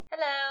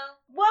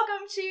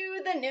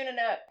to the Noona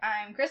Nook.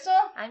 I'm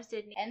Krystle. I'm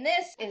Sydney. And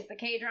this is the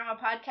K-drama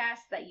podcast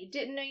that you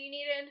didn't know you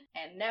needed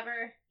and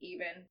never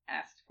even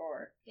asked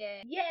for.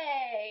 Yay.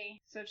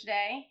 Yay! So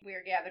today, we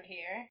are gathered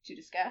here to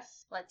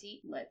discuss Let's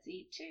Eat. Let's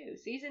Eat 2,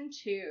 Season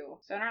 2.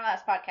 So in our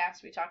last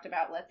podcast, we talked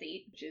about Let's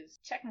Eat, which is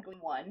technically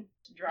one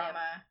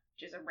drama,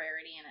 which is a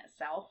rarity in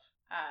itself.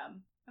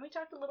 And we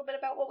talked a little bit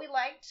about what we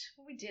liked,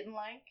 what we didn't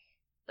like.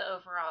 The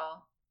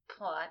overall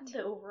plot.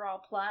 The overall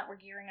plot. We're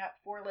gearing up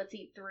for Let's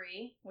Eat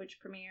 3, which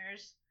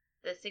premieres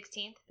The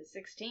 16th. the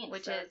 16th,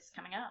 Which so is it's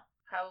coming up.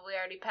 Probably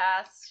already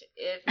passed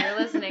if you're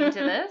listening to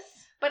this.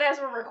 But as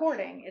we're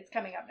recording, it's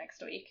coming up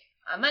next week.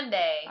 On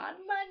Monday. On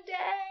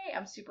Monday!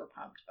 I'm super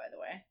pumped, by the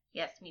way.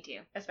 Yes, me too.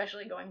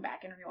 Especially going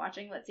back and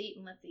rewatching Let's Eat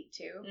and Let's Eat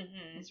 2.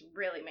 Mm-hmm. It's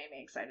really made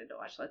me excited to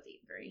watch Let's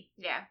Eat 3.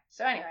 Yeah.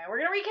 So anyway, we're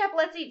going to recap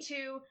Let's Eat 2.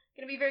 Going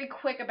to be very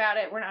quick about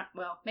it. We're not,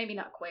 well, maybe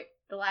not quick.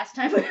 The last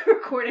time we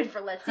recorded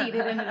for Let's Eat,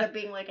 it ended up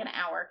being like an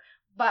hour.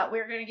 But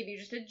we're going to give you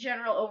just a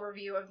general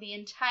overview of the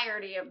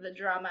entirety of the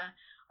drama.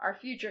 Our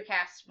future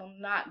cast will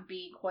not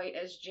be quite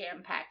as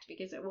jam-packed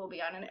because it will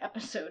be on an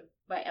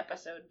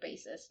episode-by-episode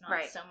basis.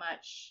 Not so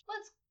much,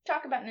 let's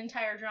talk about an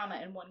entire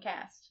drama in one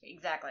cast.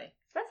 Exactly.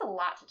 So that's a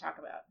lot to talk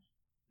about.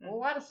 A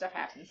lot of stuff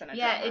happens in a drama.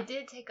 Yeah, it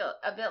did take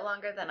a bit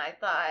longer than I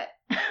thought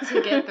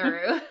to get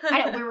through.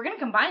 We were going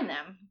to combine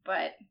them,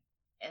 but...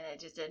 And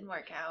it just didn't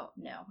work out.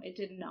 No, it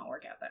did not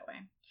work out that way.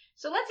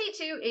 So Let's Eat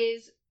 2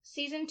 is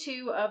Season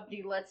 2 of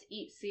the Let's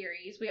Eat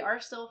series. We are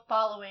still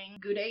following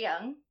Dae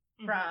Young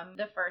from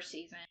the first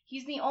season.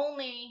 He's the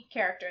only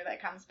character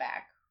that comes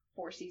back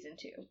for Season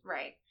 2.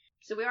 Right.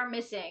 So we are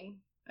missing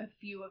a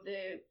few of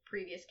the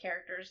previous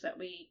characters that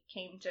we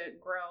came to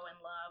grow and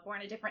love. We're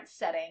in a different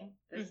setting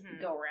this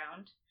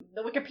go-round.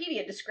 The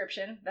Wikipedia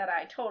description that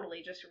I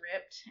totally just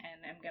ripped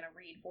and am going to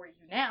read for you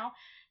now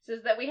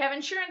says that we have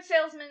insurance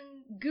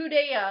salesman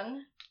Dae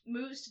Young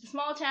moves to the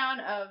small town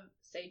of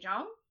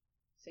Sejong?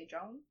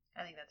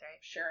 I think that's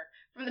right. Sure.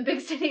 From the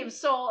big city of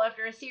Seoul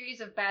after a series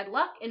of bad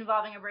luck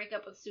involving a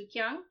breakup with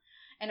Soo-kyung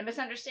and a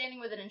misunderstanding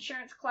with an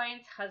insurance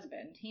client's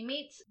husband. He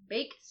meets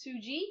Baek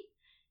Soo-ji,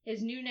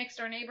 his new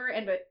next-door neighbor,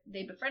 and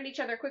they befriend each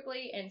other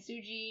quickly, and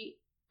Soo-ji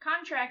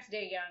contracts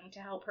Dae Young to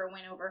help her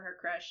win over her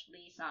crush,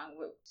 Lee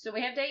Sang-woo. So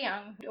we have Dae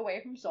Young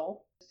away from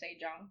Seoul,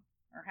 Sejong,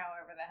 or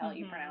however the hell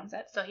you pronounce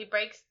it. So he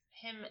breaks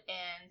him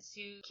and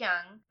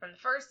Soo-kyung from the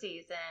first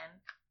season,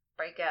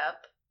 break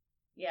up.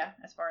 Yeah,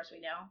 as far as we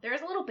know.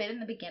 There's a little bit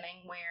in the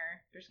beginning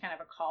where there's kind of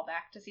a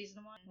callback to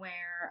season 1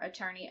 where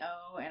Attorney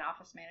O and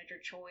Office Manager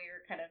Choi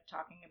are kind of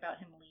talking about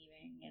him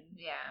leaving and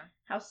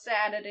how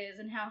sad it is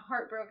and how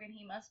heartbroken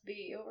he must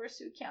be over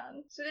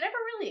Soo-kyung. So they never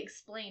really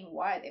explain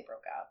why they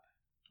broke up.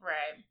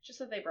 Right. Just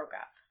that they broke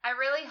up. I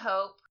really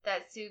hope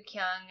that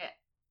Soo-kyung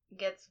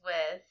gets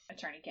with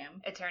Attorney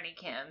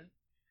Kim.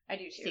 I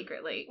do too.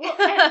 Secretly. Well,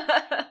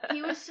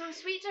 he was so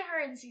sweet to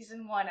her in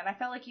season 1, and I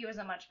felt like he was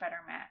a much better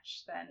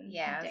match than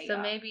Dae so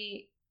Young.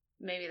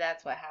 maybe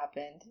that's what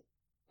happened.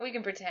 We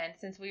can pretend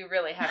since we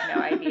really have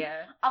no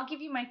idea. I'll give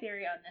you my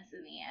theory on this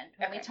in the end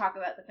when we talk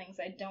about the things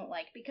I don't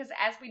like, because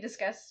as we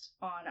discussed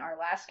on our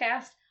last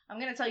cast, I'm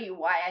going to tell you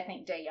why I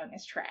think Dae Young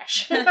is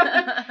trash.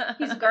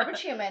 He's a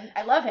garbage human.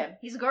 I love him.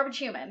 He's a garbage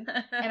human,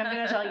 and I'm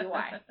going to tell you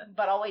why.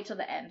 But I'll wait till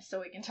the end so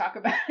we can talk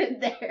about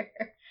it there.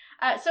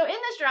 So in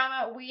this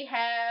drama, we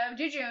have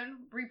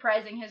Joo-joon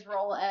reprising his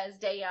role as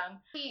Dae Young.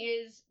 He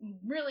is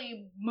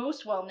really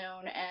most well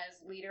known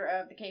as leader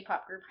of the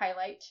K-pop group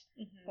Highlight,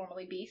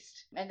 formerly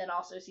Beast, and then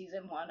also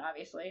season 1,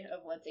 obviously,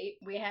 of Let's Eat.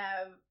 We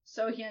have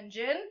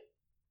So-hyun-jin,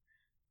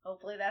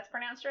 hopefully that's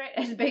pronounced right,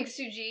 as Baek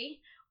Soo-ji,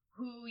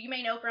 who you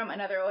may know from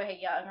Another Oh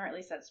Hae-young, or at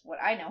least that's what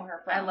I know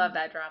her from. I love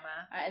that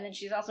drama. And then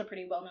she's also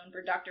pretty well known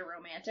for Dr.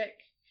 Romantic.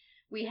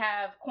 We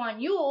have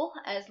Kwon Yul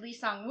as Lee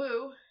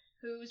Sang-woo,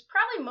 who's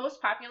probably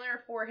most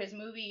popular for his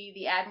movie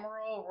The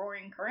Admiral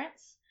Roaring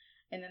Currents,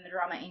 and then the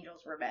drama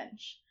Angel's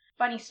Revenge.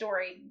 Funny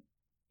story,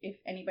 if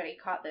anybody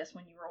caught this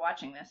when you were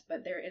watching this,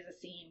 but there is a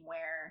scene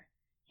where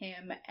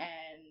him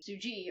and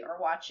Soo-ji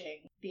are watching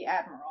The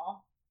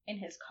Admiral in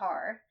his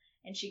car,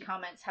 and she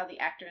comments how the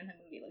actor in the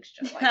movie looks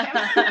just like him,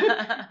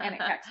 and it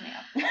cracks me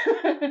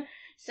up.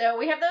 So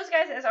we have those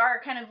guys as our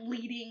kind of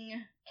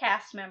leading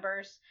cast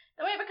members.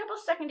 Then we have a couple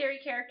secondary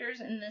characters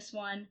in this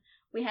one.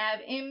 We have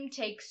Im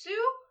Taek-soo,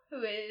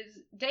 who is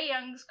Dae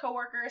Young's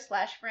coworker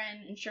 / friend,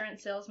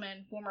 insurance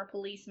salesman, former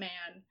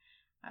policeman,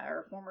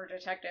 or former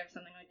detective,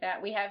 something like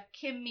that. We have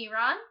Kim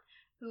Mi-ran,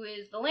 who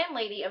is the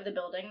landlady of the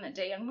building that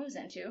Dae Young moves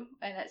into,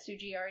 and that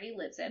Soo-ji already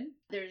lives in.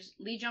 There's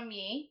Lee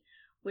Jung-mi,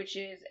 which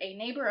is a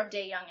neighbor of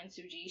Dae Young and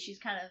Soo-ji. She's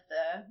kind of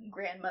the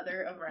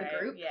grandmother of the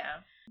group.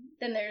 Yeah.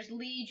 Then there's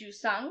Lee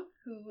Joo-sung,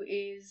 who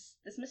is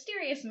this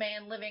mysterious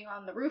man living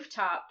on the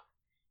rooftop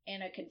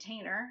in a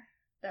container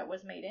that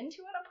was made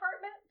into an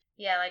apartment.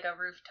 Yeah, like a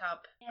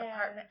rooftop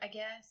apartment, I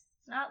guess.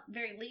 It's not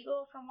very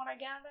legal from what I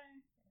gather.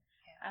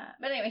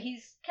 But anyway,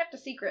 he's kept a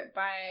secret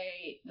by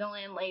the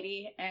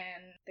landlady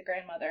and the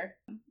grandmother.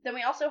 Then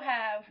we also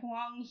have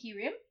Hwang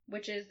Hee-rim,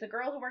 which is the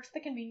girl who works at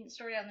the convenience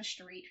store down the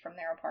street from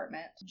their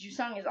apartment.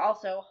 Ju-sung is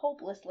also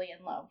hopelessly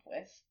in love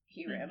with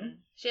Hee-rim. Mm-hmm.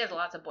 She has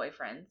lots of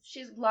boyfriends.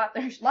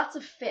 There's lots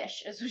of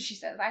fish, is what she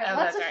says. I have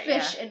lots of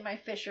fish in my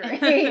fishery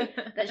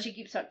that she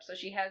keeps up. So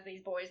she has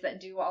these boys that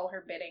do all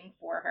her bidding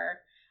for her.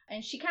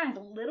 And she kind of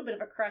has a little bit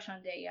of a crush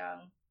on Dae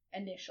Young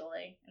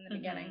initially, in the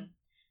beginning.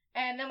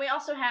 And then we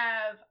also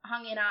have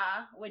Hang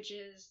In-ah, which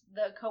is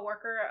the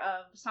coworker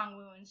of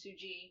Sang-woo and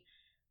Soo-ji,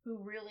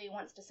 who really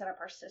wants to set up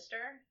her sister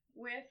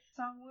with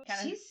Sang-woo.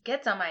 She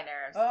gets on my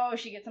nerves. Oh,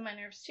 she gets on my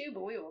nerves too,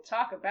 but we will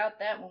talk about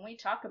that when we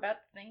talk about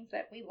the things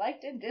that we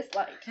liked and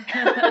disliked.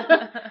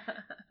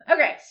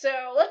 Okay,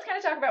 so let's kind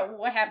of talk about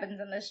what happens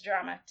in this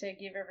drama to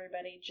give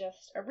everybody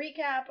just a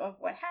recap of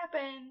what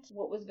happened,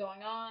 what was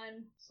going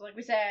on. So like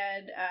we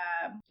said,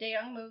 Dae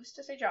Young moves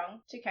to Sejong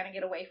to kind of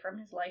get away from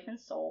his life and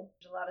soul.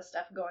 There's a lot of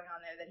stuff going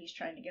on there that he's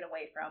trying to get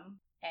away from.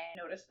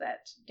 And notice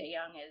that Dae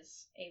Young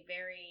is a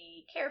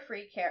very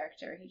carefree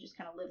character. He just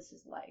kind of lives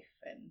his life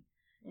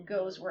and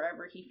goes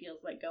wherever he feels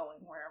like going,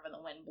 wherever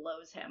the wind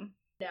blows him.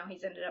 Now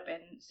he's ended up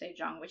in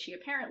Sejong, which he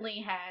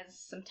apparently has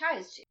some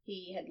ties to.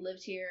 He had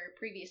lived here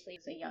previously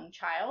as a young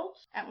child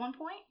at one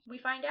point, we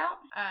find out,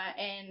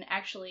 and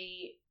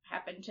actually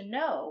happened to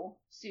know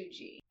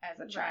Soo-ji as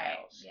a child.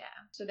 Right, yeah.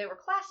 So they were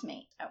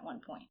classmates at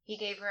one point. He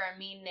gave her a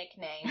mean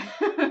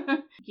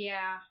nickname.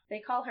 Yeah, they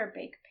call her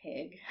Baked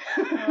Pig.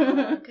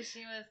 Because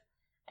she was,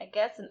 I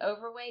guess, an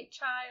overweight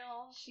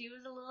child. She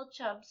was a little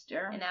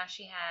chubster. And now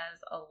she has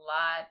a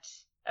lot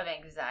of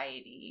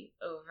anxiety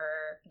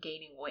over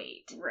gaining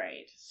weight.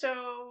 Right.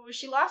 So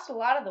she lost a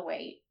lot of the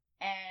weight,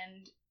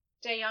 and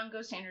Dae Young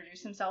goes to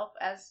introduce himself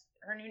as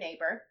her new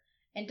neighbor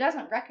and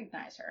doesn't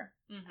recognize her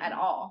at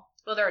all.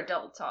 Well, they're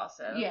adults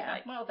also. Yeah,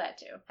 well, that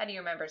too. How do you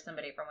remember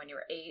somebody from when you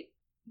were 8?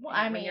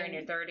 Well, when you're in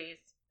your 30s?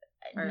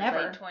 Or never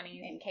late 20s?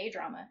 in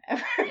K-drama.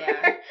 Ever.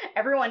 Yeah.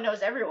 Everyone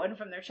knows everyone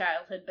from their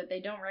childhood, but they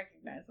don't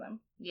recognize them.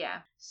 Yeah.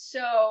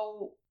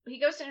 So he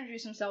goes to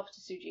introduce himself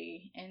to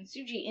Soo-ji, and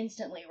Soo-ji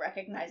instantly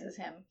recognizes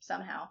him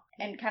somehow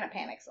and kind of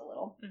panics a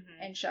little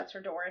and shuts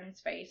her door in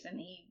his face, and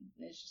he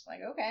is just like,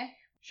 okay,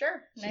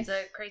 sure. She's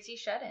a crazy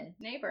shut-in.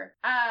 Neighbor.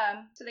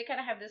 So they kind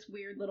of have this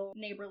weird little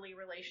neighborly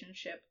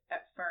relationship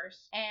at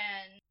first,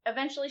 and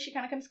eventually she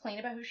kind of comes clean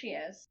about who she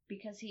is,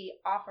 because he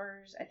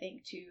offers, I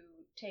think, to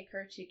take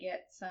her to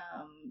get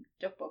some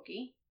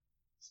tteokbokki,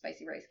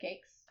 spicy rice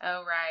cakes.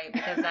 Oh, right,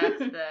 because that's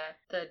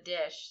the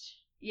dish.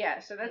 Yeah,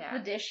 so that's the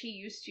dish he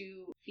used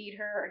to feed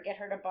her or get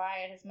her to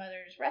buy at his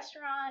mother's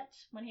restaurant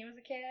when he was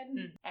a kid.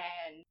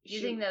 And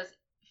using those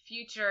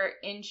future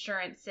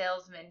insurance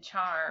salesman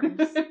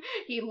charms.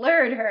 He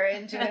lured her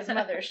into his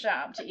mother's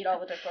shop to eat all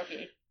the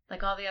tteokbokki.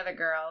 Like all the other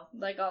girls.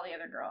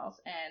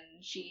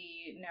 And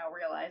she now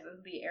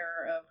realizes the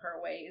error of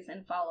her ways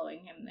in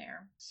following him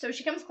there. So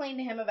she comes clean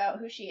to him about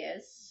who she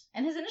is.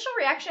 And his initial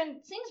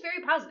reaction seems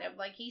very positive.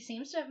 Like, he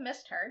seems to have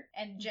missed her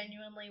and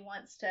genuinely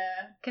wants to...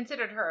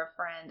 Considered her a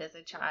friend as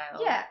a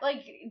child. Yeah,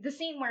 like, the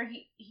scene where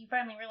he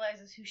finally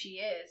realizes who she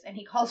is, and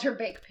he calls her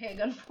Baked Pig,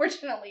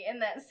 unfortunately, in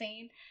that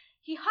scene.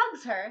 He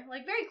hugs her,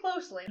 like, very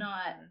closely,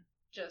 not...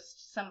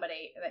 just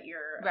somebody that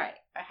you're a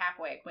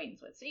halfway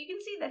acquaintance with. So you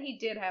can see that he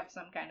did have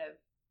some kind of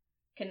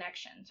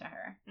connection to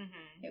her.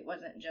 It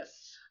wasn't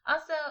just...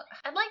 Also,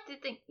 I'd like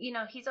to think,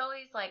 he's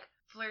always, like,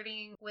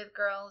 flirting with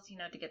girls,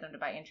 to get them to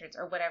buy insurance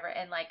or whatever,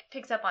 and, like,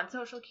 picks up on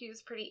social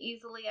cues pretty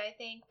easily, I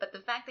think. But the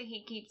fact that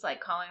he keeps, like,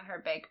 calling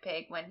her Baked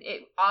Pig when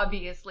it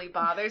obviously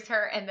bothers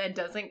her and then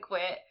doesn't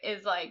quit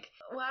is, like,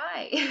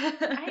 why?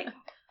 I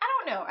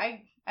don't know.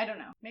 I don't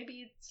know.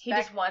 Maybe it's... He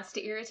just wants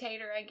to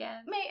irritate her, I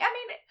guess.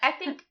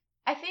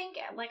 I think,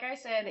 like I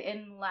said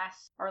in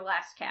our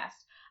last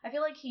cast, I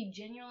feel like he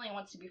genuinely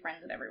wants to be friends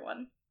with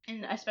everyone.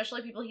 And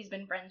especially people he's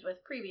been friends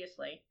with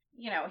previously.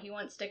 He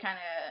wants to kind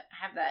of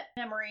have that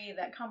memory,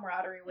 that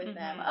camaraderie with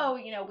them. Oh,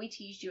 we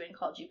teased you and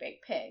called you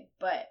Baked Pig.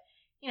 But,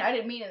 I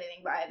didn't mean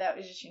anything by it. That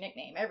was just your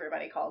nickname.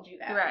 Everybody called you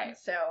that. Right.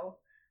 So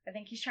I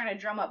think he's trying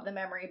to drum up the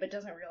memory, but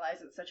doesn't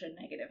realize it's such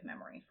a negative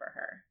memory for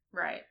her.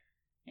 Right.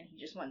 And he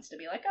just wants to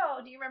be like, oh,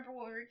 do you remember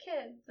when we were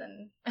kids?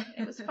 And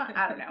it was fun.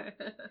 I don't know.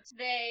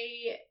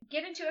 They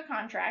get into a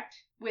contract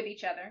with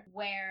each other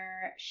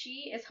where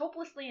she is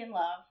hopelessly in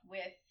love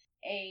with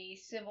a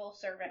civil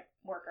servant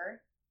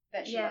worker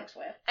that she works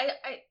with.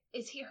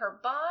 Is he her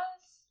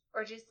boss?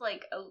 Or just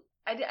like,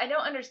 I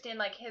don't understand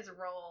like his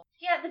role.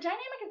 Yeah, the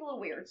dynamic is a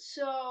little weird.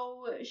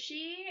 So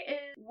she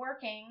is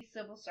working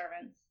civil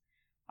servants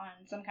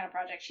on some kind of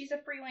project. She's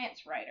a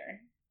freelance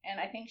writer. And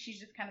I think she's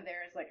just kind of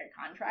there as like a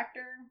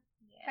contractor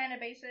kind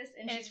of basis.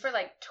 And it's for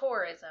like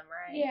tourism,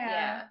 right?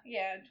 Yeah,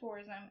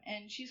 tourism.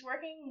 And she's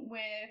working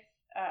with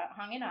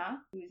Hang-in-ah,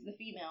 who is the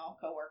female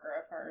coworker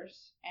of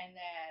hers, and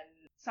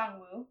then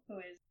Sang-woo, who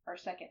is our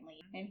second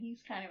lead. And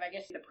he's kind of, I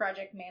guess, the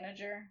project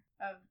manager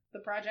of the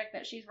project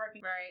that she's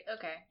working. Right,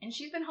 okay. And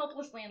she's been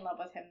hopelessly in love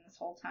with him this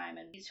whole time,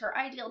 and he's her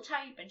ideal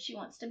type, and she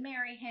wants to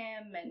marry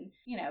him, and,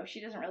 you know,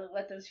 she doesn't really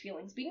let those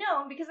feelings be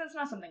known, because that's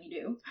not something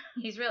you do.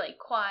 He's really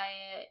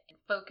quiet and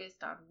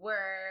focused on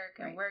work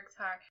and works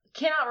hard.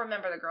 Cannot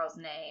remember the girl's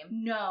name.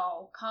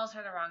 No. Calls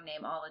her the wrong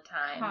name all the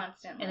time.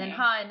 Constantly. And then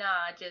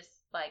Ha-na just,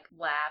 like,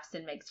 laughs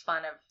and makes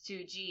fun of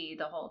Suji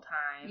the whole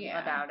time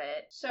about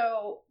it.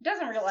 So,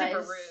 doesn't realize...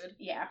 Super rude.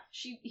 Yeah.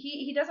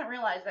 He doesn't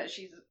realize that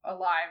she's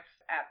alive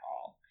at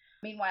all.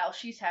 Meanwhile,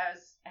 she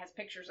has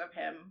pictures of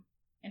him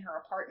in her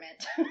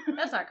apartment.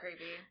 That's not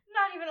creepy.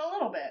 Not even a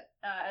little bit.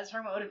 As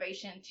her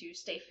motivation to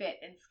stay fit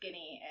and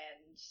skinny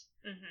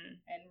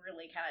and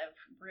really kind of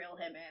reel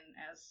him in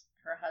as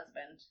her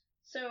husband.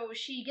 So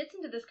she gets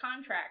into this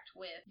contract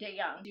with Dae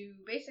Young to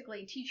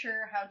basically teach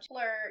her how to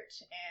flirt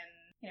and,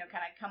 you know,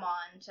 kind of come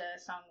on to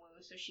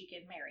Sang-woo so she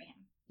can marry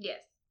him. Yes.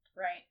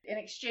 Right. In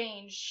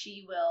exchange,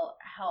 she will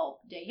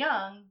help Dae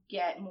Young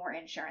get more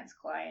insurance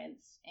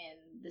clients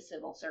in the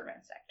civil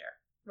servant sector.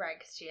 Right,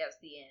 because she has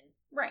the in.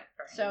 Right.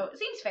 So it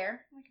seems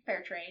fair. Like a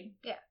fair trade.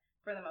 Yeah.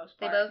 For the most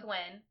part. They both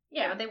win.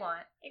 Yeah. Get what they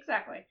want.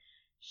 Exactly.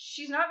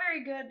 She's not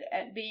very good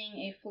at being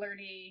a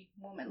flirty,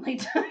 womanly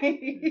type.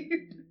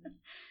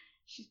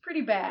 She's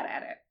pretty bad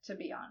at it, to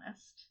be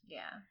honest.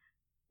 Yeah.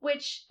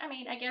 Which, I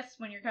mean, I guess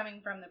when you're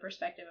coming from the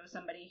perspective of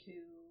somebody who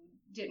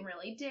didn't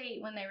really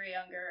date when they were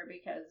younger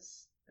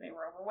because they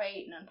were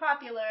overweight and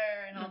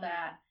unpopular and all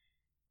that,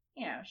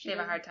 you know, they have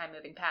a hard time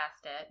moving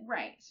past it.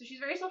 Right. So she's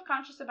very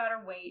self-conscious about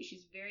her weight.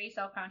 She's very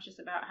self-conscious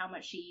about how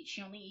much she eats.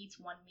 She only eats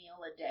one meal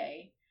a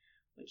day,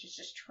 which is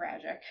just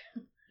tragic.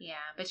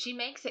 Yeah, but she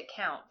makes it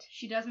count.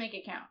 She does make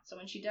it count. So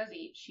when she does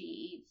eat, she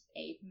eats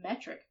a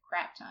metric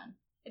crap ton.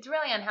 It's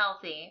really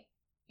unhealthy.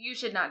 You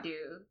should not do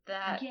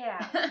that.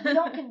 Yeah, we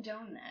don't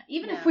condone that.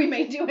 Even if we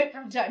may do it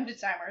from time to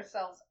time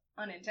ourselves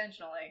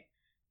unintentionally,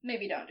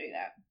 maybe don't do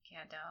that.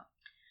 Yeah, don't.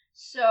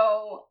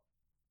 So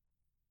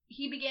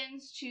he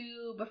begins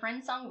to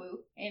befriend Sang-woo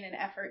in an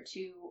effort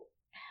to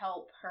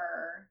help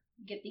her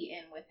get the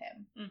in with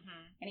him.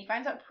 Mm-hmm. And he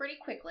finds out pretty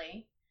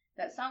quickly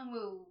that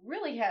Sang-woo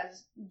really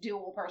has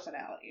dual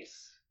personalities.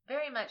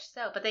 Very much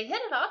so, but they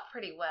hit it off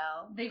pretty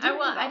well. They do.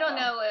 I don't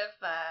know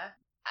if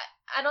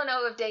I don't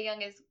know if Dae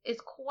Young is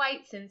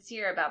quite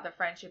sincere about the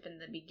friendship in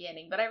the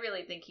beginning, but I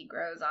really think he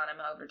grows on him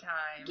over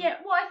time. Yeah,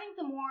 well, I think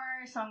the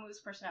more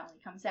Sang-woo's personality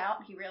comes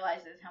out, he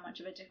realizes how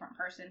much of a different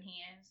person he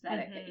is,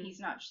 that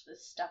he's not just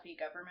this stuffy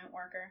government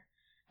worker.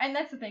 And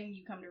that's the thing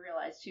you come to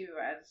realize, too,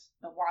 as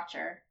the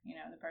watcher, you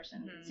know, the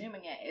person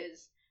consuming it,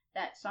 is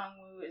that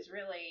Sang-woo is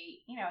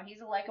really, you know,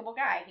 he's a likable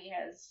guy. He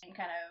has some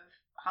kind of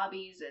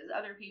hobbies as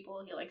other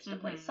people. He likes to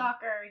play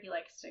soccer. He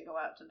likes to go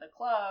out to the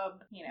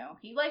club. You know,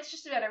 he likes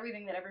just about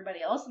everything that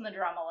everybody else in the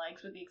drama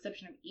likes, with the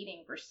exception of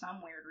eating for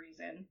some weird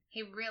reason.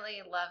 He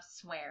really loves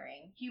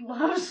swearing. He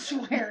loves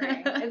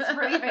swearing. It's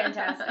pretty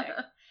fantastic.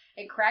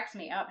 It cracks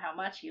me up how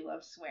much he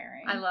loves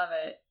swearing. I love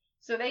it.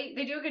 So they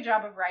do a good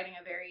job of writing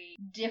a very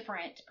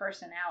different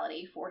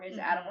personality for his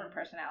out-of-work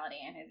personality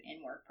and his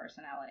in-work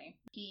personality.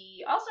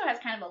 He also has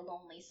kind of a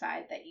lonely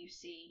side that you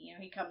see. You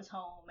know, he comes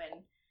home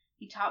and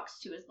he talks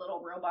to his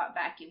little robot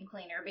vacuum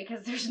cleaner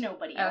because there's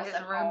nobody else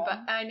at home.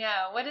 I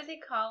know. What does he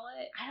call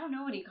it? I don't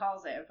know what he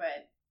calls it,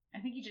 but I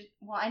think he just...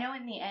 Well, I know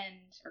in the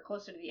end, or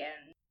closer to the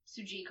end,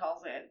 Suji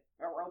calls it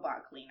a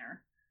robot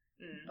cleaner.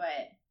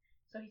 But...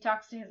 So he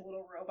talks to his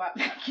little robot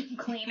vacuum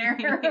cleaner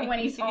when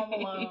he's home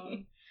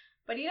alone.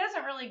 But he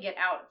doesn't really get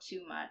out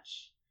too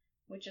much,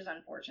 which is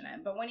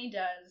unfortunate. But when he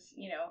does,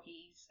 you know,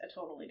 he's a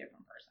totally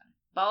different person.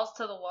 Balls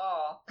to the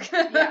wall.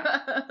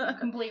 Yeah.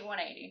 Complete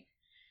 180.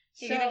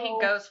 He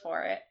goes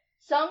for it.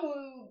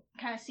 Sang-woo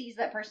kind of sees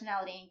that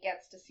personality and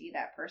gets to see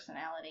that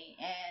personality.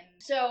 And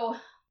so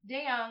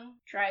Dae Young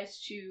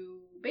tries to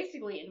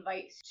basically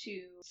invite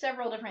to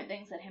several different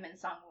things that him and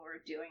Sang-woo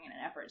are doing in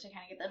an effort to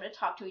kind of get them to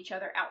talk to each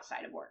other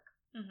outside of work.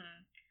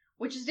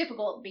 Which is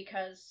difficult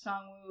because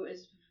Sang-woo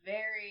is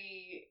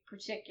very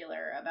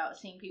particular about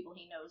seeing people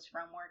he knows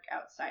from work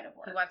outside of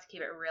work. He wants to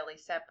keep it really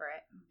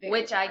separate. Very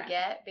which different. I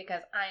get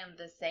because I am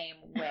the same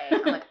way.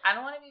 I'm like, I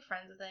don't want to be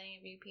friends with any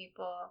of you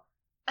people.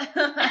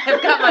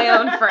 I've got my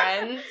own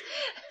friends.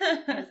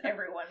 As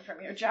everyone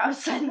from your job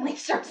suddenly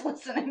starts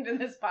listening to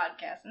this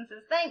podcast and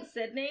says, "Thanks,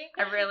 Sydney."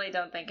 I really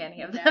don't think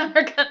any of them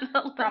are gonna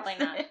listen. Probably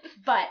not.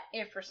 But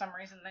if for some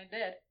reason they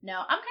did. No,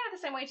 I'm kind of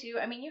the same way too.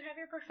 I mean, you have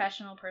your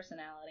professional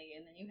personality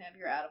and then you have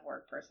your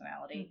out-of-work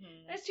personality.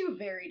 There's two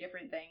very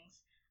different things.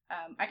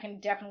 I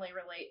can definitely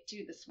relate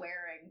to the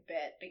swearing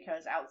bit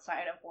because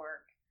outside of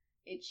work,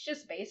 it's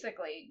just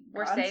basically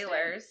we're constant.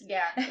 sailors.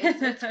 Yeah,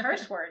 it's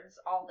curse words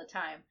all the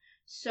time.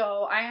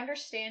 So I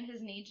understand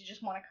his need to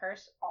just want to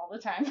curse all the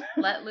time.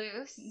 Let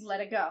loose. Let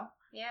it go.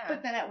 Yeah.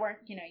 But then at work,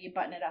 you know, you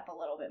button it up a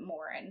little bit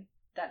more and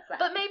that's that.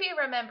 But maybe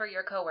remember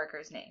your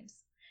coworkers' names.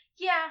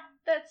 Yeah,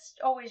 that's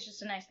always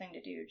just a nice thing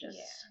to do, just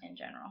in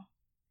general.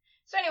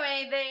 So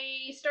anyway,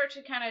 they start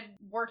to kind of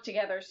work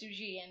together,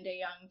 Suji and Dae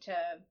Young, to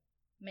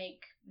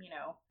make,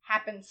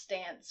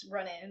 happenstance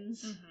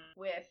run-ins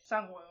with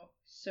Sungwoo.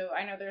 So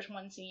I know there's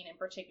one scene in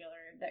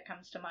particular that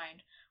comes to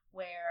mind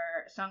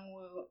where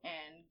Sungwoo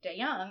and Dae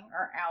Young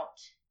are out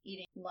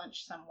eating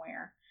lunch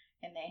somewhere,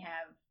 and they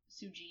have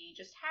Suji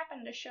just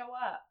happen to show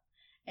up.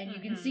 And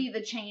you can see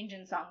the change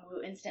in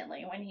Sungwoo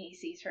instantly when he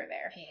sees her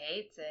there. He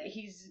hates it.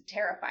 He's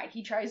terrified.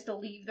 He tries to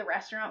leave the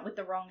restaurant with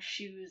the wrong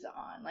shoes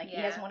on. Like, he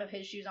has one of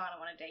his shoes on and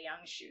one of Dae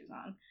Young's shoes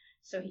on.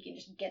 So he can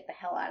just get the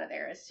hell out of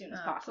there as soon as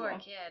possible. Poor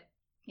kid.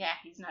 Yeah,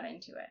 he's not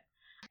into it.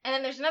 And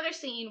then there's another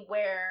scene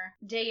where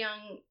Dae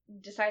Young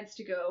decides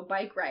to go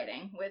bike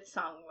riding with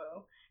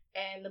Sungwoo.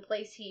 And the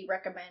place he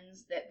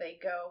recommends that they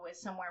go is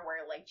somewhere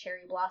where, like,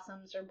 cherry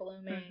blossoms are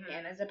blooming,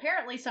 and is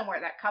apparently somewhere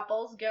that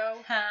couples go,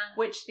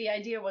 which the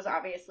idea was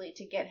obviously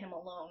to get him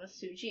alone with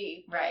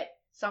Suji, but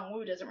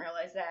Sungwoo doesn't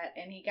realize that,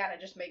 and he kind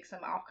of just makes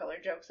some off-color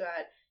jokes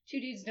about,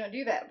 2 dudes don't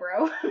do that,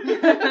 bro.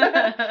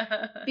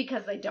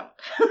 Because they don't.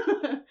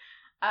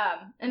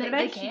 And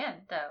they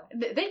can, though.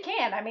 They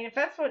can. I mean, if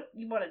that's what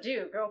you want to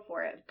do, go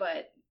for it,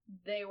 but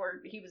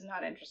he was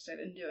not interested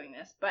in doing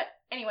this. But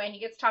anyway, he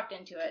gets talked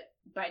into it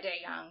by Dae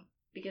Young,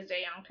 because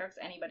Dae Young talks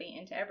anybody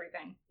into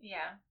everything.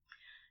 Yeah.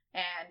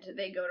 And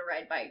they go to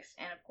ride bikes,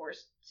 and of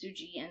course,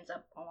 Suji ends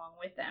up along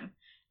with them.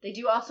 They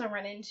do also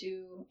run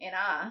into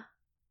Ina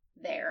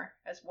there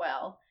as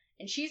well,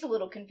 and she's a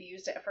little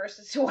confused at first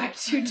as to why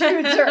 2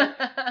 dudes are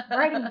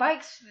riding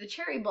bikes through the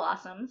cherry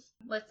blossoms.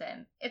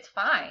 Listen, it's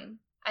fine.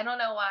 I don't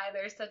know why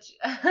there's such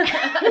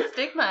a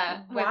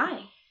stigma.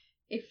 Why?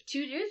 If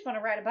 2 dudes want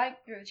to ride a bike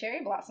through the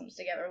cherry blossoms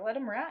together, let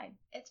them ride.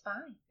 It's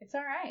fine. It's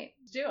all right.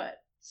 Let's do it.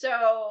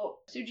 So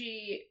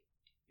Suji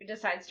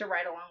decides to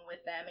ride along with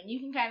them, and you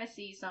can kind of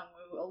see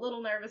Sungwoo a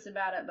little nervous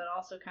about it, but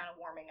also kind of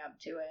warming up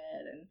to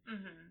it, and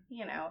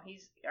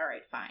he's all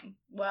right, fine.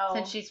 Well,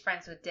 since she's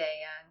friends with Dae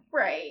Young,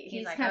 right?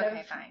 He's like, kind okay,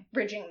 of fine,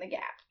 bridging the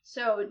gap.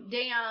 So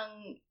Dae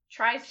Young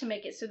tries to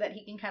make it so that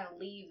he can kind of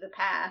leave the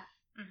path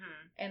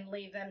and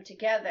leave them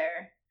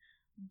together.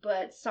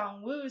 But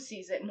Sungwoo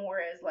sees it more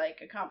as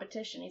like a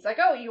competition. He's like,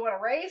 "Oh, you want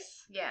to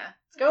race? Yeah,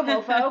 let's go,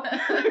 mofo!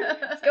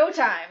 It's go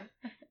time!"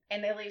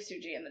 And they leave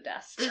Suji in the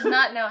dust. Does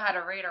not know how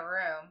to read a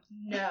room.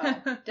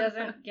 No,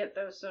 doesn't get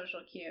those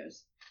social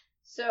cues.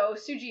 So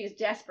Suji is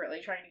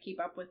desperately trying to keep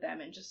up with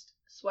them and just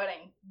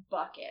sweating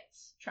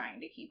buckets trying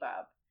to keep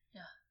up.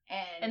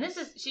 And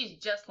she's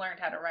just learned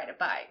how to ride a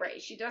bike. Right,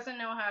 she doesn't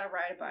know how to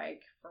ride a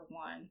bike, for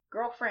one.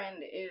 Girlfriend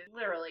is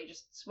literally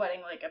just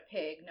sweating like a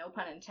pig, no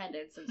pun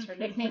intended, since her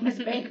nickname is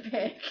Big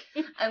Pig.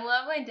 I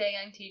love when Dae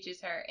Young teaches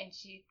her, and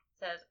she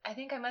says, "I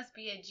think I must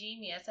be a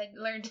genius. I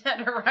learned how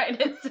to ride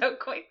it so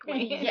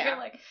quickly." And you're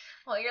like,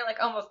 well, you're like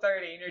almost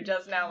 30, and you're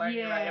just now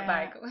learning to ride a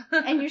bike.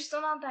 And you're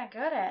still not that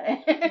good at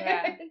it.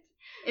 Yeah.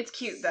 It's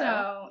cute, though.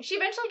 So she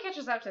eventually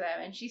catches up to them,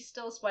 and she's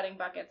still sweating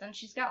buckets, and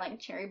she's got, like,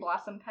 cherry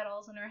blossom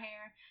petals in her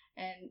hair,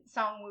 and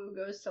Sungwoo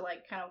goes to,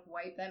 like, kind of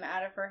wipe them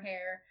out of her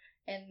hair,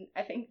 and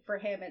I think for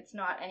him it's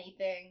not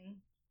anything,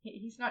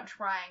 he's not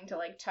trying to,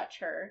 like, touch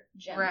her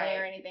gently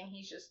or anything,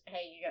 he's just,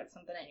 hey, you got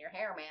something in your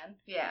hair, man.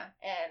 Yeah.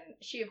 And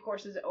she, of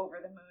course, is over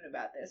the moon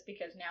about this,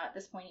 because now at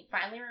this point he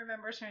finally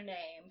remembers her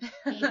name.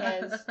 He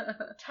has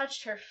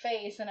touched her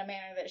face in a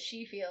manner that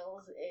she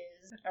feels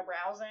is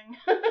arousing,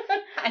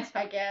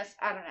 I guess.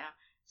 I don't know.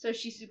 So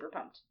she's super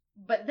pumped.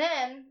 But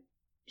then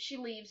she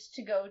leaves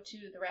to go to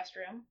the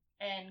restroom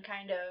and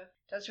kind of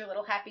does her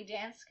little happy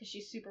dance because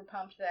she's super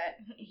pumped that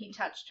he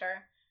touched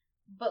her,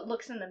 but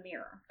looks in the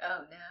mirror.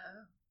 Oh,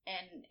 no.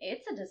 And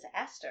it's a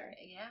disaster.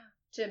 Yeah.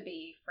 To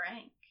be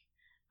frank.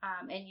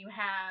 And you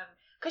have...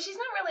 Because she's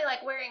not really,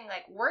 like, wearing,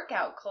 like,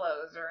 workout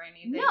clothes or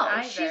anything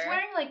either. She's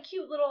wearing, like,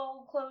 cute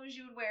little clothes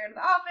you would wear to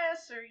the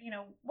office or,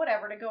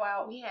 whatever, to go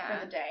out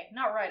for the day.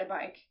 Not ride a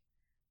bike.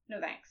 No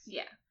thanks.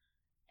 Yeah.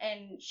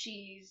 And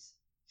she's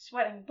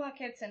sweating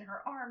buckets in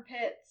her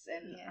armpits,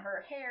 and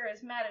her hair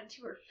is matted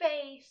to her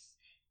face.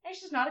 And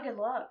it's just not a good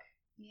look.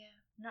 Yeah.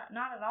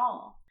 Not at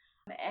all.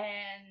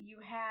 And you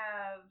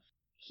have...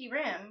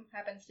 Hirim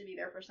happens to be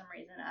there for some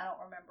reason. I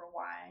don't remember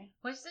why.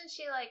 Wasn't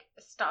she, like,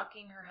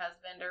 stalking her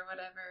husband or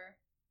whatever?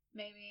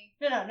 Maybe?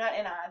 No, not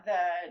Ina.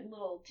 The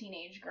little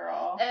teenage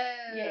girl.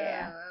 Oh.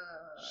 Yeah.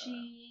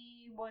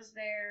 She was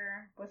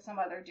there with some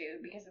other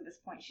dude because at this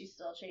point she's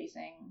still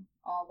chasing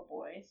all the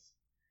boys.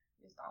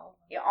 Just all of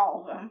them. Yeah,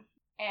 all of them.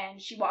 And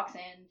she walks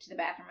into the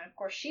bathroom, and of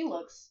course she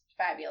looks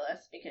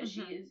fabulous because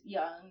she is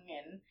young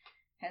and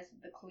has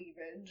the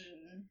cleavage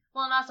and...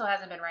 Well, and also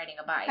hasn't been riding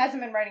a bike.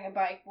 Hasn't been riding a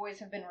bike. Boys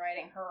have been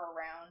riding her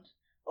around.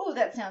 Oh,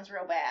 that sounds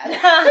real bad.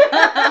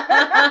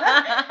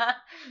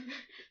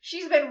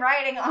 She's been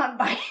riding on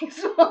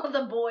bikes while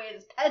the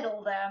boys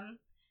pedal them.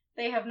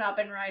 They have not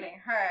been riding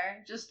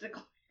her, just to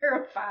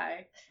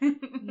clarify.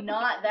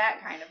 Not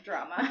that kind of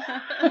drama.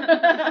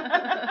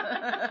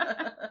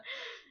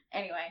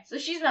 Anyway, so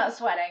she's not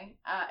sweating,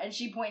 and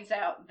she points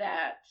out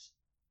that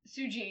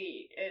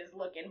Suji is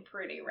looking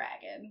pretty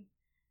ragged.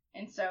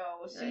 And so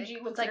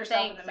Suji looks at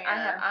herself in the mirror. I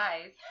have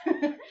eyes.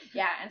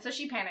 Yeah, and so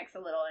she panics a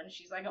little, and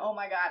she's like, "Oh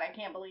my god, I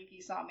can't believe he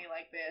saw me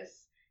like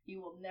this. He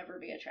will never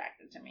be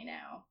attracted to me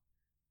now."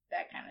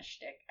 That kind of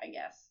shtick, I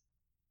guess.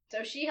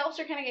 So she helps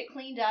her kind of get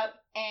cleaned up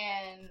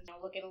and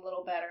looking a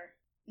little better.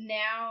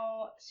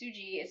 Now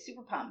Suji is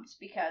super pumped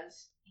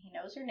because he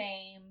knows her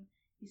name.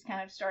 He's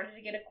kind of started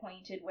to get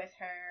acquainted with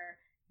her.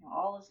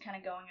 All is kind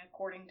of going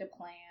according to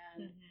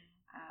plan.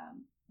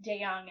 Dae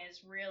Young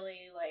is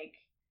really like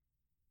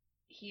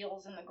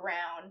heels in the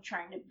ground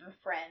trying to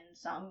befriend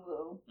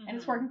Sungwoo, and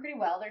it's working pretty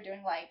well. They're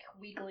doing like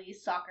weekly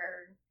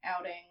soccer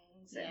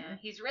outings. And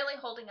he's really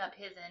holding up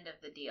his end of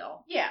the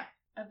deal. Yeah.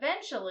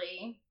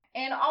 Eventually,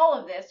 in all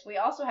of this, we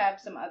also have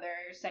some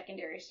other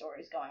secondary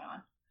stories going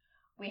on.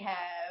 We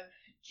have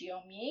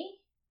Jeommi,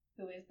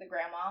 who is the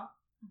grandma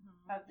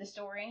of the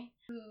story,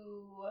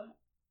 who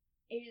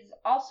is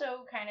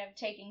also kind of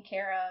taking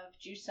care of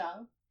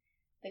Ju-sung,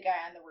 the guy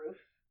on the roof.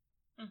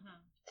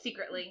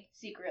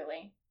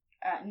 Secretly.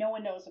 No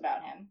one knows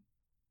about him.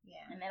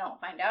 Yeah. And they don't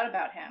find out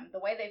about him. The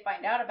way they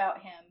find out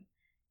about him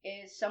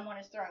is someone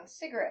is throwing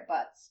cigarette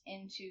butts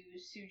into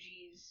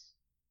Suji's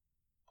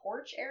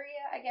porch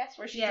area, I guess,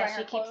 where she's drying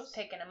her clothes. Keeps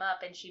picking them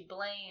up, and she's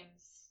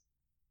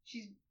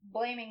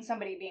blaming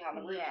somebody being on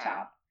the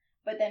rooftop,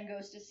 but then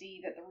goes to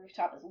see that the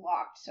rooftop is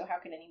locked, so how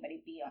could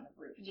anybody be on the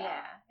rooftop?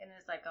 Yeah, and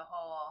there's like a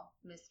whole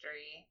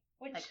mystery.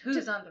 Like,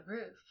 who's on the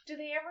roof? Do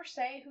they ever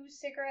say whose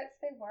cigarettes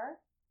they were?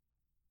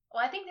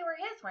 Well, I think they were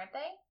his, weren't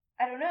they?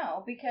 I don't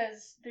know,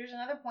 because there's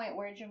another point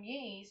where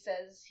Jeommi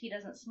says he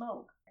doesn't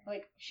smoke.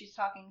 Like, she's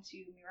talking to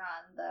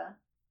Miran, the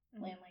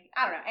landlady.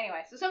 I don't know.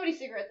 Anyway, so somebody's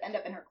cigarettes end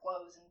up in her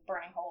clothes and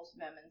burning holes in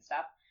them and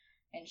stuff,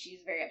 and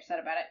she's very upset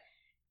about it.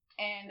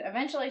 And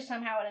eventually,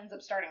 somehow, it ends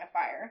up starting a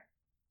fire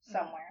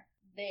somewhere.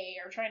 They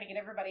are trying to get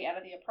everybody out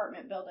of the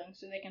apartment building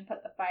so they can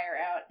put the fire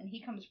out, and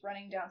he comes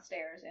running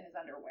downstairs in his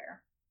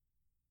underwear.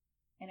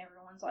 And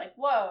everyone's like,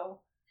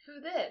 whoa. Who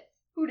this?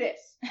 Who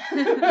this?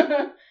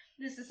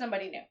 This is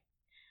somebody new.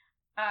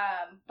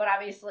 But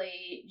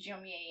obviously,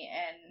 Jeommi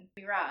and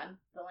Miran,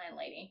 the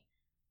landlady,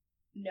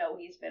 know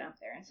he's been up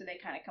there, and so they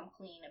kind of come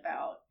clean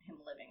about him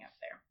living up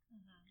there.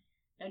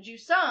 Now,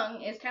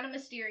 Ju-sung is kind of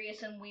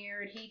mysterious and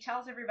weird. He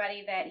tells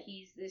everybody that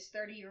he's this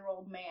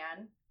 30-year-old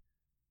man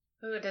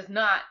who does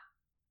not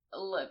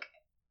look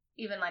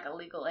even like a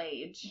legal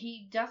age.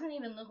 He doesn't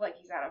even look like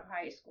he's out of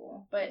high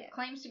school, but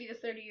claims to be this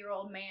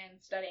 30-year-old man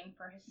studying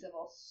for his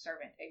civil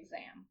servant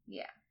exam.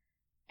 Yeah.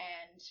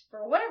 And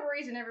for whatever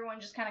reason, everyone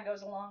just kind of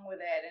goes along with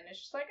it, and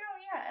it's just like, oh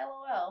yeah,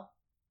 LOL.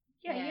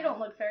 Yeah, you don't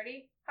look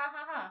 30. Ha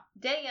ha ha.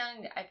 Dae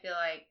Young, I feel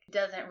like,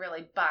 doesn't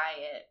really buy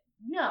it.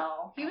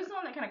 No, he was the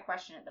one that kind of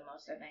questioned it the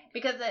most, I think.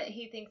 Because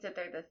he thinks that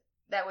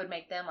that would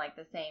make them like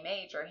the same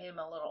age, or him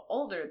a little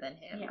older than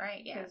him,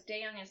 right? Yeah. Because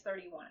Dae Young is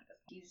 31 at this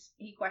point.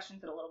 He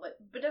questions it a little bit,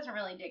 but doesn't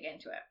really dig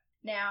into it.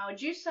 Now,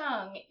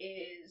 Ju-sung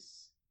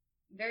is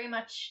very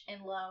much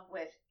in love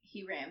with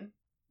Hee-rim,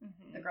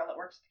 the girl that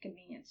works at the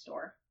convenience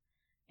store,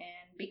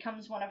 and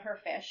becomes one of her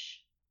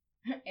fish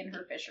in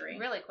her fishery.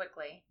 Really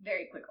quickly.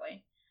 Very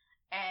quickly.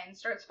 And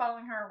starts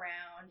following her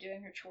around,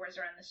 doing her chores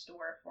around the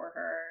store for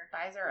her.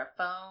 Buys her a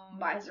phone,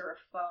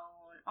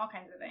 all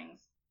kinds of things.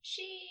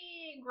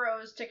 She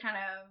grows to kind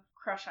of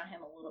crush on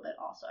him a little bit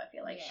also, I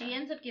feel like. Yeah. She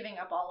ends up giving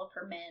up all of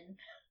her men,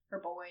 her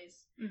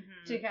boys,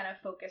 to kind of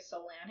focus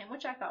solely on him,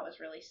 which I thought was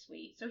really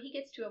sweet. So he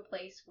gets to a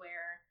place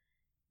where,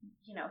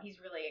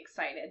 he's really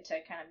excited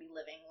to kind of be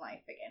living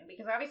life again.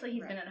 Because obviously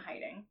he's been in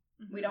hiding.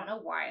 We don't know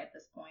why at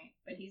this point,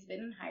 but he's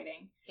been in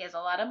hiding. He has a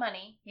lot of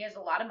money. He has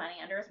a lot of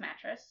money under his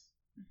mattress.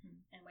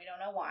 And we don't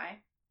know why.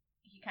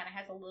 He kind of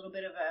has a little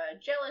bit of a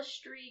jealous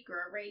streak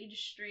or a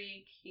rage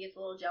streak. He gets a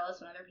little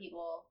jealous when other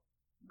people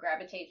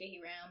gravitate to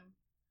Hee-rim.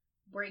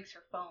 Breaks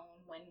her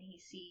phone when he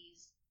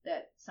sees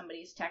that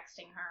somebody's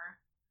texting her.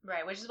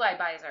 Right, which is why he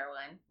buys her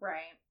one.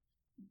 Right.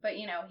 But,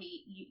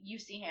 you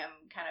see him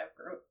kind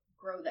of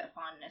grow that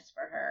fondness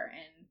for her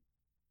and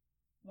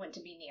want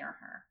to be near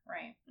her,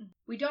 right?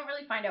 We don't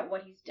really find out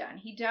what he's done.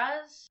 He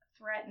does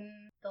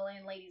threaten the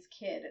landlady's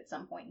kid at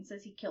some point and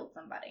says he killed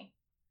somebody.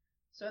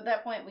 So at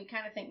that point, we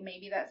kind of think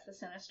maybe that's the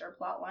sinister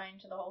plot line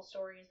to the whole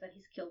story, is that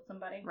he's killed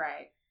somebody.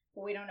 Right.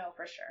 But we don't know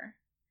for sure.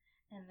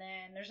 And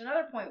then there's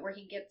another point where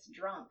he gets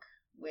drunk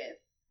with,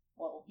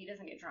 well, he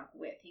doesn't get drunk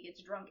with, he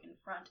gets drunk in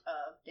front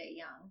of Dae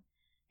Young.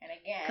 And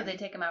again... Because they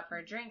take him out for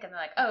a drink, and they're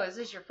like, oh, is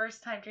this your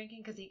first time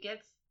drinking? Because he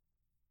gets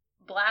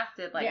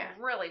blasted,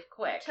 really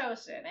quick.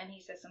 Toasted. And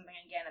he says something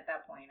again at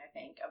that point, I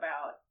think,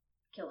 about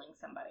killing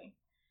somebody.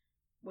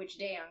 Which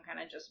Dae Young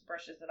kind of just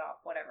brushes it off,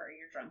 whatever,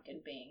 you're drunk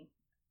and being...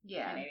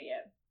 an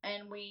idiot.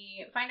 And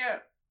we find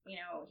out,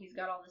 he's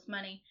got all this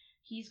money.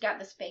 He's got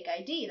this fake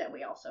ID that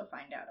we also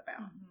find out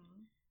about.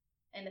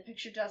 And the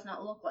picture does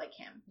not look like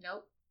him.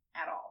 Nope.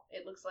 At all.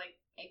 It looks like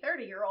a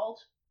 30-year-old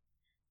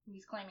who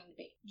he's claiming to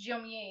be.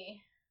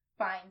 Jeommi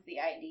finds the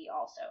ID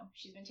also.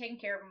 She's been taking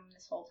care of him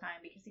this whole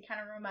time because he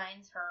kind of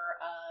reminds her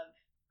of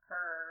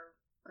her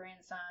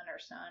grandson or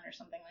son or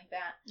something like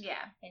that.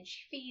 Yeah. And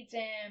she feeds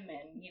him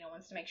and,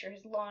 wants to make sure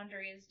his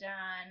laundry is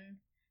done.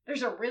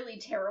 There's a really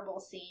terrible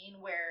scene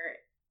where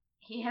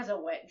he has a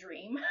wet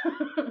dream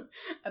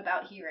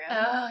about Hee-rim.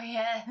 Oh,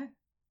 yeah.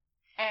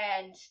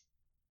 And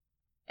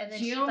And then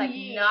she's like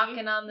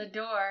knocking on the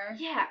door.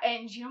 Yeah,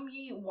 and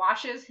Jeong-yi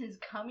washes his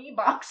cummy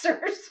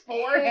boxers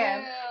for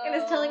him and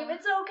is telling him,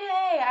 it's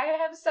okay, I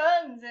have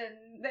sons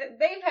and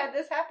they've had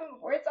this happen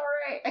before, it's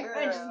alright. And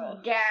I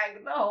just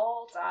gagged the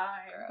whole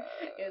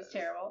time. It was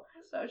terrible.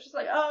 So she's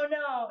like, oh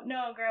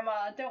no,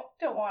 Grandma,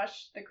 don't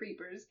wash the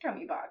creepers'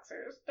 cummy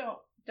boxers.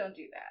 Don't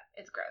do that.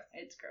 It's gross.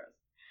 It's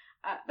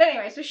gross. But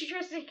anyway, so she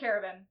tries to take care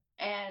of him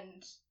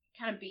and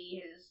kind of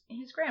be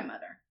his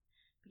grandmother.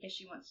 Because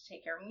she wants to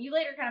take care of him. You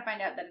later kind of find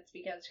out that it's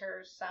because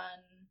her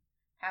son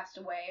passed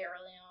away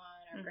early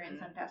on, or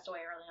grandson passed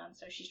away early on,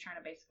 so she's trying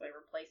to basically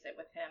replace it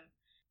with him,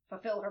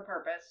 fulfill her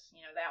purpose,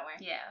 that way.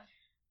 Yeah.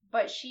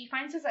 But she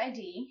finds his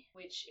ID,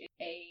 which is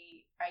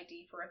a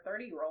ID for a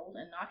 30-year-old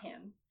and not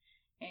him,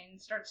 and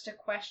starts to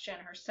question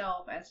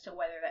herself as to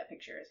whether that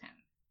picture is him.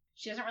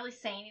 She doesn't really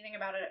say anything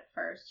about it at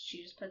first.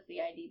 She just puts the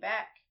ID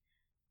back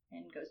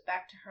and goes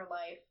back to her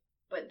life.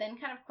 But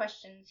then kind of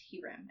questions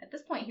Hirim. At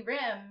this point,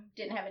 Hirim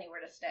didn't have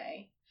anywhere to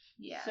stay.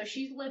 Yeah. So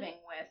she's living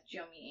with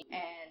Jeong-yi.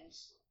 And,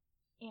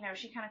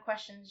 she kind of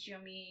questions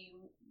Jeong-yi,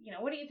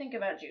 what do you think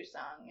about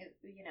Joo-sung?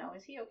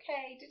 Is he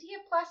okay? Did he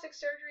have plastic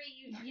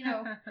surgery?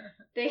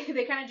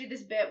 They kind of do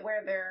this bit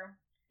where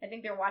I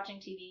think they're watching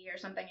TV or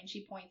something, and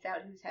she points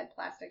out who's had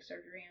plastic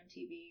surgery on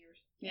TV or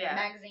in a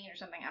magazine or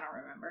something. I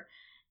don't remember.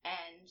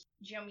 And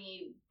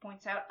Jeong-yi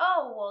points out,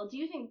 oh, well, do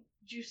you think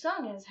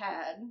Joo-sung has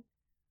had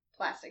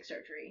plastic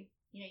surgery?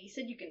 You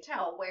said you can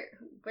tell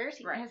where's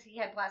he has he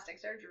had plastic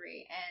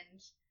surgery,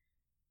 and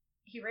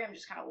Hiram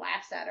just kind of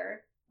laughs at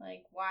her,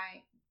 like,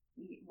 why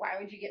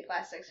would you get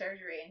plastic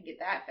surgery and get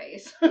that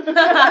face?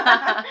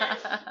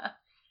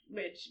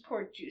 Which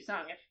poor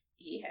Joo-sung, if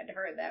he had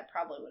heard that,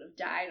 probably would have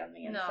died on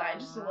the inside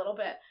just a little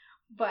bit.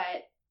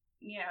 But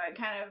it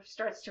kind of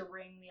starts to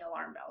ring the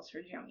alarm bells for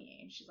Jeong-yi,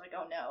 and she's like,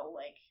 oh no,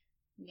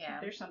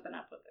 there's something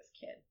up with this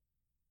kid.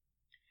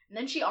 And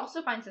then she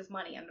also finds his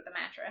money under the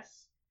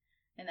mattress.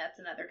 And that's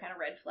another kind of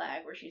red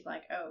flag where she's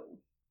like, oh,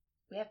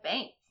 we have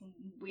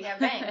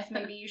banks.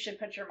 Maybe you should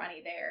put your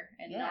money there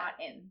and not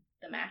in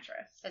the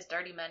mattress. His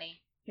dirty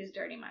money.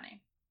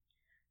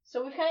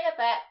 So we've kind of got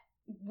that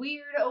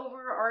weird,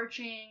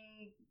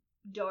 overarching,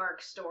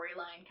 dark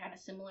storyline, kind of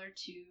similar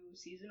to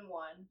season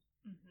 1.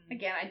 Mm-hmm.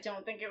 Again, I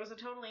don't think it was a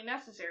totally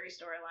necessary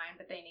storyline,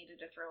 but they needed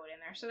to throw it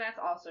in there. So that's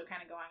also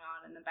kind of going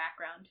on in the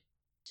background.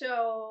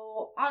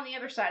 So on the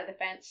other side of the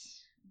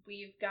fence,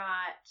 we've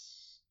got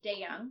Dae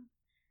Young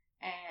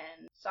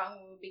and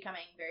Song-woo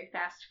becoming very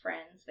fast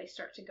friends. They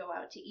start to go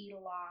out to eat a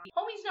lot.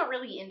 Homie's not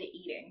really into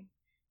eating.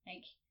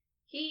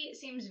 He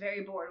seems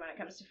very bored when it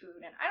comes to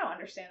food, and I don't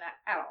understand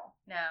that at all.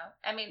 No.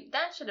 I mean,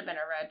 that should have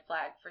been a red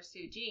flag for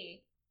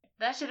Soo-ji.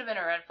 That should have been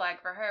a red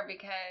flag for her,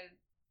 because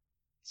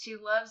she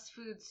loves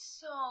food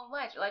so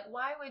much.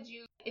 Why would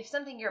you, if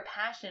something you're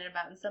passionate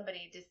about and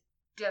somebody just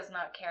does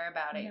not care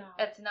about it,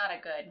 it's not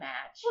a good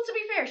match. Well, to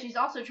be fair, she's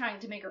also trying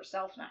to make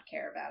herself not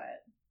care about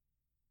it.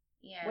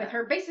 Yeah. With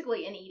her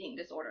basically an eating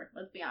disorder,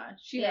 let's be honest.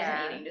 She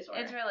has an eating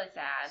disorder. It's really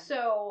sad.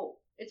 So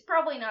it's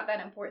probably not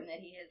that important that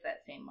he has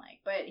that same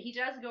But he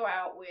does go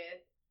out with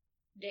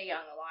Dae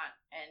Young a lot,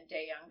 and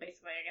Dae Young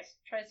basically, I guess,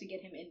 tries to get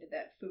him into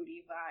that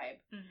foodie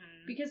vibe.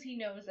 Mm-hmm. Because he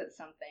knows that's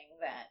something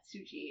that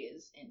Soo-ji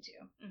is into.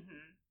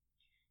 Mm-hmm.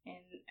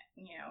 And,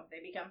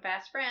 they become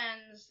fast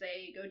friends,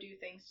 they go do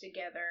things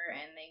together,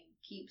 and they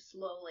keep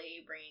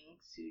slowly bringing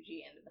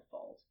Soo-ji into the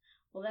fold.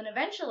 Well, then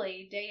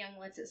eventually, Dae Young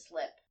lets it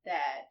slip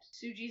that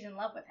Soo-ji's in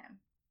love with him,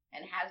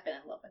 and has been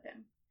in love with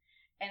him.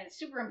 And it's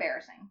super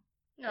embarrassing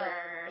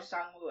for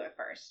Song-woo at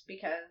first,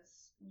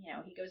 because,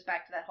 he goes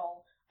back to that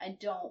whole, I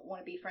don't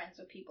want to be friends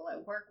with people I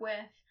work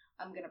with,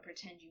 I'm going to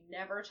pretend you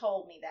never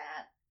told me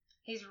that.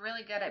 He's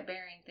really good at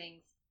burying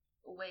things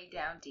way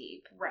down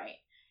deep.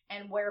 Right.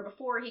 And where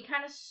before he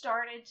kind of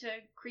started to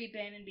creep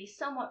in and be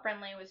somewhat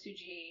friendly with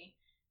Soo-ji,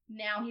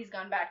 now he's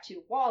gone back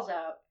to walls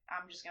up,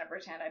 I'm just going to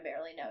pretend I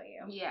barely know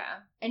you.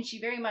 Yeah. And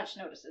she very much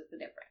notices the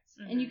difference.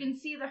 Mm-hmm. And you can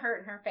see the hurt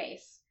in her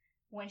face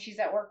when she's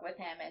at work with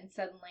him, and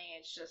suddenly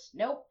it's just,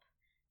 nope,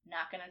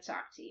 not going to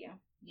talk to you.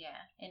 Yeah.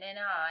 And in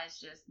her eyes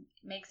just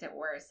makes it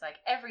worse.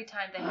 Every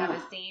time they have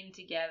a scene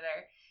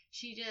together,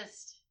 she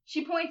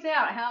points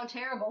out how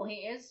terrible he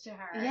is to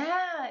her.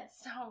 Yeah,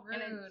 it's so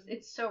rude. And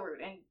it's so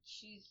rude. And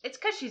it's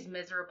because she's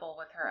miserable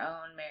with her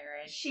own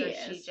marriage. She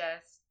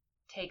just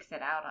takes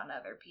it out on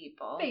other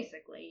people.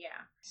 Basically,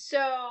 yeah.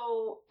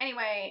 So,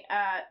 anyway,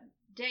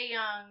 Dae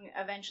Young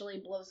eventually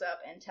blows up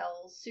and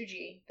tells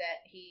Soo-ji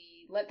that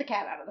he let the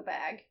cat out of the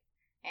bag,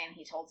 and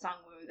he told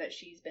Song-woo that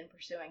she's been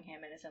pursuing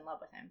him and is in love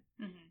with him.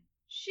 Mm-hmm.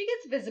 She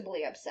gets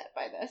visibly upset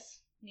by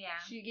this. Yeah.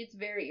 She gets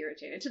very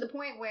irritated, to the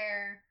point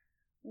where,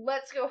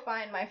 let's go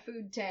find my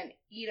food tent,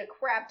 eat a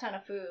crap ton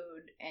of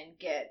food, and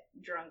get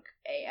drunk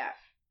AF.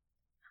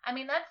 I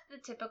mean, that's the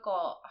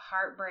typical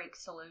heartbreak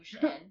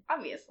solution.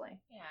 Obviously.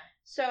 Yeah.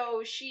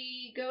 So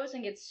she goes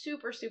and gets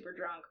super, super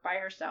drunk by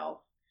herself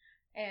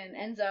and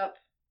ends up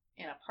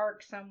in a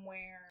park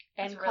somewhere.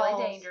 And it's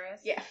really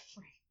dangerous. Yeah.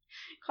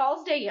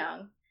 Calls Dae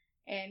Young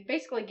and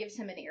basically gives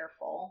him an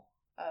earful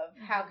of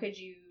how could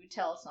you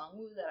tell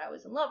Song-woo that I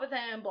was in love with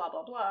him, blah,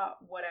 blah, blah,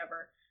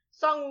 whatever.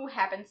 Songwoo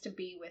happens to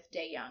be with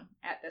Dae Young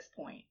at this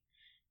point,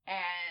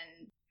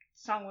 and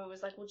Songwoo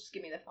was like, well, just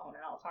give me the phone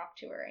and I'll talk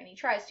to her. And he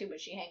tries to, but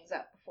she hangs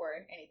up before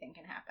anything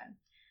can happen.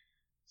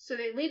 So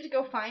they leave to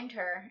go find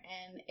her,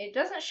 and it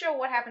doesn't show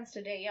what happens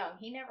to Dae Young.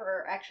 He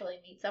never actually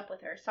meets up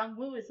with her.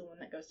 Songwoo is the one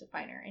that goes to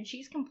find her, and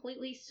she's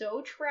completely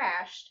so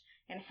trashed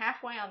and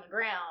halfway on the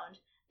ground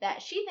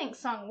that she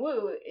thinks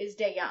Songwoo is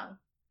Dae Young.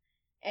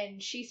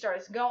 And she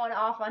starts going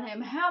off on him.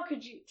 How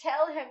could you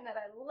tell him that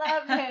I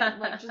love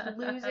him? Like, just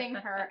losing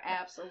her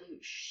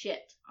absolute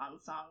shit on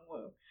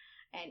Songwoo.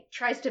 And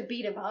tries to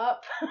beat him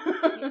up.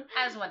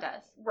 As one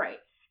does. Right.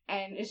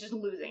 And is just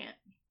losing it.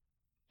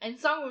 And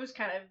Songwoo's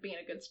kind of being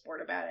a good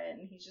sport about it.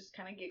 And he's just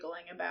kind of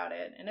giggling about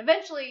it. And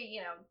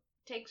eventually,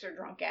 takes her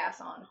drunk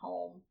ass on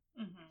home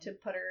to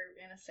put her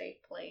in a safe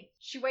place.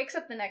 She wakes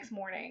up the next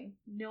morning,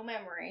 no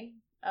memory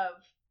of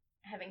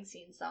having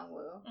seen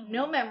Songwoo,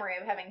 no memory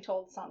of having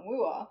told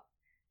Songwoo off,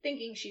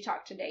 thinking she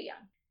talked to Dae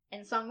Young.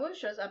 And Songwoo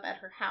shows up at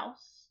her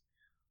house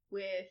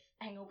with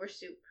hangover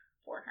soup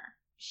for her.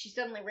 She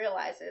suddenly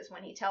realizes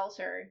when he tells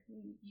her,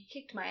 you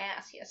kicked my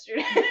ass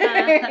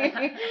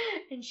yesterday.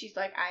 And she's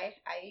like, I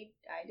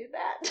did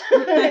that.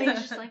 And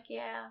he's just like,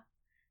 yeah,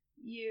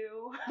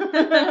 you.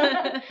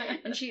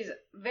 And she's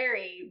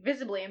very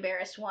visibly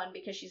embarrassed, one,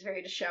 because she's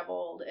very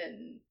disheveled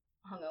and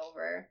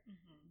hungover.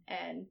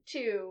 And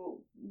two,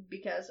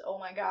 because, oh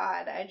my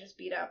god, I just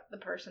beat up the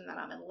person that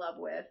I'm in love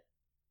with,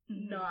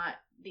 not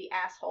the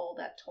asshole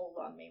that told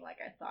on me like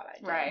I thought I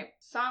did. Right.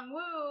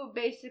 Songwoo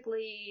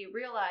basically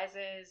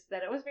realizes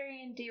that it was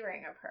very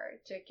endearing of her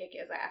to kick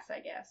his ass,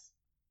 I guess.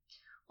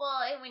 Well,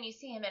 and when you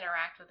see him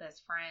interact with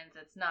his friends,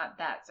 it's not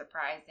that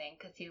surprising,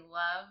 because he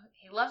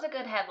loves a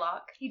good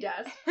headlock. He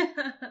does.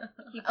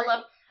 I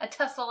love a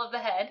tussle of the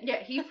head.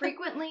 Yeah, he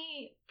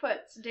frequently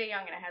puts Dae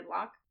Young in a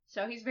headlock.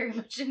 So he's very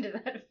much into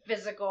that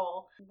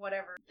physical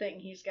whatever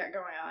thing he's got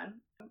going on.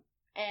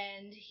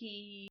 And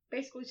he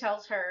basically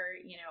tells her,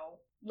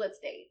 let's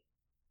date.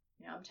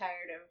 I'm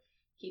tired of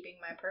keeping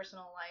my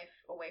personal life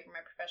away from my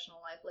professional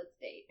life. Let's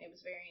date. It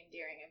was very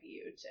endearing of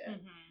you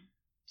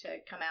to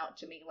come out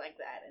to me like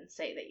that and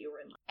say that you were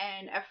in love.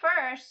 And at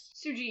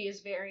first, Suji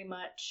is very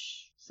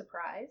much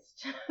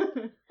surprised.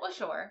 Well,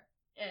 sure.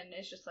 And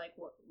it's just like,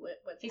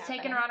 what's He's happening?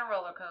 taking her on a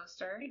roller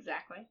coaster.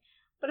 Exactly.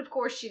 But of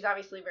course, she's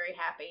obviously very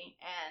happy,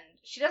 and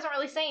she doesn't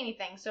really say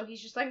anything, so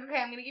he's just like,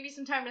 okay, I'm going to give you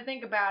some time to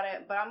think about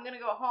it, but I'm going to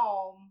go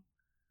home.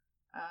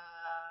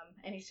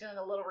 And he's feeling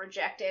a little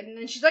rejected, and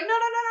then she's like,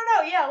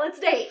 no, yeah, let's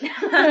date.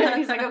 And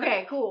he's like,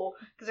 okay, cool,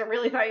 because I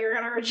really thought you were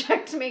going to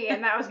reject me,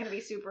 and that was going to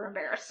be super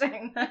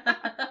embarrassing.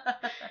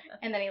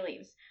 And then he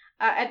leaves.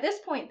 At this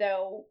point,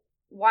 though,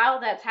 while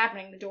that's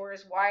happening, the door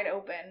is wide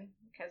open,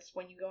 because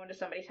when you go into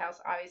somebody's house,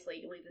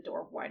 obviously, you leave the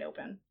door wide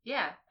open.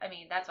 Yeah, I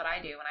mean, that's what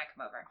I do when I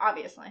come over.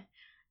 Obviously.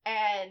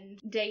 And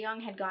Dae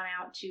Young had gone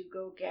out to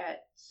go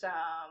get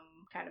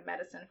some kind of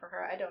medicine for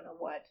her. I don't know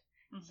what.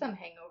 Some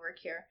hangover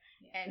cure.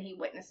 Yeah. And he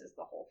witnesses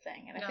the whole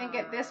thing. And I think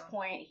at this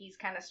point, he's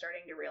kind of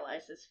starting to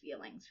realize his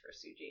feelings for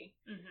Suji.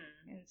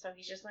 And so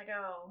he's just like,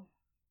 oh,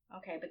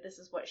 okay, but this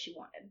is what she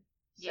wanted.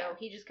 So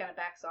he just kind of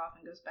backs off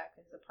and goes back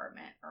to his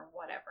apartment or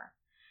whatever.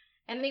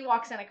 And then he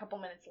walks in a couple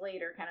minutes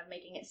later, kind of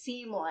making it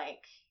seem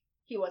like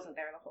he wasn't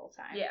there the whole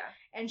time. Yeah.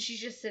 And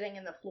she's just sitting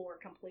in the floor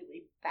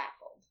completely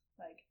baffled.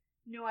 Like,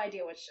 no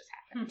idea what's just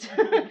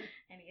happened.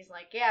 And he's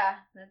like, yeah,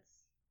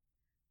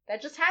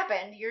 that just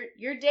happened.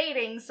 You're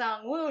dating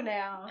Songwoo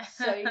now,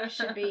 so you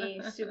should be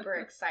super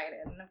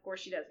excited. And of course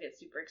she does get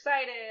super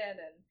excited,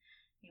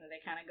 and they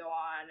kind of go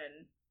on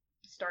and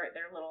start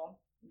their little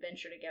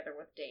venture together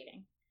with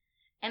dating.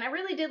 And I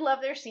really did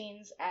love their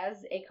scenes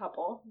as a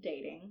couple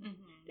dating.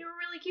 They were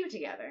really cute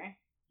together.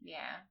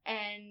 Yeah.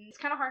 And it's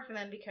kind of hard for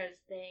them because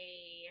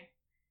they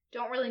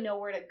don't really know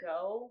where to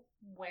go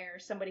where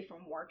somebody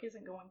from work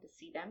isn't going to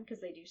see them, because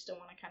they do still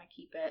want to kind of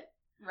keep it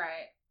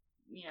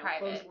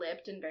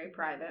close-lipped and very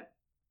private.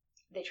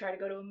 They try to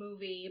go to a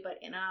movie, but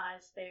Ina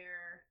is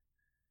there,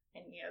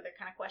 and they're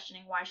kind of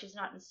questioning why she's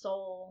not in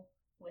Seoul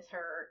with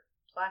her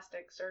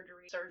plastic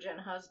surgery surgeon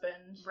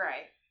husband.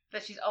 Right.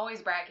 That she's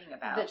always bragging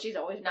about. And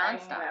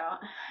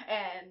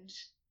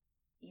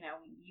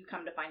you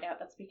come to find out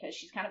that's because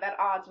she's kind of at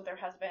odds with her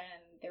husband.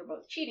 They're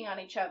both cheating on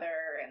each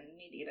other and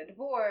need to get a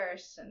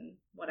divorce and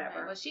whatever.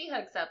 Right. Well, she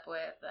hooks up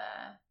with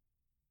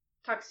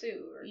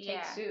Taksu or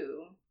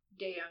Tae-soo,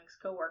 Dae Young's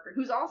coworker,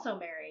 who's also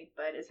married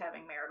but is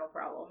having marital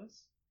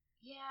problems.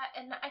 Yeah,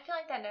 and I feel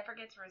like that never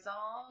gets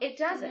resolved. It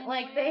doesn't.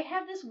 Like, they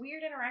have this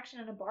weird interaction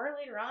in a bar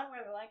later on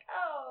where they're like,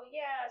 oh,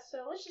 yeah,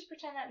 so let's just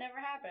pretend that never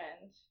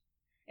happened.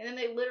 And then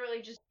they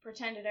literally just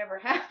pretend it ever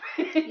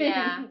happened.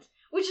 Yeah.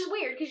 Which is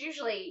weird, because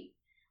usually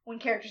when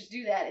characters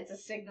do that, it's a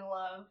signal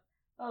of,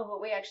 oh, but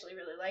we actually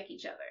really like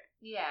each other.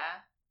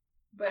 Yeah.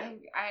 But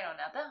I don't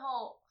know. That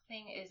whole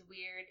thing is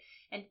weird.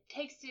 And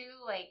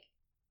Tae-soo, like,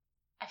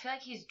 I feel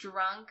like he's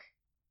drunk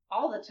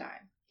all the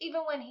time.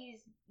 Even when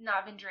he's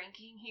not been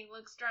drinking, he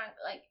looks drunk.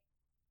 Like,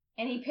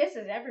 and he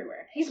pisses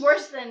everywhere. He's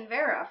worse than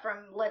Vera from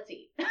Let's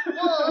Eat.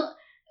 Well,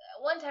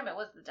 one time it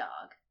was the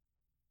dog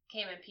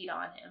came and peed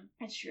on him.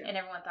 That's true. And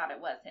everyone thought it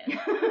was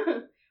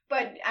him.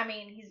 But, I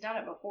mean, he's done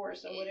it before,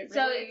 so would it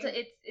really... So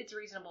it's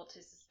reasonable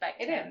to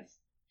suspect him. It is.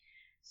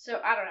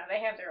 So, I don't know.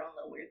 They have their own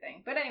little weird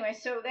thing. But anyway,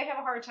 so they have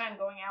a hard time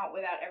going out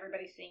without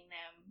everybody seeing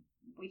them.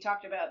 We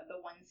talked about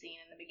the one scene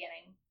in the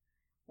beginning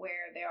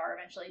where they are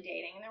eventually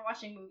dating, and they're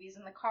watching movies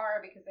in the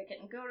car because they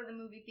couldn't go to the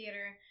movie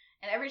theater.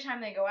 And every time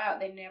they go out,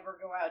 they never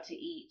go out to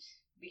eat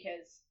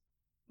because,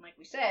 like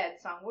we said,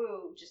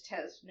 Sang-woo just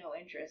has no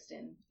interest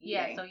in eating.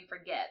 Yeah, so he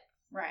forgets.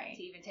 Right.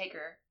 To even take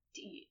her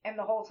to eat. And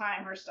the whole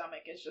time her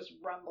stomach is just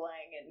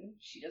rumbling and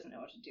she doesn't know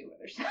what to do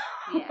with herself.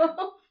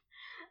 Yeah.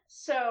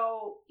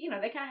 So,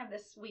 they kind of have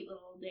this sweet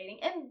little dating.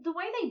 And the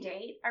way they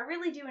date, I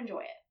really do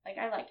enjoy it. Like,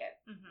 I like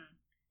it. Mm-hmm.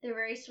 They're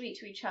very sweet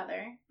to each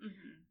other.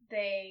 Mm-hmm.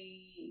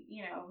 They,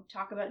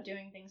 talk about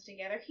doing things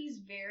together. He's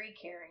very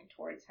caring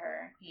towards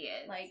her. He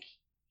is. Like,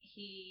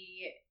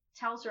 he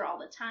tells her all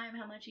the time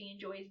how much he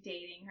enjoys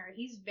dating her.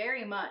 He's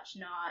very much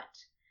not,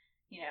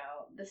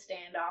 the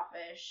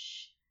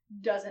standoffish,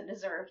 doesn't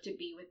deserve to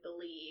be with the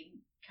lead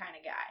kind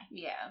of guy.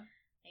 Yeah.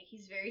 Like,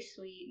 he's very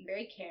sweet and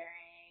very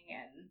caring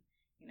and,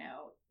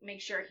 make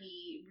sure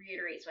he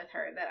reiterates with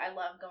her that I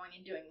love going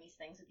and doing these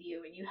things with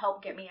you and you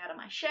help get me out of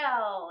my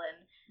shell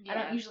and I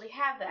don't usually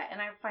have that,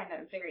 and I find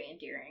that very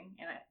endearing,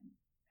 and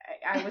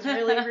I was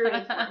really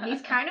rooting for him.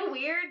 He's kind of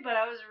weird, but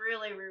I was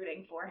really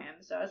rooting for him,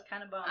 so I was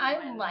kind of bummed.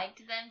 I liked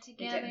them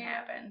together. It didn't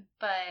happen.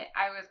 But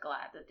I was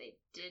glad that they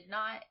did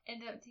not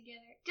end up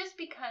together. Just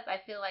because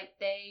I feel like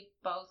they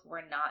both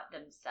were not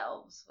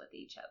themselves with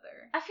each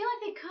other. I feel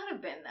like they could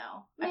have been,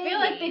 though. Maybe. I feel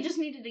like they just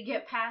needed to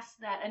get past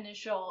that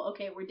initial,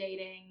 okay, we're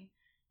dating.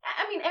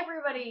 I mean,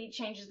 everybody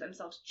changes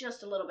themselves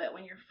just a little bit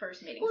when you're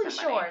first meeting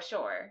somebody.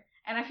 Sure.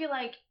 And I feel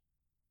like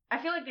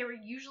they were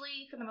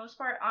usually, for the most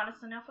part,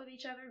 honest enough with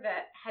each other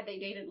that had they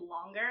dated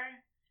longer,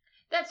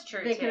 that's true.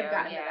 They could have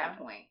gotten to that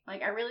point.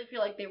 Like, I really feel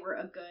like they were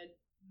a good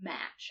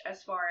match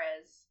as far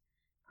as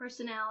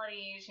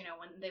personalities.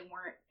 When they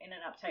weren't in an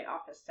uptight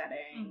office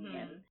setting. Mm-hmm.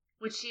 And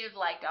would she have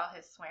liked all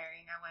his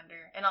swearing? I wonder,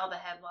 and all the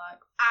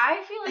headlocks.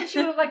 I feel like she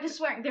would have liked his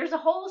swearing. There's a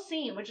whole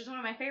scene, which is one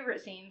of my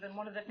favorite scenes, and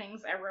one of the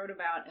things I wrote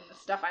about and the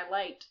stuff I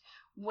liked,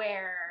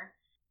 where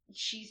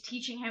she's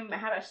teaching him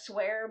how to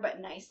swear, but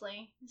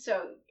nicely.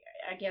 So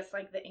I guess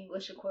like the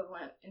English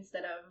equivalent,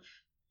 instead of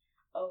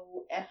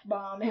oh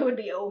F-bomb, it would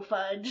be oh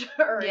fudge,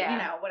 or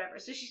whatever.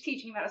 So she's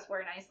teaching him how to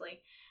swear nicely,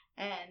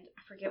 and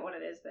I forget what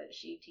it is that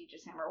she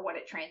teaches him or what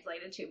it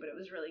translated to, but it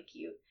was really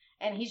cute.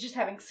 And he's just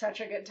having such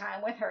a good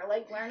time with her,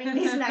 like learning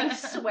these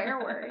nice swear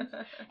words.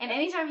 And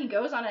anytime he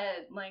goes on a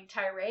like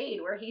tirade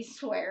where he's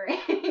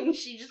swearing,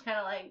 she just kind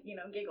of like,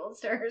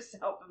 giggles to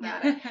herself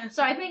about it.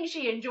 So I think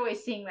she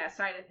enjoys seeing that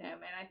side of him,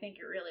 and I think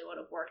it really would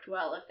have worked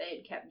well if they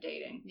had kept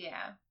dating.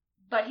 Yeah.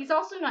 But he's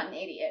also not an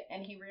idiot,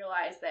 and he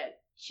realized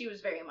that she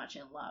was very much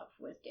in love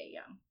with Dae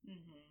Young.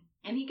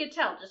 Mm-hmm. And he could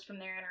tell just from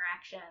their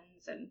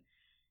interactions, and,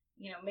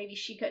 maybe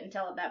she couldn't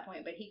tell at that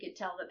point, but he could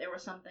tell that there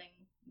was something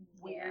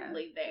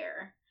weirdly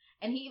there.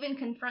 And he even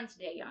confronts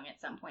Dae Young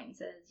at some point and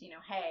says,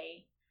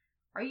 hey,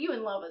 are you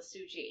in love with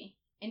Suji?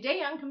 And Dae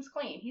Young comes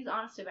clean. He's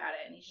honest about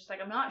it, and he's just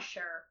like, I'm not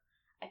sure.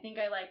 I think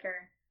I like her,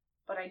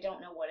 but I don't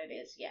know what it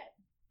is yet.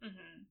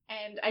 Mm-hmm.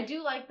 And I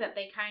do like that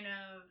they kind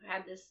of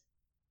had this.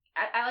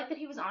 I like that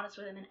he was honest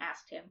with him and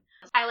asked him.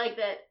 I like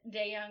that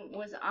Dae Young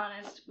was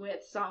honest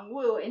with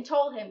Sang-woo and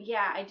told him,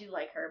 yeah, I do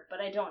like her,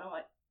 but I don't know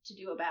what to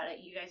do about it.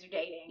 You guys are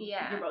dating.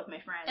 Yeah. You're both my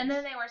friends. And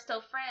then they were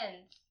still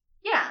friends.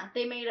 Yeah,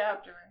 they made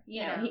up.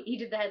 Yeah. He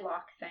did the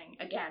headlock thing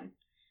again.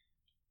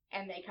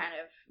 And they kind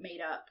of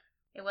made up.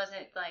 It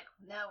wasn't like,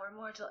 now we're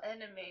mortal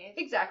enemies.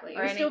 Exactly.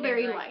 It was still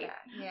very like light.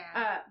 That.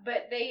 Yeah.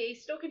 But they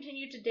still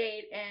continued to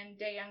date, and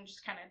Dae Young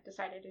just kind of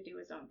decided to do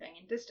his own thing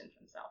and distance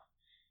himself.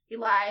 He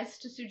lies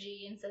to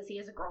Suji and says he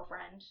has a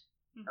girlfriend.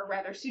 Mm-hmm. Or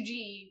rather,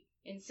 Suji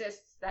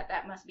insists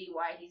that must be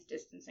why he's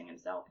distancing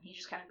himself, and he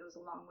just kind of goes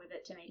along with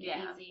it to make it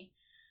easy.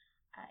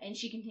 And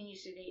she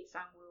continues to date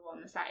Sang-woo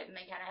on the side, and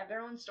they kind of have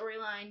their own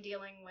storyline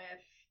dealing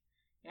with,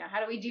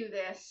 how do we do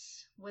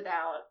this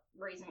without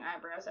raising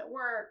eyebrows at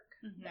work,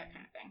 that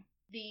kind of thing.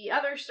 The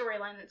other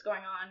storyline that's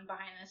going on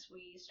behind this,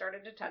 we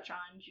started to touch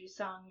on.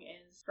 Ju-sung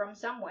is from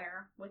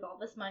somewhere with all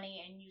this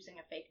money and using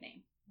a fake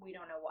name. We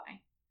don't know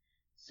why.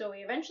 So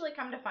we eventually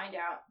come to find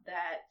out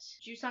that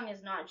Ju-sung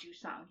is not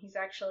Ju-sung. He's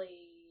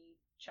actually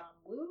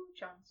Chan-woo?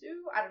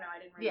 I don't know,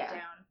 I didn't write it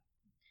down.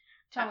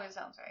 Chan-woo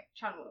sounds right.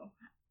 Chan-woo.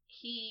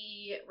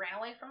 He ran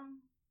away from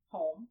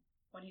home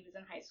when he was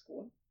in high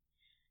school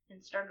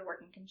and started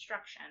working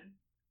construction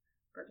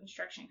for a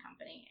construction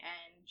company.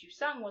 And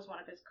Ju-sung was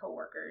one of his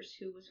coworkers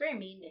who was very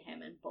mean to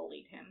him and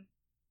bullied him.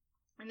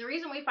 And the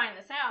reason we find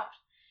this out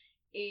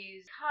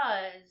is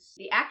because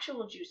the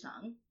actual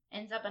Ju-sung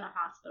ends up in a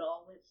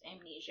hospital with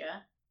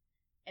amnesia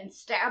and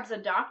stabs a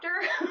doctor,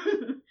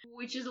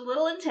 which is a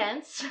little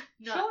intense.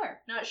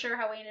 Not sure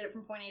how we ended up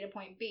from point A to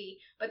point B,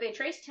 but they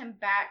traced him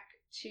back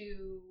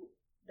to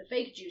the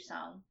fake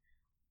Ju-sung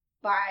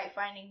by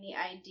finding the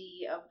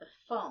ID of the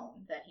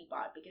phone that he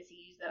bought, because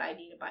he used that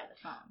ID to buy the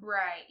phone.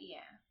 Right,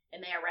 yeah.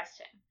 And they arrest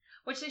him.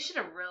 Which they should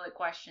have really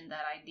questioned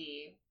that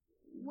ID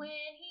when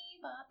he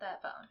bought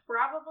that phone.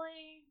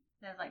 Probably.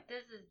 And I was like,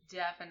 this is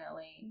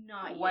definitely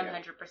not 100%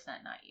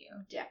 not you.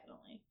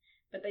 Definitely.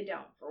 But they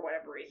don't, for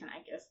whatever reason.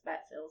 I guess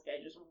that sales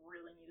guy just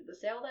really needed the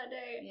sale that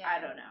day. Yeah. I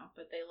don't know,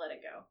 but they let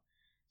it go.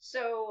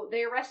 So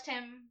they arrest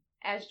him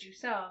as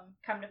Ju-sung.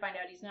 Come to find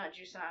out he's not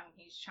Ju-sung.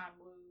 He's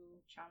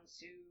Chan-woo,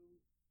 Chan-soo.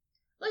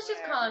 Let's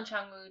just call him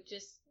Chang-woo. It's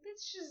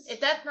just...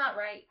 If that's not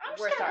right, I'm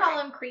we're just sorry. gonna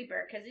call him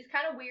Creeper, because he's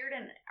kind of weird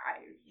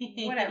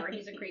and whatever,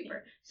 he's a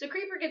creeper. So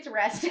Creeper gets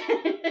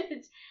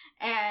arrested,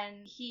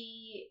 and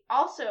he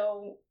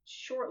also,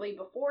 shortly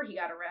before he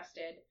got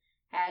arrested,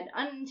 had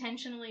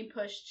unintentionally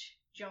pushed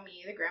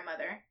Jomi, the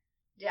grandmother,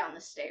 down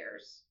the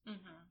stairs.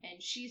 Mm-hmm.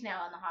 And she's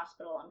now in the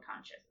hospital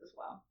unconscious as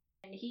well.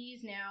 And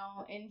he's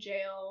now in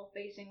jail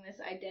facing this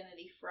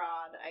identity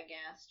fraud, I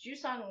guess.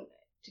 Ju-sung,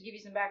 to give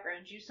you some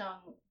background,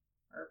 Ju-sung,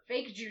 or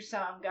fake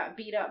Ju-sung, got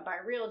beat up by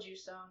real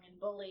Ju-sung and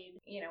bullied,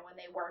 when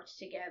they worked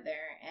together.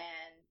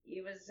 And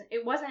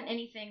it wasn't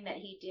anything that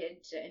he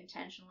did to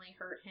intentionally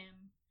hurt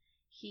him.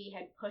 He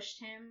had pushed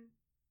him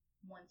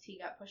once he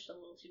got pushed a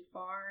little too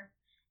far.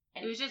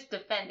 And he was just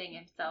defending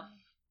himself.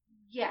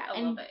 Yeah, a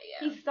little bit,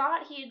 yeah. He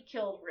thought he had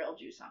killed real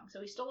Ju-sung, so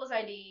he stole his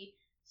ID,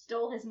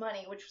 stole his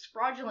money, which was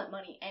fraudulent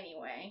money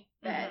anyway,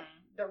 that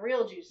the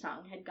real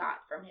Ju-sung had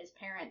got from his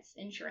parents'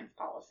 insurance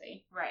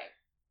policy. Right.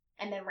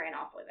 And then ran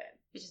off with it.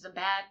 Which is a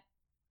bad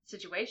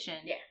situation.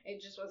 Yeah,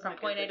 it just wasn't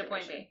from point A to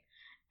point B.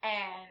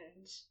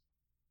 And,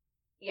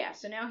 yeah,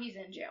 so now he's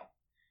in jail.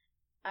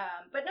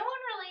 But no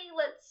one really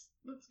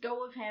lets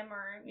go of him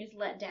or is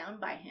let down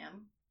by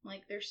him.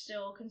 Like, they're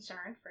still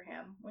concerned for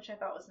him, which I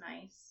thought was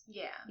nice.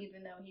 Yeah.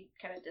 Even though he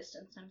kind of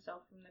distanced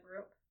himself from the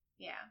group.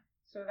 Yeah.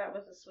 So that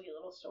was a sweet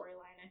little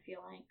storyline, I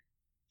feel like.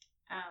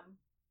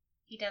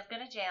 He does go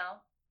to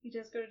jail. He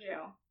does go to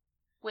jail.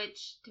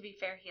 Which, to be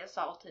fair, he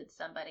assaulted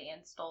somebody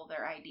and stole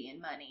their ID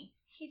and money.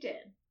 He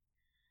did.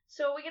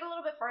 So we get a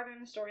little bit farther in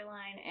the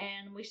storyline,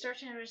 and we start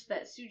to notice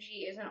that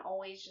Suji isn't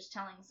always just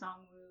telling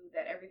Song-woo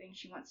that everything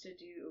she wants to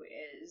do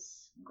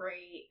is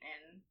great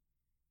and,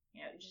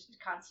 just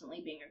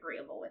constantly being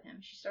agreeable with him.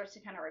 She starts to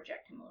kind of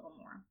reject him a little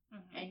more.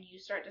 Mm-hmm. And you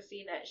start to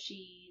see that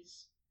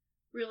she's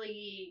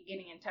really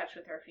getting in touch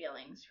with her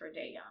feelings for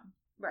Dae Young.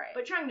 Right.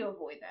 But trying to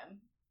avoid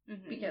them.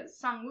 Mm-hmm. Because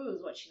Song-woo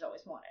is what she's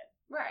always wanted.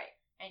 Right.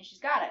 And she's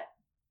got it.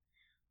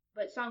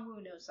 But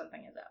Song-woo knows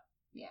something is up.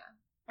 Yeah.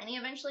 And he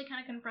eventually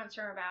kind of confronts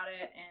her about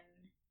it,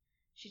 and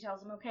she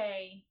tells him,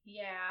 okay,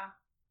 yeah,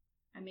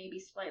 I may be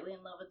slightly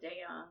in love with Dae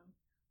Young.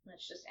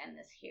 Let's just end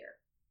this here.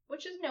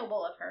 Which is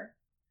noble of her.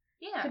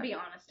 Yeah. To be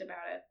honest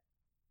about it.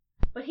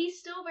 But he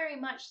still very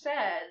much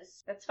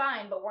says, that's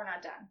fine, but we're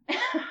not done.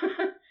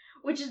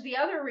 Which is the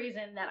other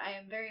reason that I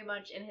am very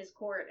much in his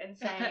court and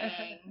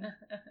saying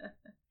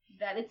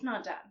that it's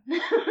not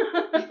done.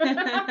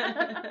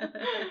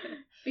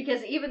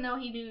 Because even though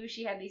he knew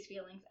she had these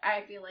feelings,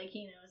 I feel like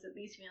he knows that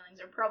these feelings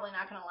are probably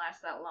not going to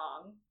last that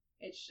long.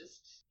 It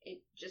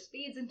just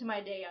feeds into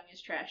my Dae Young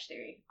is trash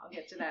theory. I'll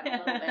get to that in a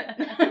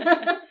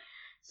little bit.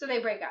 So they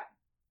break up.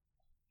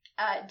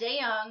 Dae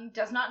Young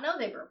does not know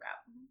they broke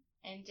up.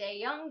 And Dae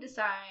Young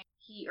decides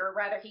he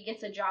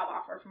gets a job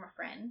offer from a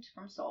friend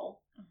from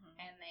Seoul. Mm-hmm.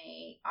 And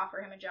they offer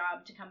him a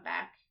job to come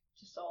back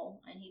to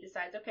Seoul. And he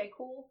decides, okay,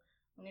 cool.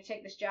 I'm going to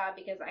take this job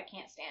because I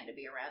can't stand to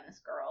be around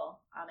this girl.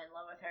 I'm in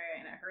love with her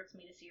and it hurts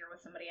me to see her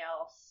with somebody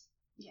else.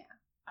 Yeah.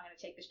 I'm going to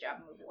take this job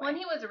and move away. When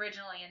he was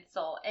originally in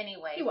Seoul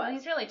anyway. He was.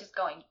 He's really just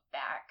going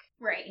back.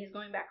 Right. He's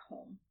going back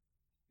home.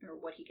 Or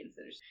what he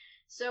considers.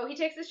 So he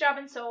takes this job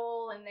in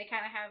Seoul and they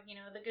kind of have,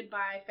 the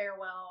goodbye,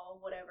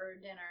 farewell, whatever,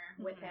 dinner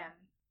with him.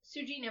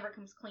 Suji never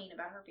comes clean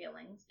about her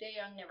feelings. Dae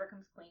Young never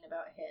comes clean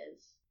about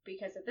his.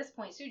 Because at this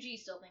point, Suji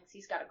still thinks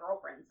he's got a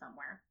girlfriend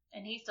somewhere.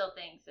 And he still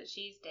thinks that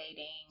she's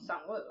dating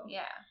Song-woo.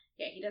 Yeah.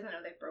 Yeah, he doesn't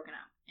know they've broken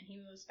up. And he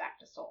moves back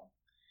to Seoul.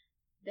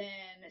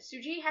 Then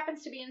Suji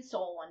happens to be in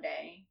Seoul one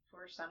day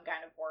for some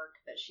kind of work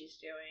that she's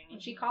doing.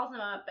 And she calls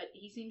him up, but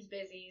he seems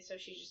busy, so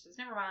she just says,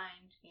 never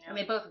mind. And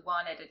they both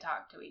wanted to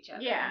talk to each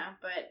other. Yeah,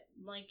 but,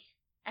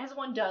 as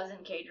one does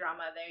in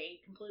K-drama, they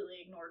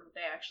completely ignored what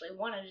they actually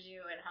wanted to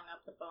do and hung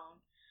up the phone.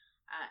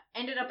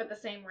 Ended up at the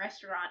same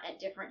restaurant at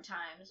different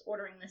times,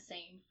 ordering the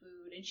same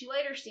food. And she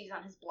later sees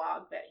on his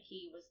blog that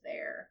he was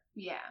there.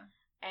 Yeah.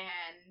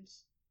 And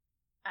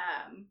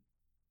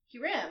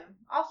Hirim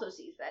also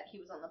sees that he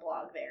was on the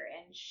blog there.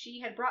 And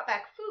she had brought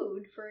back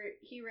food for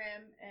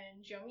Hirim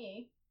and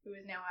Jomi, who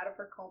is now out of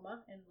her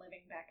coma and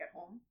living back at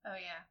home. Oh,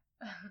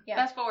 yeah. Yeah.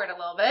 Fast forward a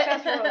little bit.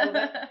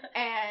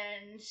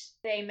 And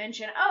they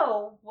mention,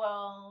 oh,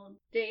 well,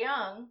 Dae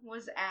Young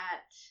was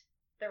at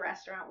the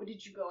restaurant.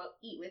 Did you go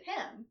eat with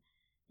him?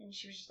 And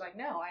she was just like,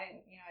 no, I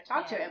didn't, I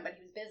talked to him, but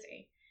he was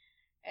busy.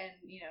 And,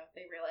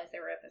 they realized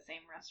they were at the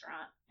same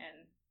restaurant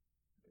and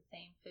the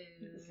same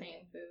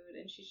food.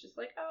 And she's just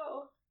like,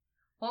 oh.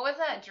 What was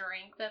that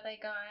drink that they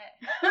got?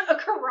 A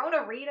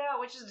Corona Rita,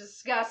 which is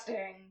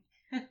disgusting.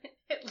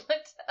 It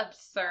looked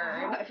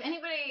absurd. If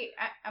anybody,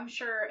 I'm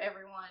sure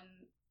anyone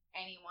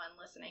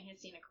listening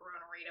has seen a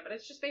Corona Rita, but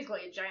it's just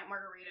basically a giant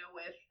margarita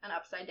with an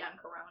upside down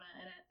Corona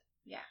in it.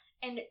 Yeah.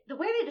 And the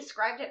way they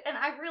described it, and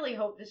I really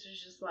hope this is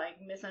just like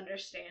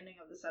misunderstanding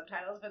of the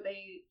subtitles, but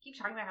they keep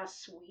talking about how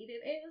sweet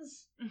it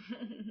is.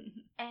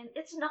 And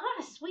it's not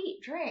a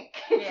sweet drink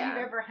if you've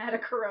ever had a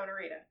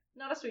Corona-Rita.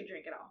 Not a sweet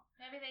drink at all.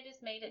 Maybe they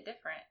just made it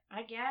different.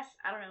 I guess.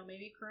 I don't know.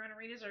 Maybe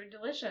Corona-Ritas are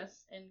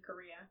delicious in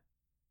Korea.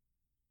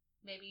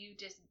 Maybe you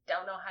just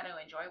don't know how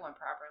to enjoy one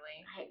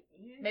properly.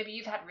 Maybe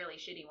you've had really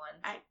shitty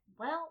ones.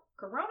 Well,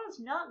 Corona's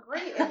not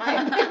great in my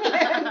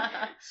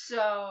opinion.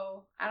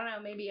 So, I don't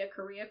know, maybe a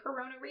Korea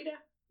Corona-Rita?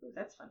 Ooh,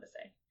 that's fun to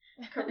say.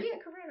 Korea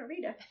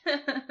Corona-Rita.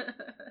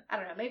 I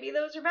don't know, maybe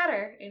those are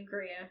better in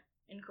Korea.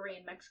 In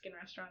Korean Mexican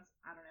restaurants.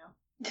 I don't know.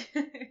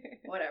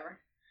 Whatever.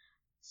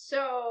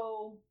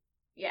 So,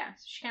 yeah,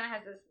 so she kind of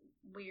has this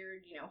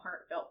weird,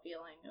 heartfelt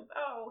feeling of,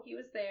 oh, he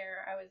was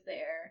there, I was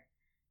there,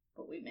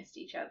 but we missed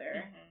each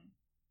other,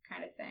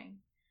 kind of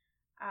thing.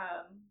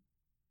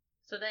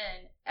 So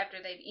then, after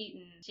they've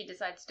eaten, she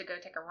decides to go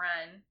take a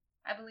run,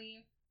 I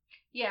believe.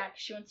 Yeah, 'cause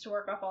she wants to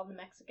work off all the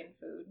Mexican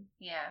food.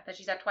 Yeah, that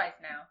she's had twice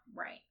now.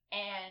 Right.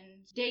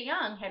 And Dae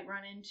Young had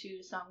run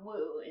into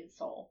Sung-woo in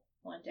Seoul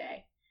one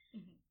day.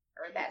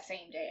 Or that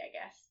same day, I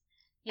guess.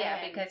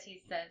 Yeah, because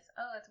he says,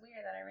 oh, it's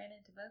weird that I ran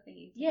into both of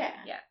you.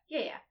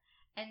 Yeah.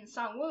 And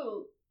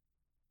Sung-woo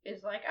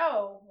is like,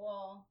 oh,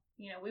 well,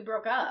 we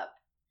broke up.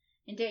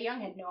 And Dae Young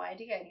had no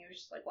idea, and he was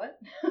just like, what?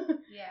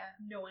 Yeah.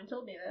 No one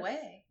told me this.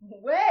 Way.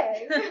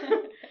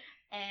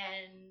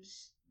 And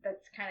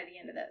that's kind of the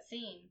end of that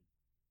scene.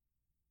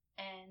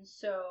 And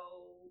so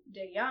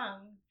Dae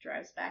Young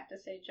drives back to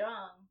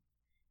Sejong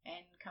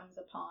and comes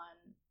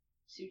upon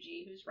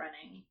Suji, who's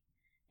running,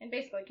 and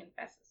basically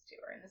confesses to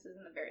her. And this is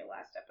in the very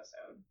last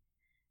episode.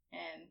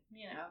 And,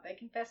 they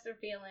confess their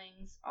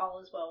feelings. All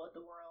is well with the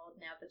world.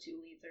 Now the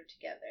two leads are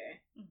together.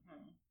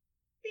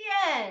 The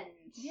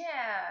end!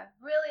 Yeah,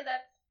 really,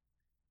 that's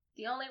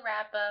the only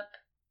wrap-up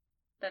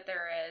that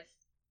there is.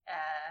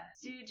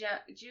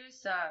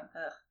 Ju-sung,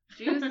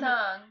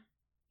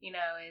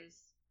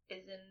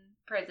 is in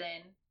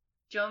prison.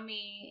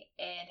 Jo-mi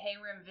and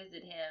Hae-rim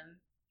visit him.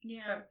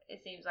 Yeah.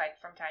 It seems like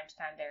from time to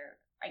time they're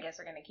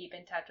going to keep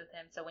in touch with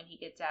him, so when he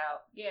gets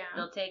out,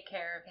 they'll take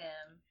care of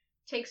him.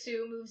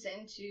 Tae-soo moves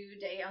into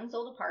Dae Young's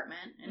old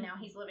apartment, and now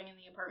he's living in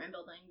the apartment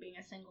building, being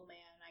a single man.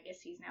 I guess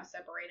he's now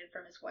separated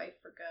from his wife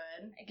for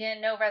good.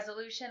 Again, no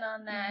resolution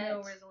on that.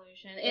 No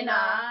resolution.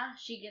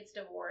 She gets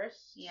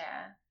divorced.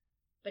 Yeah.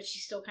 But she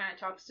still kind of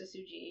talks to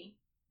Suji,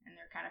 and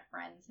they're kind of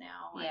friends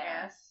now, I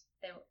guess.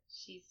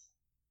 She's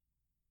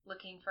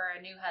looking for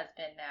a new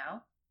husband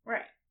now.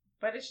 Right.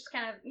 But it's just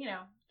kind of,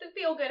 the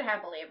feel-good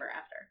happily ever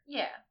after.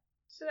 Yeah.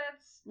 So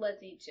that's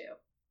Let's Eat 2.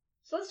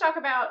 So let's talk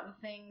about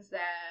the things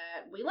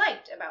that we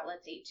liked about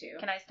Let's Eat 2.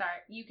 Can I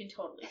start? You can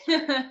totally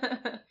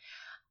start.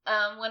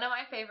 One of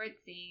my favorite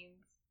scenes,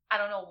 I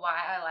don't know why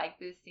I like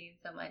this scene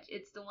so much.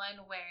 It's the one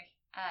where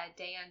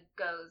Dae Young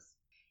goes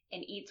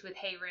and eats with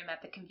Hae-rim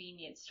at the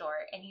convenience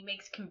store, and he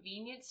makes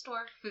convenience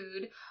store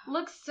food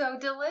look so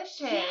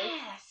delicious.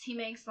 Yes, he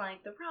makes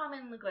like the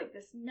ramen look like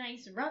this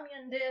nice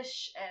ramyun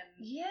dish,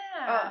 and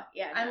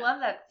I love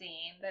that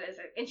scene. That is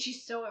it, and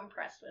she's so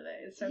impressed with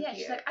it. It's so cute.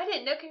 She's like, I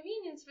didn't know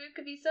convenience food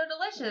could be so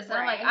delicious. And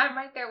I'm like, I'm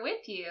right there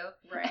with you.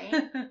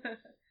 Right.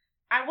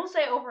 I will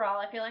say overall,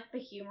 I feel like the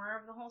humor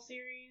of the whole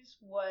series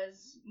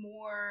was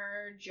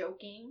more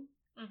joking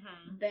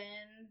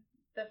than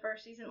the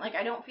first season. Like,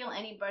 I don't feel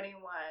anybody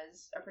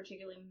was a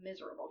particularly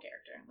miserable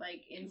character.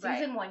 Like, in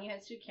season 1, you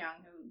had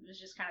Soo-kyung, who was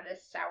just kind of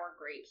this sour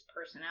grapes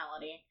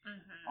personality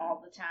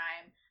all the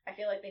time. I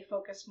feel like they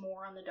focused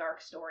more on the dark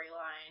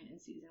storyline in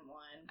season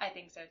 1. I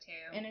think so,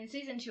 too. And in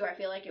season 2, I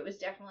feel like it was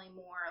definitely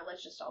more,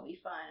 let's just all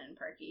be fun and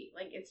perky.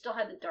 Like, it still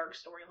had the dark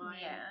storyline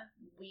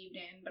weaved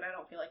in, but I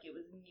don't feel like it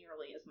was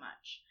nearly as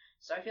much.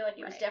 So I feel like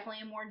it was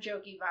definitely a more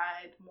jokey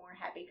vibe, more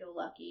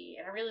happy-go-lucky,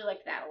 and I really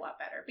liked that a lot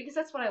better, because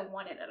that's what I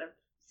wanted out of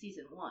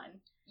season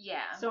 1.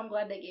 Yeah. So I'm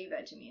glad they gave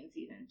that to me in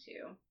season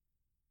 2.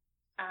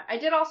 I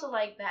did also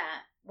like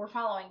that we're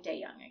following Dae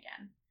Young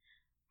again.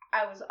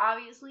 I was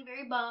obviously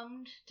very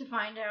bummed to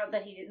find out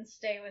that he didn't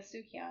stay with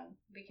Soo-kyung,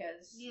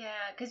 because...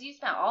 Yeah, because you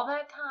spent all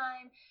that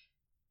time,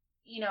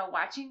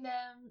 watching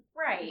them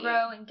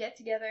grow and get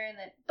together, and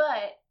then...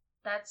 But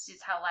that's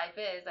just how life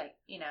is, like,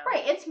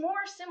 Right, it's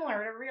more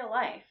similar to real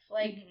life.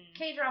 Like,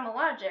 K-drama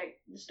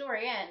logic, the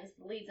story ends,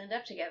 the leads end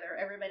up together,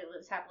 everybody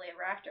lives happily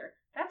ever after.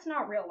 That's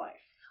not real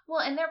life. Well,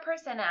 and their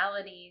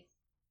personalities,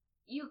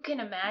 you can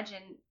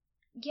imagine,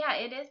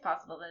 it is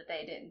possible that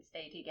they didn't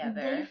stay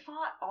together. They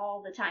fought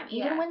all the time.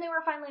 Even when they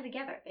were finally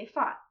together, they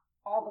fought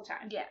all the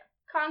time. Yeah.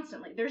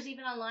 Constantly. There's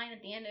even a line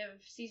at the end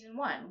of season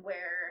 1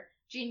 where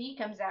Jin-yi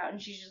comes out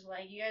and she's just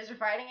like, you guys are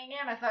fighting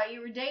again? I thought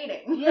you were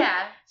dating.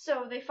 Yeah.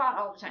 So they fought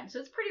all the time. So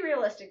it's pretty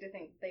realistic to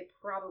think that they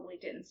probably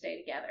didn't stay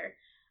together.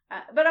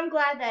 But I'm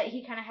glad that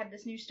he kind of had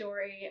this new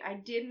story. I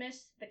did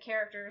miss the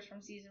characters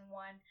from season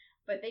 1,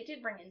 but they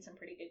did bring in some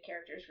pretty good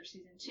characters for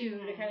season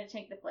 2 to kind of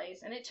take the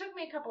place. And it took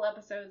me a couple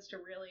episodes to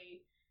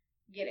really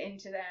get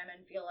into them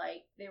and feel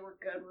like they were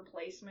good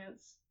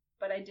replacements.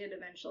 But I did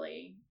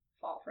eventually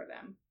fall for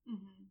them.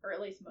 Or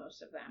at least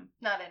most of them.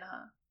 Not in,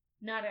 huh?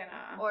 Not in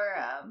Or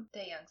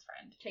Dae Young's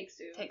friend.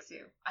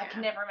 Take-Soo. I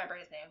can never remember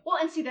his name. Well,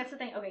 and see, that's the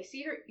thing. Okay,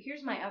 see,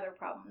 here's my other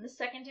problem. The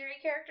secondary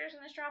characters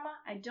in this drama,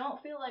 I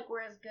don't feel like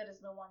were as good as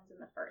the ones in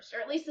the first.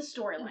 Or at least the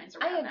storylines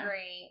around them. I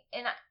agree.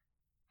 And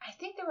I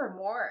think there were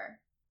more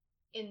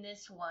in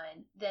this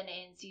one than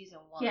in season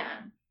 1.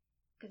 Yeah.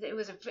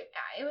 Because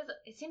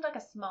it seemed like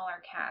a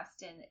smaller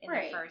cast in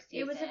the first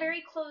season. It was a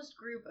very closed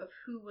group of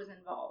who was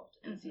involved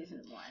in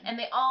season 1. And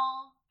they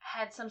all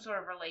had some sort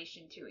of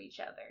relation to each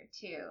other,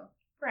 too.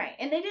 Right,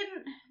 and they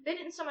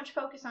didn't so much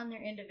focus on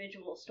their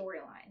individual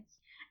storylines.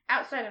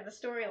 Outside of the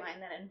storyline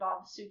that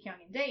involved Soo-kyung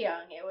and Dae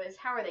Young, it was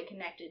how are they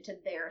connected to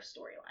their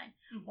storyline.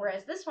 Mm-hmm.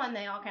 Whereas this one,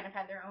 they all kind of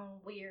had their own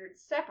weird,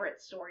 separate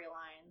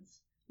storylines.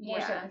 More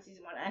so than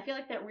season 1. And I feel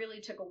like that really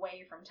took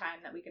away from time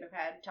that we could have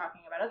had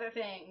talking about other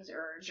things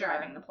or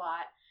driving the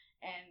plot.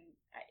 And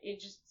it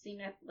just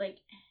seemed like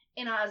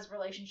Ina's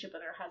relationship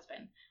with her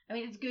husband. I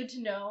mean, it's good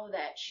to know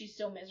that she's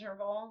so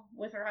miserable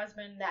with her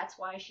husband. That's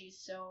why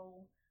she's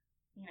so,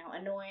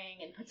 annoying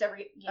and puts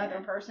every other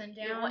person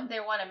down.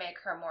 They want to make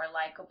her more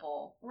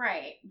likable.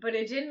 Right. But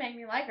it didn't make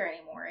me like her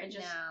anymore. It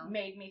just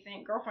made me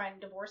think,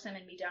 girlfriend, divorce him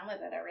and be done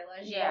with it. I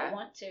realize you don't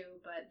want to,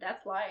 but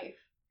that's life.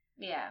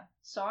 Yeah.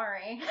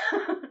 Sorry.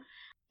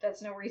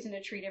 That's no reason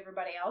to treat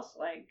everybody else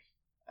like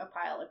a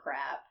pile of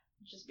crap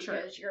just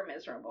because you're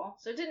miserable.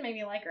 So it didn't make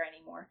me like her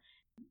anymore.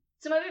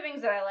 Some other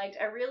things that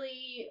I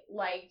really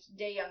liked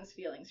Dae Young's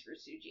feelings for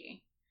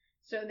Suji.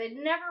 So they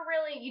never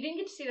really, you didn't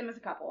get to see them as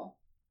a couple,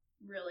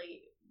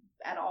 really,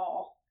 at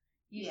all.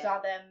 You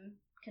saw them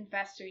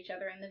confess to each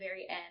other in the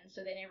very end,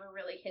 so they never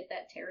really hit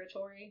that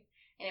territory.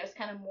 And it was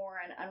kind of more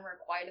an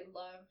unrequited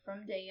love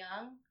from Dae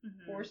Young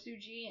for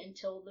Suji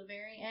until the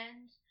very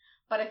end.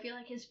 But I feel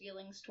like his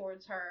feelings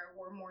towards her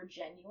were more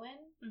genuine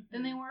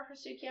than they were for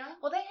Soo-kyung.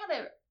 Well, they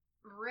had a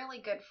really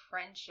good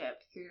friendship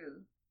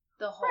through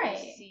the whole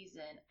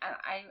season. And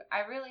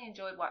I really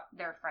enjoyed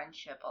their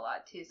friendship a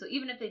lot, too. So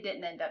even if they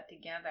didn't end up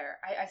together,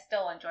 I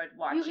still enjoyed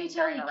watching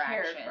their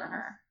interactions. Cared for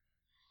her.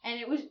 And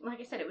it was,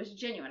 like I said, it was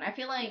genuine. I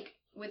feel like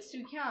with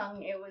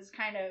Soo-kyung, it was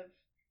kind of,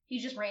 he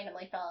just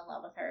randomly fell in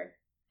love with her.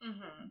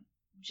 Mm-hmm.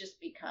 Just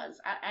because.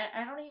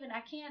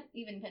 I can't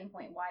even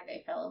pinpoint why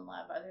they fell in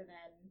love other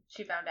than...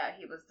 She found out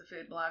he was the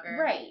food blogger.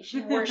 Right. She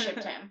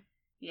worshipped him.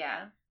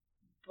 Yeah.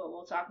 But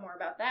we'll talk more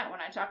about that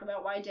when I talk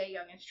about why Dae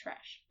Young is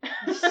trash.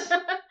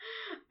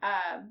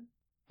 I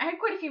had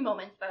quite a few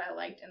moments that I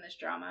liked in this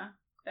drama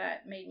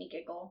that made me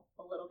giggle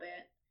a little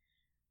bit.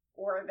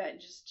 Or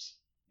that just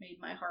made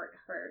my heart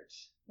hurt.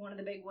 One of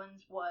the big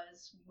ones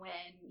was when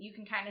you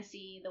can kind of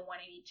see the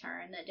 180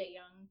 turn that Dae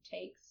Young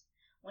takes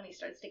when he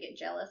starts to get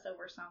jealous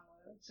over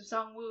Song-woo. So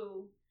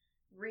Song-woo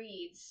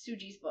reads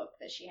Suji's book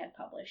that she had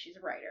published. She's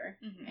a writer,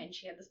 and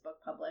she had this book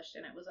published,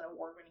 and it was an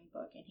award-winning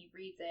book, and he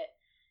reads it,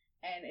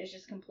 and is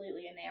just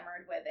completely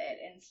enamored with it,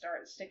 and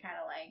starts to kind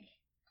of,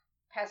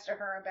 pester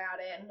her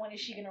about it, and when is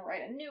she going to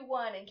write a new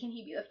one, and can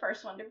he be the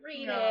first one to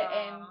read it,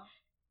 and,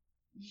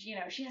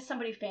 she has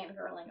somebody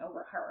fangirling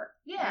over her.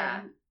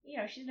 Yeah.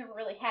 And, she's never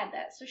really had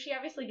that, so she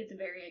obviously gets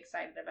very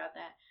excited about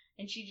that.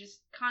 And she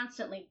just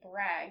constantly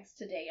brags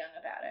to Dae Young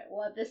about it.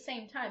 Well, at the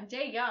same time,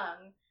 Dae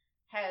Young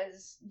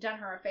has done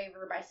her a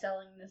favor by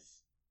selling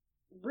this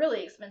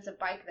really expensive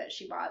bike that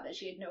she bought that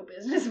she had no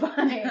business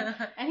buying.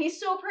 And he's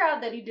so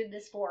proud that he did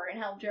this for her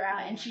and helped her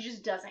out. And she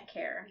just doesn't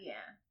care. Yeah.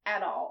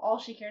 At all. All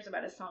she cares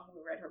about is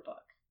Song-woo read her book.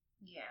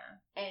 Yeah.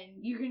 And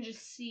you can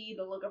just see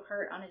the look of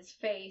hurt on his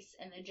face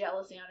and the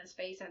jealousy on his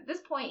face. And at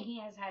this point, he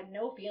has had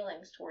no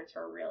feelings towards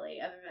her, really,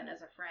 other than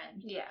as a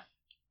friend. Yeah.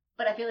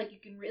 But I feel like you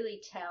can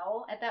really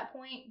tell at that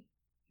point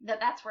that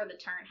that's where the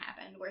turn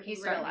happened, where he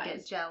started realized, to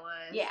get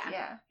jealous.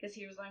 Yeah. Because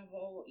he was like,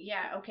 well,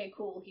 yeah, okay,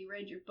 cool, he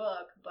read your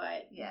book,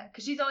 but... Yeah,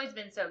 because she's always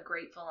been so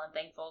grateful and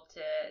thankful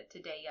to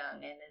Dae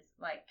Young and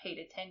has, paid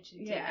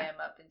attention to him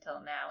up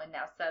until now, and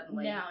now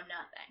suddenly... Now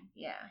nothing.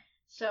 Yeah.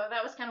 So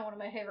that was kind of one of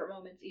my favorite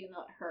moments, even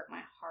though it hurt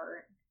my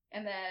heart.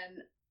 And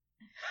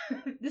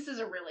then, this is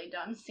a really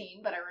dumb scene,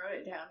 but I wrote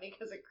it down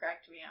because it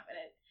cracked me up, and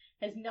it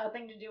has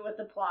nothing to do with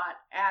the plot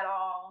at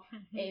all.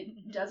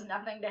 It does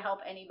nothing to help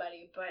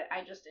anybody, but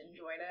I just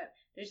enjoyed it.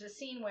 There's a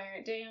scene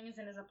where Dae Young is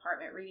in his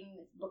apartment reading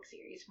this book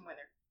series from when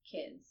they're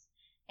kids,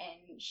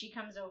 and she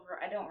comes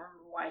over. I don't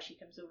remember why she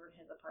comes over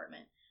to his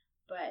apartment,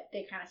 but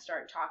they kind of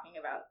start talking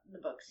about the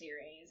book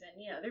series, and,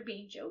 they're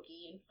being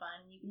jokey and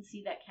fun. You can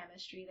see that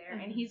chemistry there,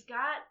 and he's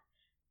got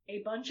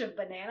a bunch of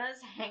bananas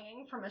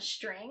hanging from a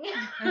string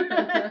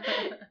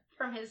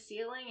from his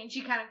ceiling, and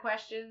she kind of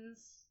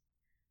questions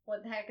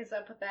what the heck is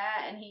up with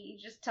that, and he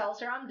just tells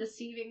her, I'm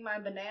deceiving my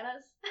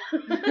bananas.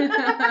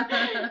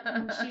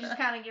 And she just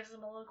kind of gives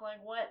him a look like,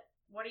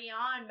 what are you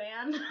on,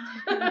 man?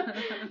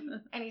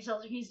 And he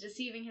tells her he's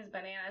deceiving his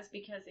bananas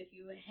because if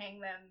you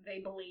hang them, they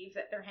believe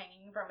that they're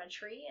hanging from a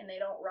tree and they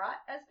don't rot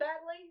as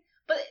badly.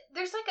 But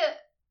there's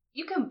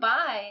you can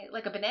buy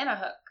a banana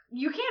hook.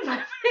 You can buy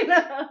a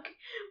banana hook,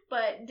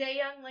 but Dae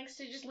Young likes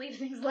to just leave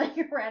things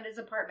laying around his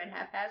apartment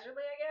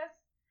haphazardly, I guess.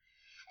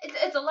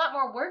 It's a lot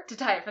more work to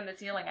tie it from the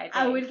ceiling, I think.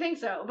 I would think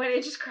so, but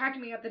it just cracked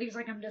me up that he was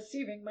like, I'm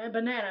deceiving my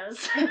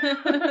bananas.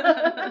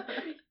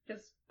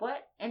 Because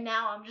what? And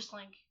now I'm just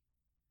like,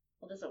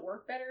 well, does it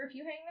work better if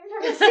you hang them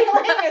from the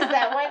ceiling? Is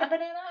that why the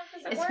banana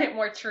doesn't work? Is it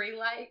more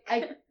tree-like?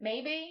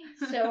 Maybe.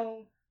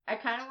 So I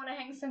kind of want to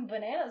hang some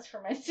bananas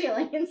from my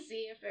ceiling and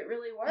see if it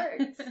really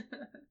works.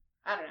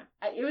 I don't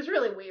know. It was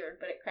really weird,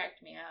 but it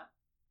cracked me up.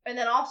 And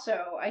then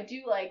also, I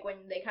do like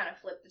when they kind of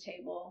flip the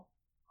table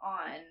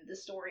on the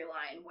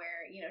storyline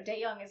where, Dae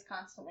Young is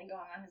constantly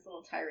going on his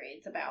little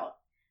tirades about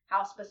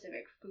how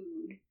specific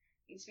food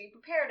needs to be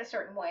prepared a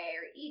certain way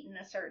or eaten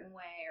a certain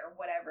way or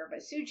whatever.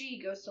 But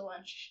Suji goes to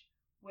lunch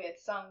with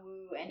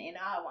Sungwoo and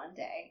Ina one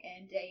day,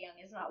 and Dae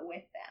Young is not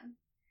with them.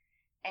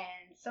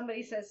 And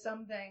somebody says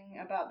something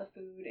about the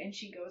food, and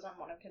she goes on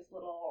one of his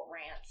little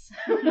rants.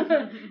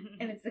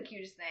 And it's the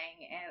cutest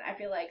thing. And I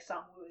feel like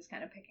Sungwoo is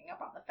kind of picking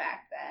up on the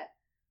fact that,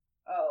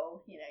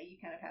 you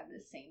kind of have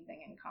this same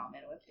thing in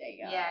common with Dae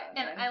Young. Yeah,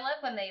 and I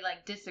love when they,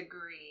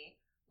 disagree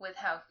with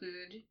how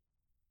food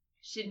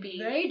should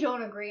be. They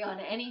don't agree on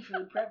any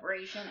food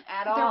preparation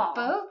at They're all.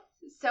 They're both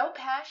so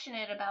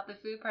passionate about the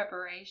food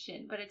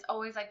preparation, but it's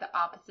always, the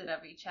opposite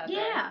of each other.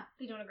 Yeah,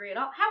 they don't agree at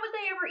all. How would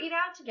they ever eat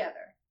out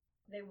together?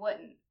 They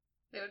wouldn't.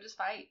 They would just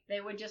fight. They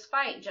would just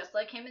fight, just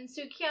like him and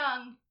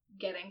Soo-kyung.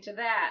 Getting to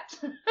that.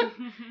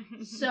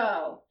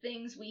 So,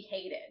 things we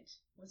hated.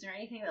 Was there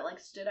anything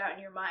that, stood out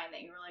in your mind that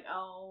you were like,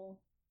 oh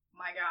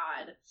my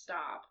god,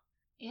 stop?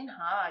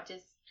 In-ha,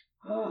 just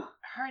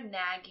her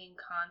nagging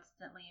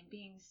constantly and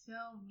being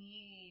so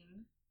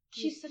mean.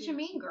 She's such a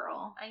mean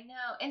girl. I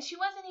know. And she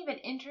wasn't even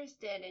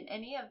interested in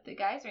any of the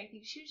guys or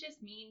anything. She was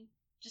just mean.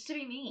 Just to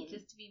be mean.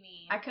 Just to be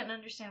mean. I couldn't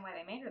understand why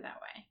they made her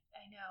that way.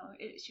 I know.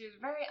 She was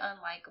very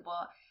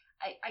unlikable.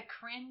 I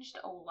cringed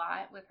a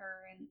lot with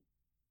her and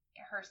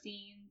her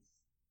scenes.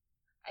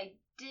 I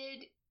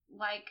did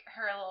like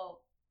her little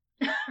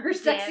her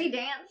sexy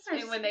dance.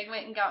 And when they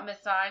went and got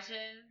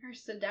massages. Her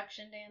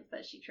seduction dance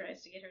that she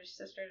tries to get her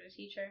sister to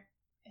teach her.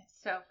 It's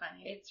so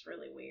funny. It's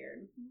really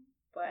weird.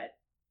 But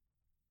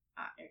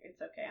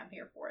it's okay. I'm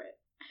here for it.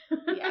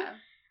 Yeah.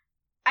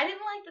 I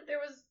didn't like that there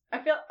was... I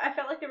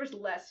felt like there was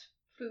less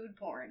food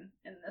porn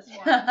in this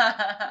one.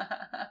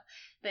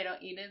 They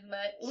don't eat as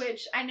much.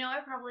 Which, I know I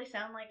probably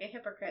sound like a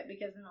hypocrite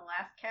because in the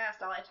last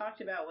cast, all I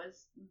talked about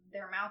was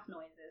their mouth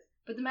noises.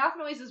 But the mouth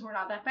noises were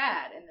not that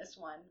bad in this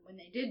one when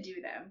they did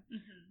do them.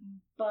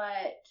 Mm-hmm.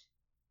 But,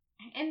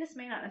 and this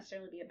may not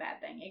necessarily be a bad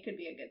thing. It could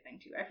be a good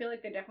thing too. I feel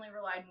like they definitely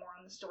relied more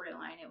on the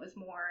storyline. It was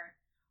more,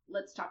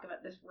 let's talk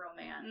about this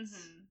romance,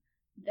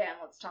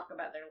 than let's talk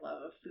about their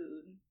love of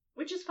food.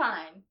 Which is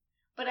fine.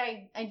 But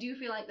I do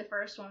feel like the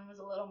first one was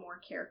a little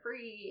more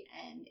carefree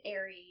and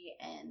airy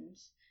and,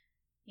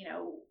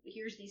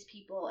 here's these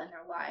people and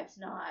their lives,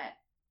 not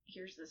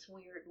here's this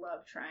weird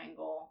love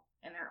triangle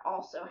and there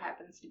also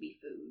happens to be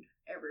food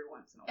every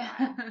once in a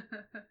while.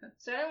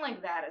 So I didn't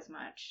like that as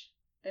much.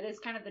 That is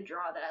kind of the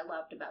draw that I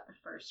loved about the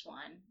first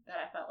one that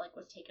I felt like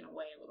was taken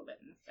away a little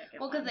bit in the second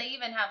one. Well, because they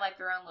even have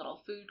their own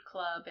little food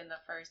club in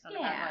the first one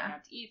about going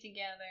out to eat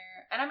together.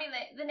 And I mean,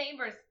 the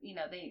neighbors,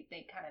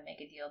 they kind of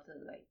make a deal to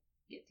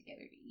get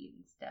together to eat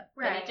and stuff.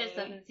 Right. But it just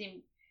doesn't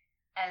seem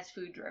as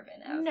food driven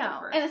as the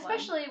first and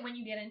especially when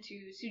you get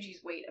into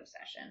Suji's weight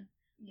obsession.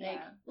 Yeah.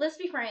 Let's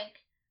be frank,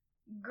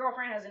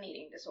 girlfriend has an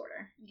eating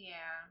disorder.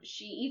 Yeah.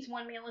 She eats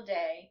one meal a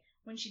day.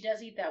 When she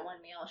does eat that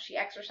one meal, she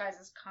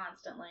exercises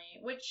constantly,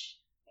 which,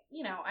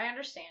 I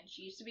understand.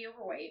 She used to be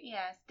overweight.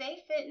 Yeah, stay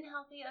fit and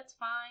healthy, that's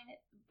fine.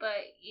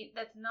 But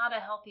that's not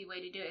a healthy way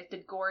to do it, is to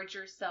gorge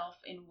yourself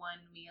in one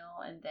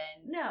meal and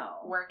then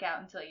work out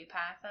until you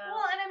pass out.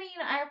 Well, and I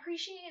mean, I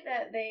appreciate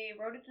that they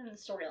wrote it in the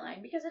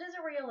storyline because it is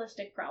a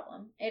realistic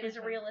problem. It is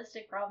a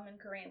realistic problem in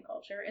Korean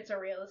culture. It's a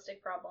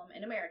realistic problem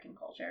in American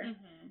culture.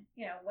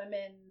 Mm-hmm.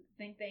 Women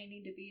think they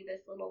need to be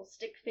this little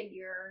stick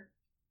figure,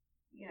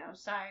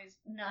 size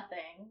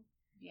nothing.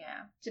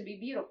 Yeah. To be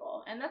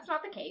beautiful. And that's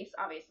not the case,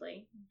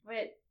 obviously.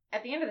 But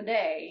at the end of the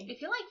day...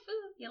 if you like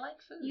food, you like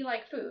food. You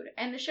like food.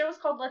 And the show is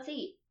called Let's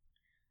Eat.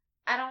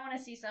 I don't want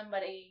to see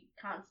somebody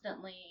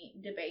constantly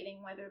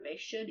debating whether they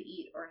should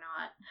eat or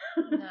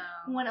not.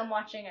 No. When I'm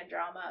watching a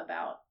drama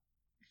about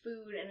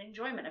food and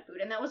enjoyment of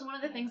food. And that was one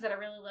of the things that I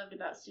really loved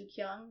about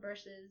Soo-kyung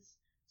versus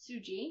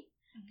Suji.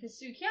 Because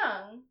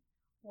Soo-kyung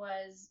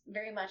was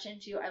very much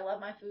into, I love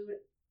my food.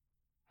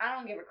 I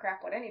don't give a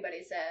crap what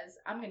anybody says.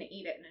 I'm going to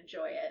eat it and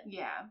enjoy it.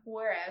 Yeah.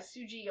 Whereas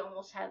Suji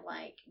almost had,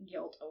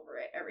 guilt over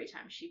it every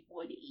time she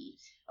would eat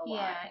a lot.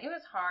 Yeah, it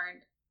was hard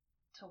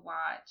to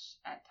watch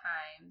at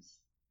times.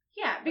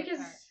 Yeah,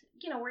 because,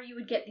 where you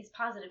would get these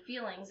positive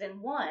feelings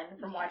in one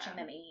from watching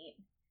them eat,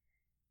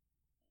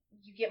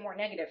 you get more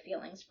negative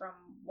feelings from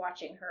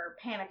watching her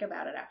panic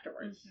about it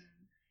afterwards.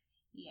 Mm-hmm.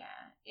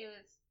 Yeah, it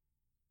was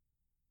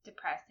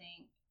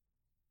depressing.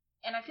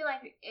 And I feel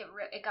like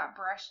it got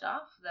brushed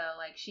off, though.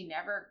 She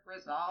never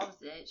resolves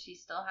it. She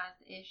still has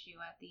the issue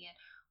at the end,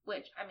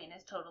 which, I mean,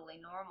 is totally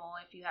normal.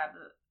 If you have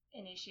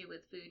an issue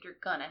with food,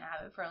 you're gonna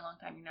have it for a long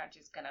time. You're not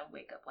just gonna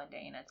wake up one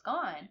day and it's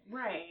gone.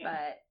 Right.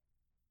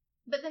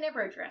 But they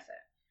never address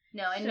it.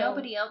 No, and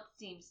nobody else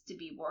seems to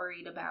be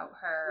worried about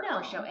her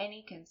or show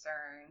any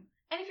concern.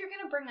 And if you're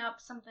going to bring up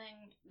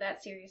something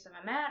that serious of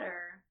a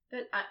matter,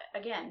 that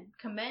again,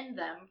 commend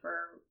them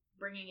for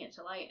bringing it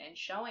to light and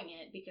showing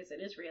it because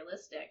it is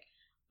realistic.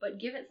 But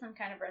give it some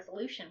kind of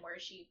resolution where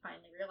she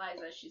finally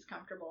realizes she's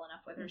comfortable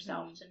enough with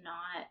herself to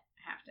not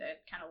have to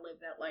kind of live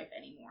that life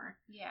anymore.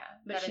 Yeah.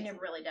 But she never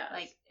really does.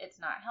 Like, it's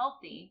not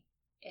healthy,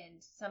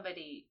 and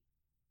somebody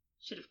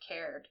should have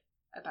cared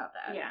about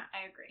that. Yeah,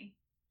 I agree.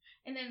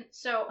 And then,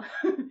 so,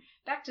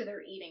 back to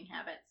their eating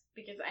habits.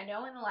 Because I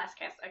know in the last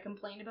cast I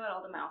complained about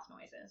all the mouth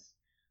noises.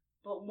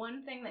 But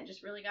one thing that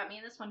just really got me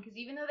in this one, because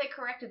even though they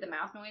corrected the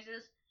mouth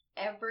noises,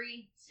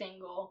 every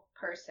single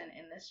person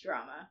in this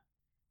drama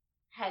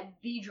had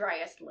the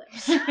driest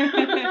lips.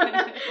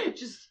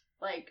 Just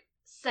like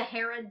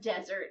Sahara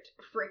Desert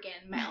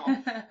freaking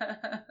mouth.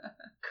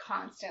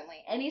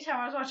 Constantly. Anytime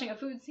I was watching a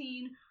food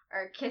scene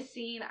or a kiss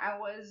scene, I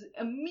was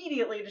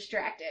immediately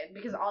distracted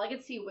because all I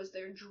could see was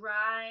their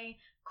dry,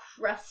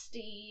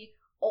 crusty,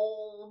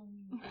 old,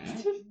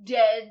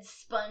 dead,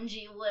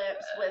 spongy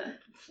lips with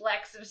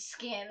flecks of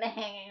skin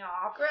hanging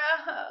off.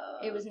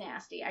 Gross. It was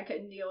nasty. I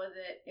couldn't deal with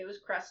it. It was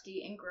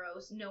crusty and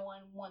gross. No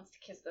one wants to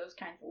kiss those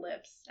kinds of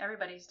lips.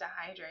 Everybody's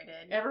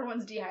dehydrated.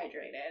 Everyone's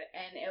dehydrated.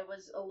 And it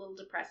was a little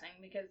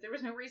depressing because there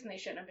was no reason they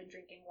shouldn't have been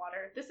drinking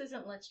water. This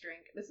isn't let's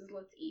drink. This is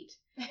let's eat.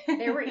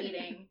 They were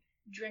eating.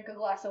 Drink a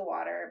glass of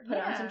water. Put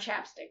on some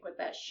chapstick with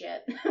that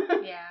shit.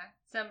 Yeah.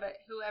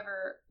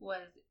 Whoever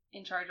was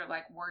in charge of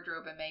like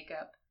wardrobe and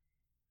makeup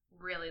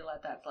really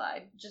let that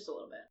slide. Just a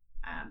little bit.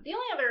 The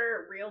only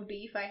other real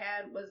beef I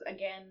had was,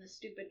 again, the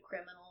stupid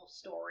criminal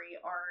story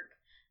arc.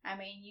 I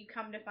mean, you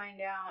come to find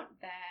out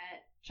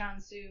that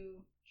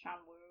Chanwoo,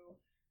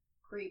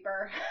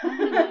 Creeper,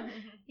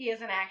 he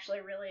isn't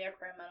actually really a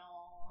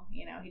criminal.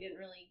 You know, he didn't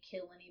really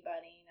kill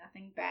anybody.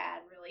 Nothing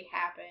bad really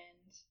happened.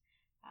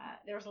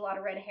 There was a lot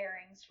of red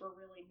herrings for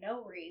really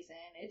no reason.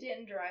 It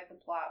didn't drive the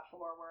plot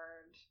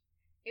forward.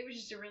 It was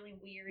just a really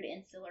weird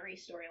ancillary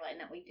storyline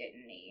that we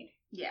didn't need.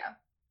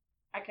 Yeah.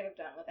 I could have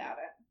done without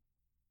it.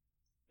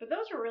 But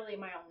those were really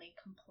my only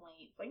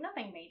complaints. Like,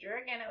 nothing major.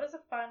 Again, it was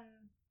a fun,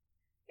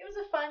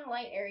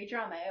 light, airy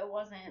drama. It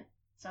wasn't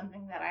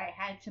something that I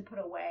had to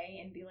put away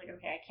and be like,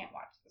 okay, I can't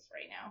watch this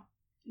right now.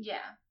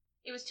 Yeah.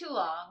 It was too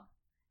long.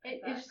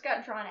 It just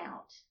got drawn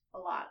out a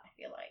lot, I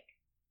feel like.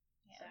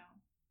 Yeah. So,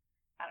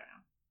 I don't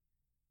know.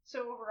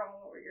 So,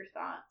 overall, what were your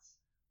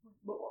thoughts?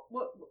 What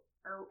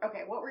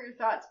were your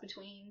thoughts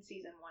between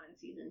season 1 and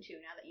season 2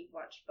 now that you've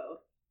watched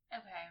both?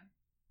 Okay.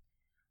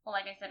 Well,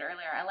 like I said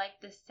earlier, I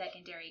like the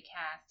secondary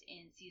cast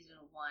in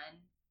season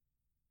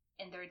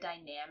 1 and their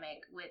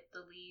dynamic with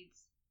the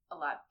leads a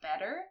lot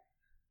better.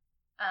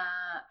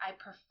 I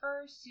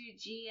prefer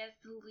Suji as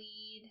the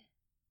lead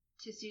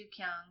to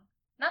Soo-kyung.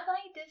 Not that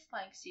I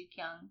dislike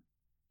Soo-kyung.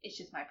 It's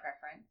just my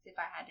preference if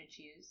I had to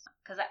choose.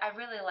 Because I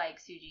really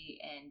like Suji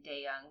and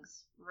Dae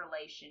Young's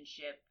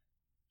relationship,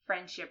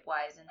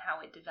 friendship-wise, and how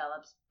it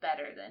develops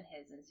better than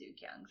his and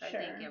Soo-kyung's. Sure.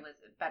 I think it was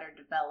a better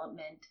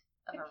development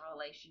of a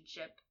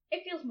relationship.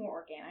 It feels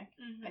more organic,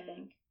 I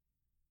think.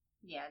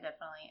 Yeah,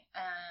 definitely.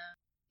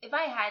 If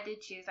I had to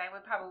choose, I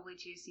would probably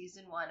choose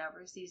season 1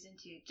 over season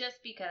 2, just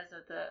because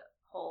of the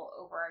whole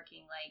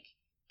overarching, like,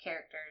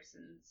 characters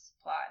and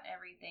plot and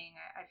everything.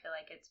 I feel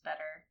like it's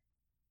better,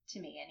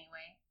 to me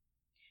anyway.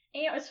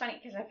 And it was funny,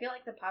 because I feel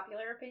like the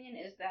popular opinion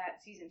is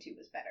that season 2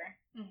 was better.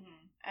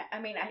 Mm-hmm.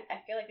 I mean,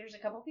 I feel like there's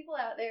a couple people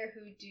out there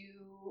who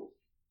do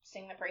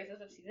sing the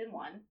praises of season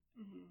 1,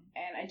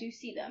 and I do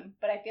see them,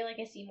 but I feel like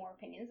I see more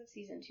opinions of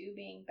season 2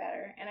 being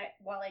better, and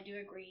while I do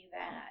agree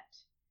that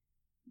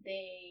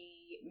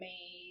they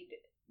made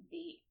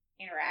the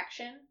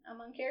interaction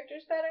among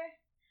characters better,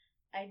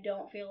 I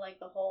don't feel like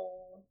the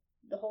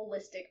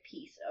holistic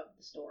piece of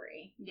the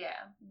story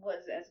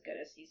was as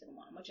good as season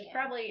 1, which is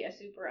probably a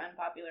super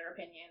unpopular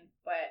opinion,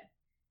 but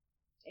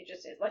it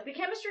just is. Like, the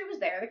chemistry was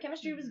there, the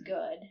chemistry was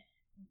good,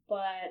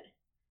 but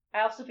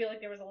I also feel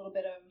like there was a little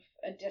bit of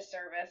a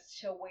disservice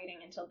to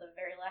waiting until the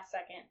very last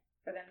second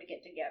for them to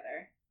get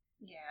together.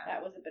 Yeah.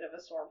 That was a bit of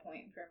a sore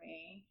point for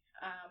me.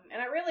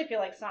 And I really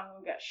feel like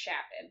Sangwoo got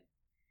shafted.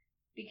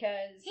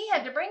 Because he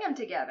had to bring them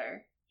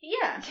together.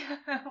 Yeah.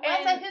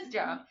 Why is that his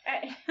job?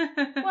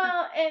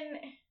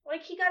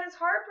 Like, he got his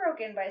heart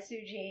broken by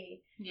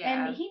Suji.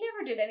 Yeah. And he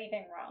never did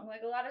anything wrong.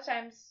 Like, a lot of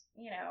times,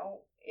 you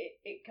know,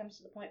 it comes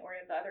to the point where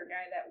the other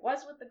guy that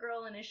was with the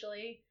girl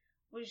initially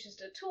was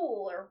just a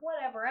tool or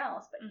whatever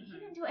else, but he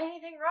didn't do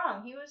anything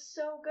wrong. He was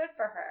so good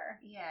for her.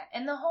 Yeah,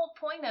 and the whole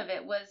point of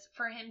it was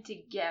for him to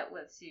get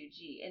with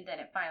Suji, and then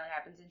it finally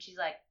happens, and she's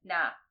like,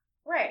 nah.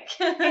 Right.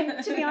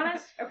 And to be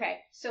honest, okay,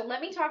 so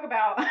let me talk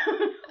about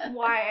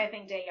why I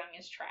think Dae Young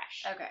is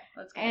trash. Okay,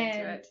 let's get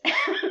into it.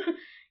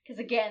 Because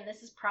again,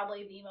 this is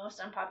probably the most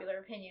unpopular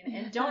opinion,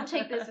 and don't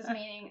take this as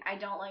meaning I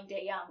don't like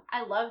Dae Young.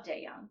 I love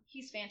Dae Young.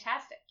 He's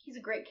fantastic. He's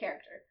a great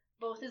character.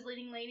 Both his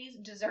leading ladies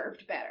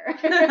deserved better.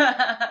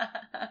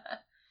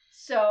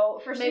 So,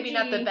 for maybe Suji,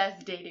 not the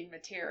best dating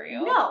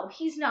material. No,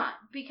 he's not.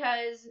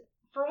 Because,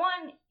 for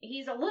one,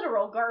 he's a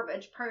literal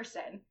garbage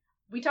person.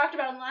 we talked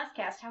about in the last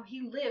cast how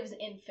he lives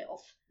in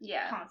filth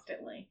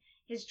constantly.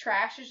 His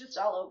trash is just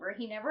all over.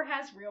 He never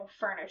has real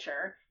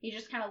furniture. He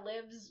just kind of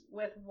lives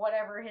with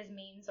whatever his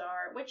means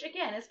are, which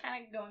again is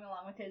kind of going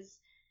along with his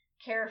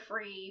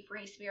carefree,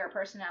 free spirit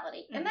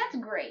personality. And that's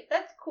great.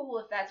 That's cool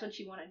if that's what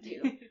you want to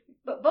do.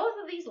 But both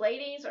of these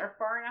ladies are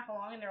far enough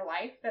along in their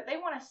life that they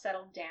want to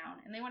settle down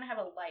and they want to have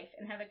a life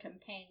and have a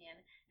companion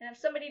and have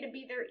somebody to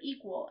be their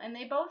equal. And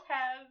they both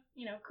have,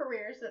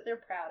 careers that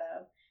they're proud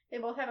of. They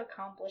both have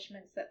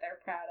accomplishments that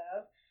they're proud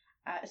of.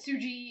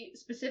 Suji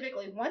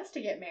specifically wants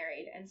to get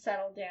married and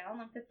settle down.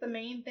 Like, that's the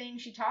main thing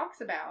she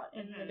talks about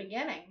in the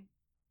beginning.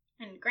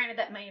 And granted,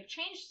 that may have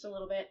changed just a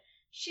little bit.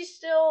 She's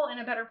still in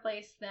a better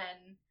place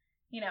than,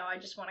 I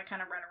just want to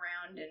kind of run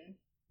around and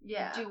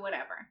do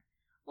whatever.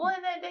 Well,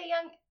 and then Dae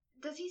Young,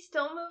 does he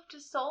still move to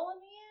Seoul in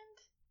the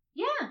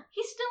end? Yeah,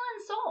 he's still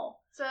in Seoul.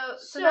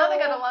 So now they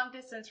got a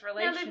long-distance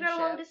relationship. Now they've got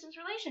a long-distance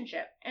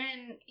relationship.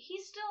 And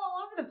he's still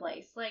all over the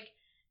place. Like,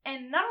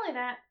 and not only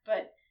that,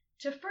 but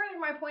to further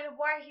my point of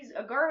why he's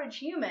a garbage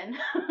human,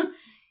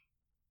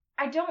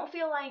 I don't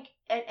feel like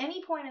at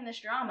any point in this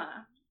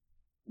drama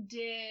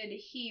did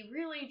he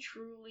really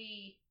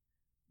truly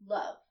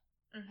love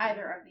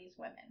either of these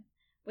women.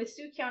 With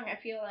Soo-kyung, I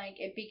feel like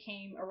it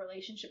became a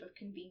relationship of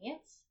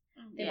convenience.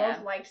 They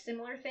both liked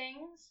similar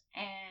things,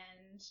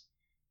 and,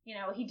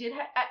 he did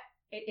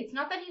it's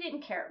not that he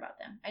didn't care about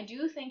them. I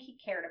do think he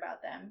cared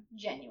about them,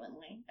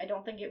 genuinely. I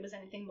don't think it was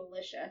anything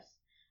malicious.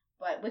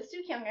 But with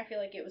Soo-kyung, I feel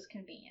like it was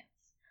convenience.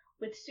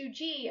 With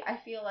Suji, I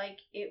feel like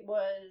it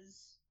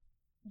was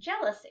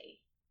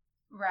jealousy.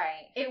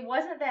 Right. It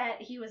wasn't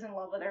that he was in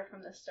love with her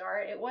from the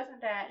start. It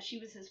wasn't that she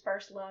was his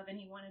first love and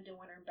he wanted to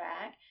win her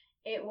back.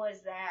 It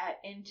was that,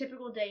 in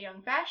typical Dae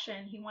Young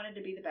fashion, he wanted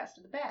to be the best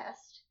of the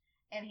best.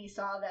 And he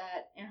saw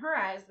that, in her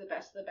eyes, the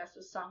best of the best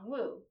was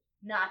Sung-woo,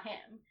 not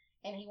him.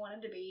 And he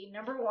wanted to be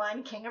number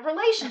one king of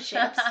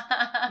relationships,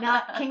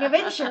 not king of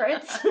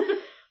insurance.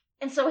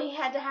 And so he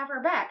had to have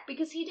her back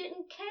because he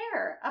didn't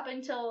care up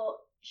until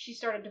she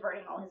started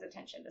diverting all his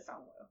attention to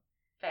Sung-woo.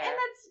 Fair. And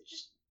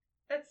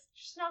that's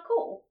just not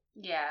cool.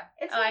 Yeah.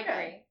 It's not I good.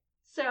 agree.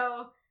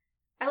 So,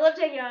 I love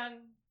Dae Young.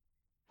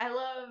 I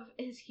love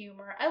his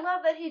humor. I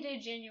love that he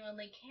did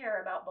genuinely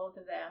care about both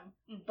of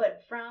them.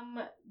 But from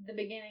the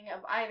beginning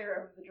of either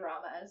of the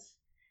dramas,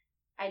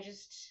 I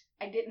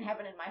didn't have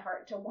it in my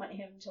heart to want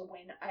him to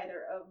win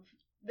either of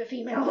the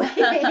female leads.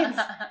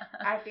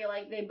 I feel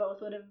like they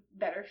both would have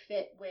better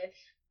fit with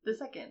the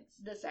seconds.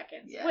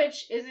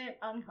 Which isn't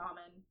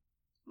uncommon.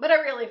 But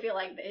I really feel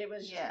like it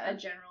was just a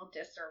general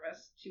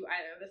disservice to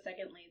either of the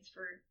second leads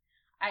for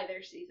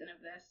either season of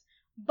this.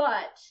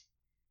 But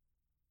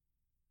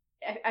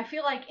I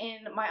feel like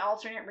in my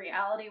alternate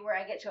reality where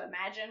I get to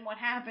imagine what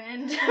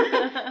happened,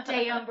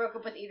 Dae Young broke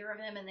up with either of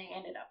them and they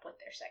ended up with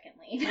their second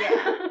lead.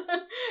 Yeah.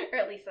 Or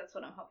at least that's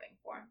what I'm hoping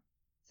for.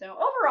 So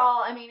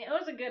overall, I mean, it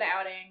was a good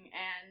outing,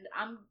 and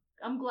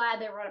I'm glad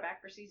they brought it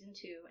back for season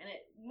 2, and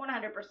it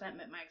 100%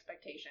 met my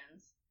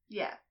expectations.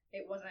 Yeah.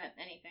 It wasn't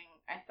anything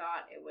I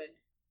thought it would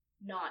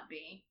not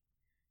be.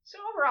 So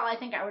overall, I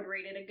think I would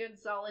rate it a good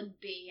solid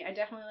B. I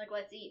definitely like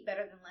Let's Eat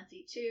better than Let's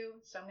Eat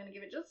 2, so I'm going to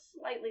give it just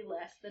slightly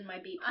less than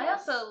my B+. I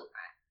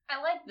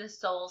like the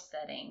Seoul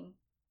setting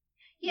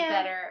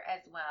better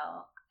as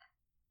well.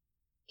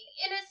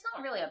 And it's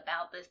not really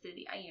about the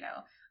city,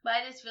 but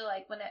I just feel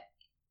like when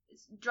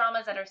it's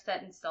dramas that are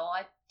set in Seoul,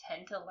 I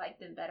tend to like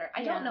them better.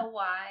 I don't know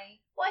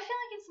why. Well, I feel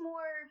like it's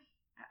more,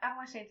 I don't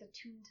want to say it's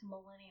attuned to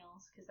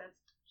millennials, because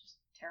that's just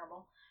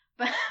terrible.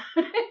 But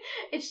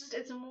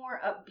it's a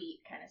more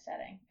upbeat kind of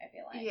setting, I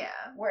feel like.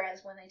 Yeah. Whereas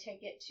when they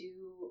take it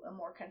to a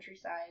more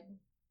countryside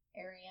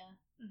area,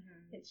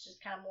 it's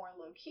just kind of more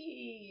low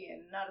key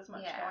and not as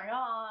much going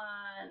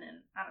on, and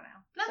I don't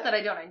know. Not that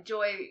I don't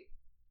enjoy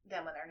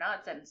them when they're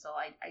not set in Seoul.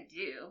 I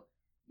do.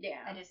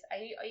 Yeah.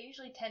 I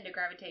usually tend to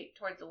gravitate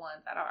towards the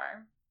ones that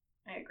are.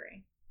 I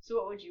agree. So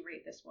what would you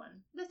rate this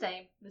one? The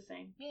same.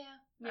 Yeah.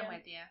 I'm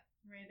with you.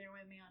 Right there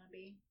with me on a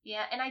B.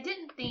 Yeah, and I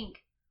didn't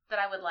think that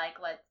I would like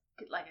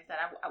I said,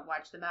 I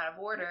watched them out of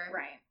order.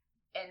 Right.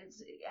 And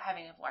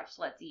having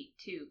watched Let's Eat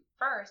 2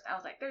 first, I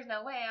was like, there's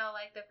no way I'll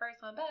like the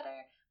first one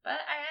better.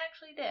 But I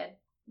actually did.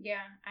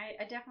 Yeah,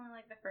 I definitely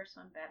like the first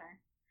one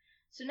better.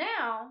 So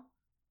now,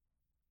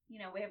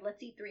 we have Let's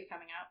Eat 3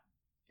 coming up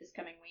this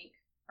coming week.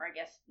 Or I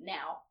guess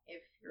now,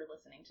 if you're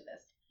listening to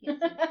this.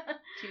 Yes,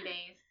 in 2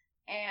 days.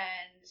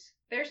 And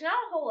there's not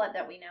a whole lot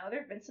that we know.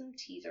 There have been some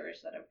teasers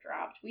that have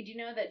dropped. We do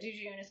know that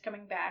Doo-joon is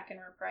coming back and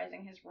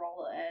reprising his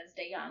role as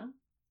Dae Young.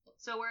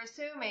 So we're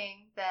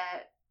assuming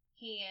that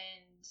he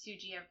and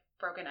Suji have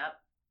broken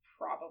up.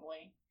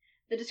 Probably.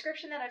 The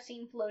description that I've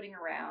seen floating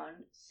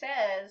around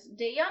says,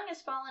 Dae Young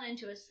has fallen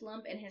into a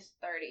slump in his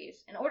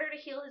 30s. In order to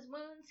heal his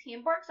wounds, he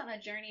embarks on a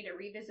journey to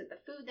revisit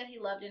the food that he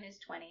loved in his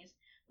 20s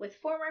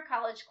with former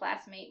college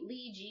classmate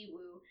Lee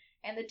Ji-woo,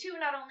 and the two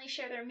not only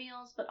share their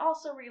meals, but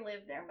also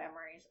relive their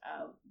memories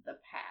of the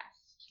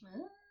past.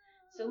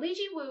 So Lee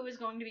Ji-woo is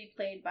going to be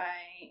played by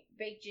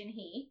Baek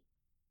Jin-hee.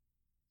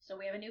 So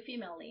we have a new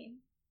female lead.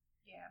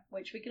 Yeah.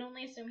 Which we can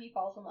only assume he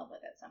falls in love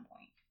with at some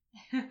point.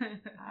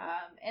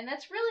 And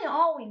that's really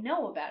all we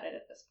know about it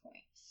at this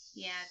point.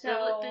 Yeah,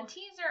 so the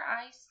teaser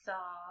I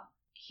saw,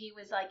 he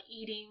was like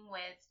eating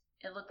with,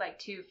 it looked like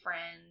two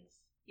friends.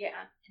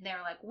 Yeah. And they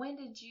were like, when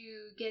did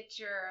you get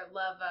your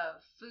love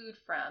of food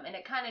from? And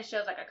it kind of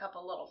shows like a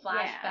couple little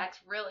flashbacks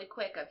really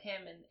quick of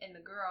him and the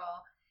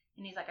girl.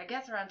 And he's like, I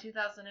guess around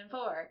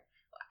 2004.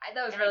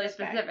 That was really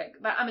specific.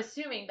 But I'm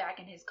assuming back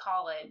in his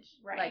college,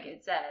 like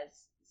it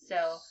says.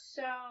 So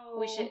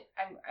we should,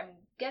 I'm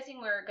guessing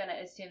we're going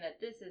to assume that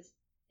this is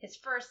his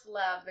first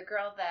love, the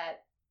girl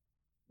that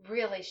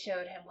really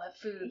showed him what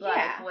food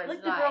life was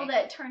like. The girl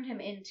that turned him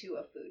into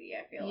a foodie,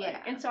 I feel like.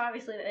 Yeah. And so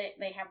obviously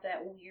they have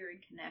that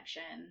weird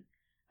connection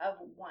of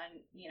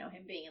one,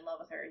 him being in love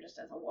with her just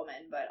as a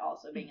woman, but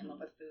also being in love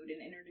with food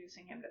and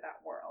introducing him to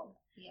that world.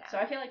 Yeah. So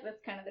I feel like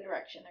that's kind of the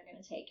direction they're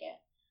going to take it.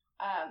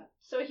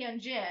 So Hyun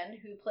Jin,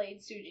 who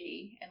played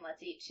Suji in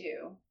Let's Eat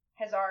 2,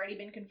 has already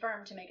been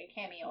confirmed to make a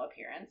cameo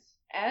appearance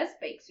as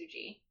fake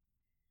Suji.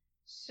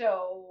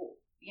 So,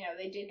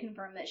 they did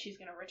confirm that she's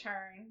going to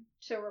return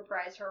to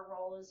reprise her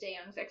role as Dae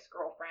Young's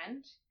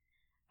ex-girlfriend.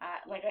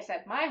 Like I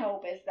said, my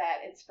hope is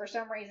that it's for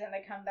some reason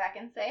they come back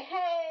and say,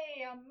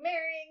 hey, I'm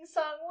marrying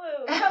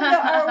Song-woo, come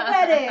to our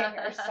wedding,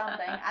 or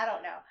something. I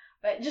don't know.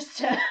 But just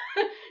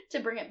to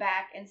bring it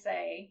back and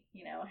say,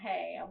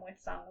 hey, I'm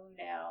with Song-woo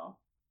now.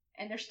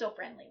 And they're still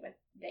friendly with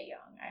Dae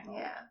Young, I hope.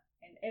 Yeah.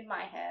 And in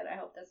my head, I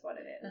hope that's what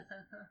it is.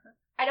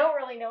 I don't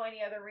really know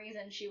any other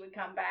reason she would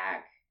come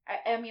back.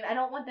 I mean, I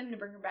don't want them to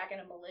bring her back in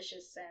a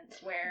malicious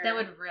sense where... That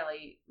would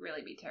really,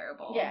 really be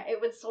terrible. Yeah,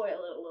 it would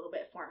soil it a little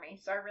bit for me.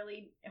 So I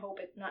really hope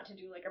it's not to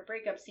do like a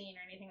breakup scene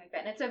or anything like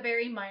that. And it's a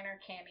very minor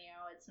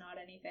cameo. It's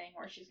not anything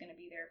where she's going to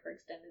be there for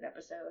extended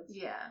episodes.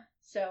 Yeah.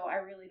 So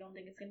I really don't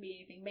think it's going to be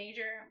anything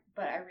major.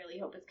 But I really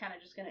hope it's kind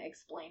of just going to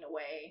explain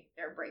away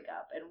their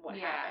breakup and what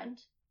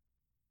happened.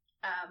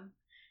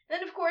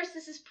 Then, of course,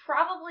 this is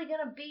probably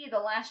going to be the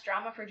last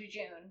drama for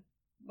Jejun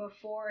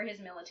before his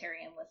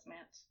military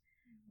enlistment,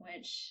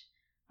 which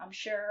I'm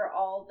sure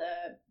all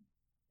the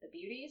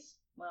beauties,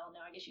 well, no,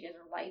 I guess you guys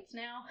are lights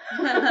now.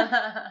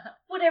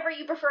 Whatever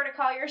you prefer to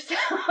call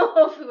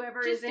yourself,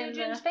 whoever just is in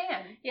Jejun's the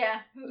fan.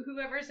 Yeah,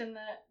 whoever's in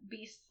the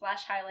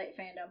Beast/Highlight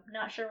fandom.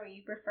 Not sure what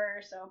you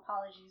prefer, so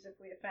apologies if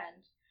we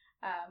offend.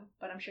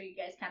 But I'm sure you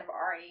guys kind of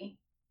already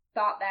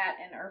thought that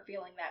and are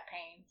feeling that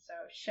pain. So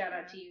shout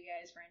out to you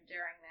guys for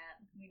enduring that.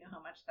 We know how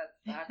much that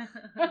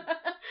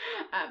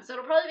sucks. So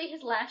it'll probably be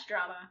his last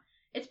drama.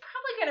 It's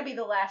probably going to be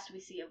the last we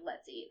see of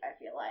Let's Eat, I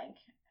feel like.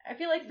 I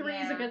feel like 3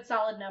 is a good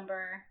solid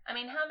number. I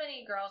mean, how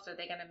many girls are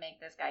they going to make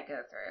this guy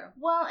go through?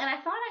 Well, and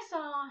I thought I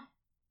saw,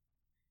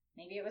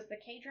 maybe it was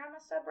the K-drama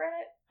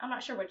subreddit? I'm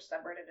not sure which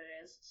subreddit it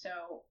is.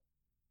 So,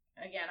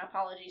 again,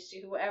 apologies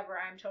to whoever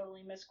I'm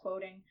totally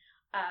misquoting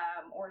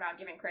or not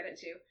giving credit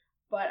to.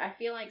 But I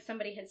feel like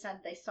somebody had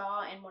said they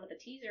saw in one of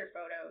the teaser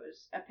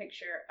photos a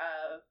picture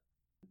of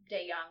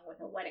Dae Young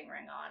with a wedding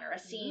ring on, or a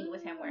scene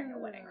with him wearing a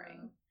wedding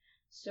ring.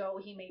 So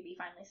he may be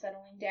finally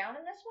settling down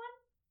in this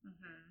one.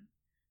 Mm-hmm.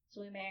 So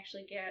we may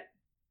actually get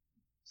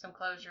some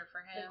closure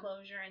for him. The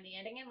closure and the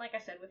ending. And like I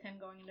said, with him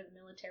going into the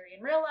military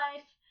in real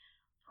life,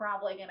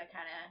 probably going to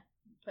kind of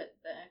put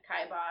the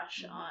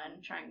kibosh on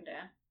trying to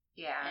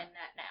end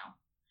that now.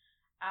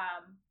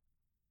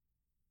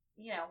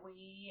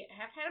 We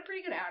have had a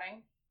pretty good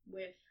outing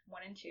with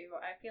 1 and 2.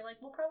 I feel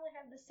like we'll probably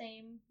have the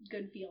same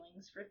good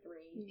feelings for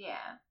 3.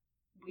 Yeah.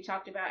 We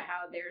talked about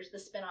how there's the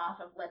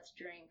spinoff of Let's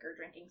Drink or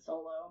Drinking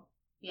Solo.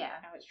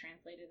 Yeah. How it's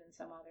translated in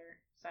some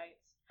other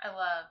sites. I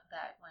love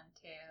that one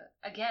too.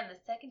 Again, the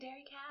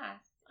secondary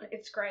cast.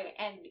 It's great.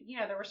 And,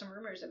 there were some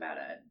rumors about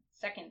a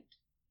second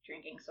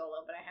Drinking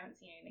Solo, but I haven't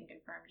seen anything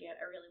confirmed yet.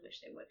 I really wish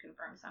they would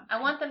confirm something.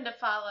 I want them to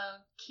follow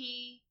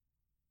Ki,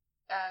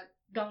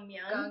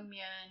 Gongmyeon,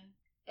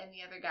 and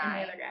the other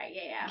guy.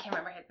 Yeah. I can't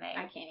remember his name.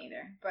 I can't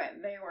either.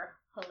 But they were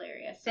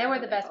hilarious. They were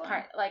the best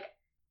part. Like,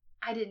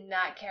 I did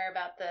not care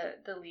about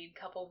the lead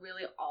couple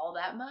really all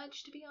that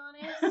much, to be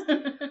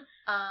honest.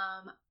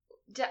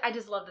 I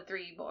just love the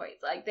 3 boys.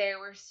 Like, they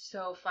were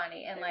so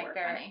funny. And, they're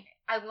funny.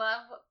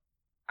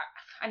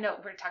 I know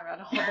we're talking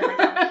about a whole different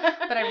time,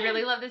 but I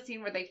really love the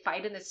scene where they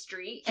fight in the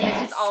street, and it's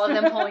just all of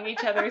them pulling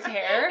each other's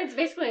hair. It's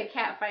basically a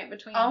cat fight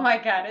between oh my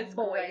god, it's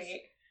boys.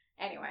 Great.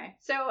 Anyway,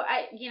 so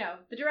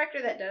the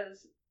director that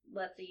does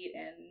Let's Eat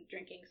and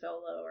Drinking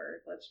Solo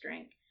or Let's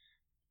Drink,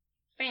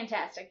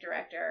 fantastic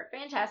director,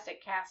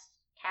 fantastic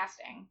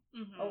casting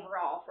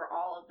overall for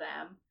all of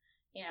them.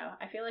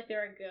 I feel like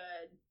they're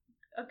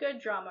a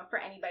good drama for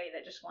anybody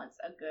that just wants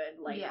a good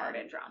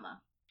lighthearted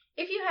drama.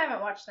 If you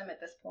haven't watched them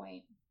at this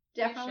point,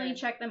 definitely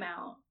check them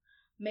out.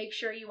 Make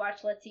sure you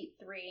watch Let's Eat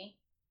 3,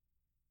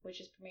 which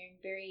is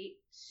premiering very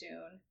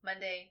soon.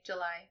 Monday,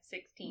 July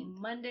 16th.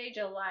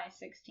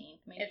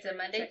 It's a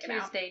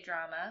Monday-Tuesday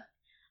drama.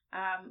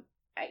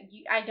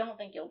 I don't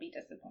think you'll be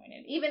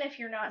disappointed. Even if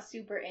you're not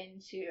super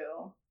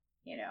into,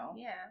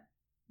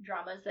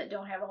 dramas that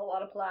don't have a whole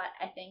lot of plot,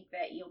 I think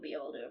that you'll be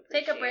able to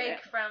appreciate it. Take a break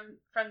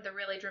from the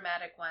really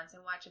dramatic ones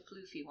and watch a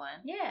floofy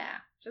one.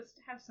 Yeah, just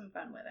have some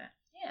fun with it.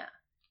 Yeah.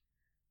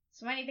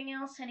 So anything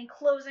else? Any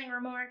closing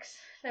remarks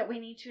that we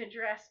need to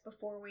address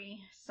before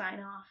we sign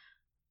off?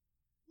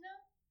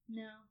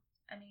 No.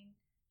 I mean,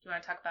 do you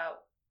want to talk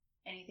about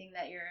anything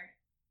that you're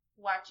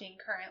watching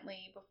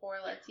currently before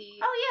Let's Eat?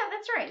 Oh yeah,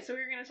 that's right. So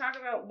we were going to talk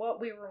about what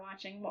we were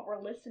watching, what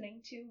we're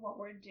listening to, what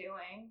we're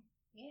doing.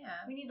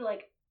 Yeah. We need a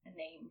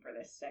name for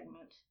this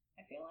segment,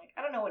 I feel like.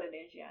 I don't know what it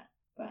is yet,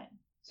 but...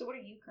 So what are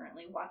you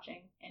currently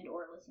watching and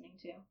or listening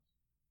to?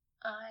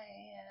 I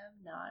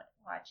am not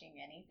watching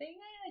anything.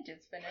 I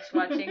just finished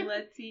watching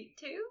Let's Eat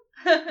 2.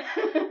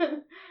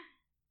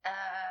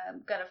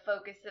 I'm going to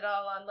focus it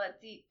all on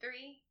Let's Eat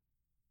 3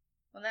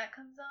 when that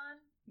comes on.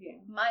 Yeah.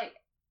 Might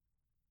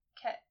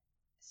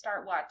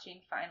start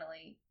watching,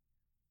 finally,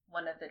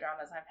 one of the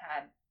dramas I've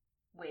had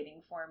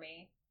waiting for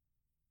me.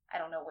 I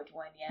don't know which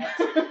one yet.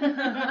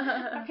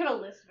 I've got a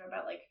list of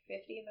about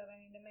 50 that I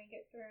need to make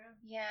it through.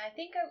 Yeah, I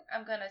think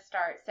I'm going to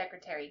start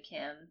Secretary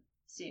Kim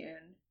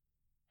soon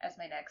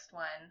as my next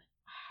one.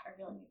 I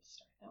really need to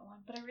start that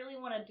one. But I really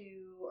want to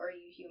do Are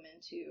You Human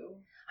too?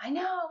 I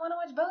know, I want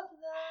to watch both of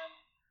them.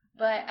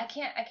 But I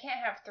can't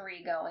have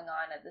 3 going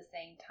on at the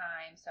same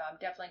time. So I'm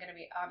definitely going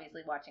to be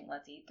obviously watching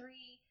Let's Eat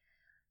 3.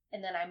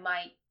 And then I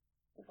might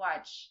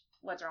watch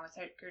What's Wrong with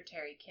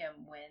Secretary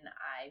Kim when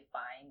I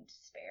find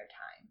spare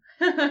time.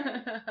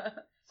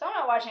 So I'm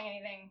not watching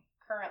anything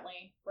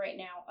currently right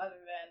now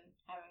other than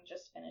having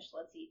just finished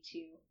Let's Eat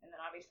 2. And then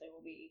obviously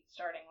we'll be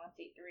starting Let's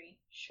Eat 3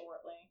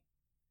 shortly.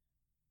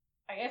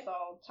 I guess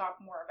I'll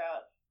talk more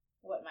about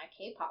what my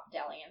K-pop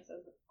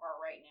dalliances are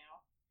right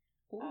now.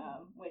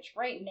 Which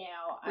right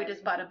now... We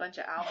just bought a bunch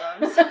of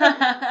albums.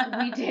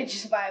 We did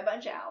just buy a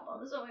bunch of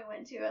albums when we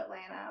went to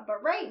Atlanta.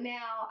 But right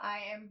now,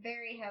 I am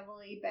very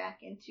heavily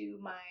back into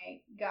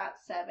my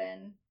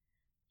GOT7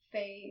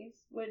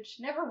 phase, which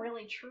never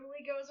really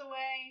truly goes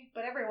away.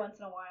 But every once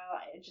in a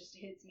while, it just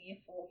hits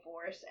me full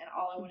force. And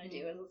all I want to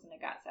do is listen to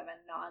GOT7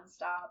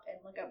 nonstop and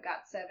look up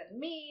GOT7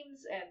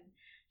 memes and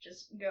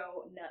just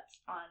go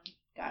nuts on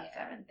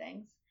GOT7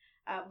 things.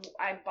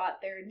 I bought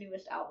their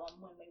newest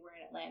album when we were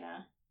in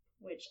Atlanta,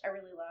 which I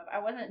really love. I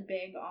wasn't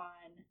big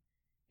on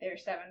their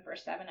 7 for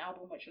 7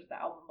 album, which was the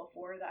album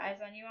before the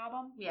Eyes on You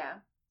album. Yeah.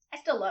 I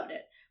still loved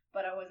it,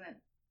 but I wasn't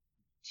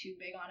too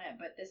big on it.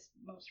 But this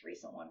most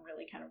recent one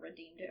really kind of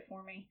redeemed it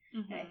for me.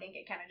 Mm-hmm. And I think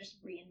it kind of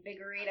just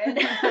reinvigorated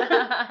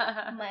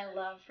my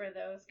love for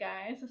those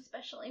guys,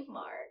 especially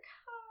Mark.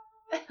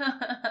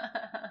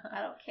 I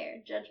don't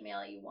care. Judge me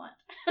all you want.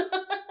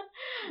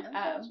 No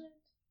judgment.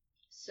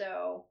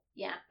 So,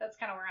 yeah, that's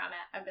kind of where I'm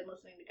at. I've been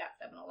listening to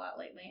GOT7 a lot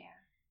lately. Yeah.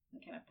 I'm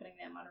kind of putting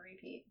them on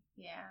repeat.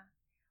 Yeah.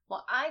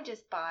 Well, I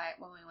just bought,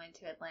 when we went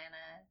to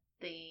Atlanta,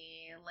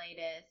 the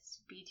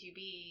latest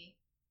B2B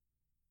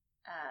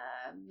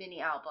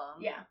mini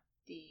album. Yeah.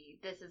 The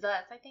This Is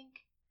Us, I think.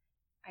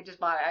 I just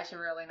bought it. I should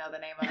really know the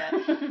name of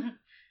it.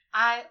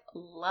 I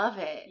love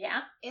it.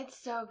 Yeah? It's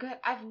so good.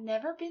 I've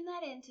never been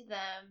that into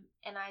them,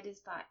 and I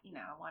just thought,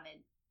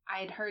 I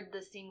had heard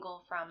the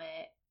single from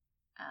it,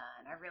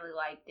 and I really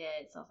liked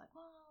it, so I was like,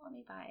 well, let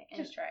me buy it.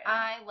 And just try it.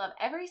 I love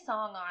every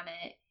song on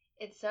it.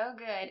 It's so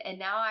good, and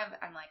now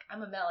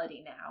I'm a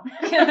melody now.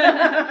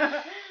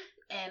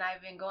 And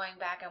I've been going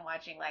back and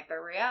watching the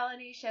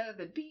reality show,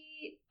 The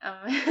Beat.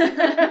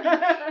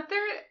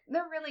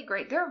 They're really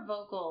great. Their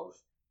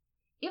vocals,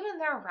 even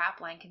their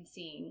rap line can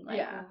sing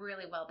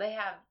really well. They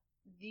have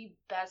the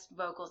best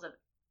vocals of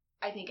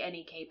I think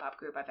any K-pop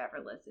group I've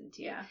ever listened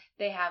to. Yeah.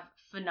 They have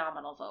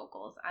phenomenal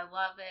vocals. I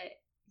love it.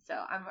 So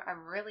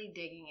I'm really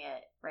digging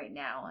it right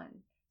now,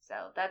 and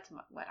so that's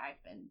what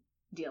I've been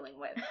dealing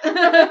with.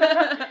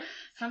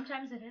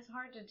 Sometimes it is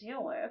hard to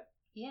deal with.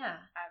 Yeah.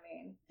 I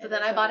mean. So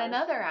then I bought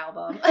another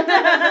album.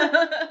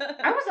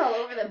 I was all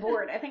over the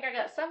board. I think I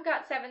got some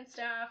GOT7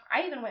 stuff.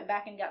 I even went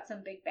back and got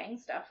some Big Bang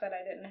stuff that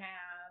I didn't have.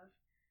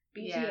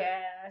 BTS.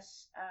 Yeah.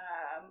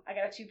 I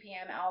got a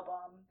 2PM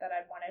album that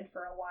I'd wanted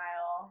for a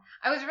while.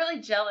 I was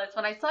really jealous.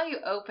 When I saw you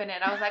open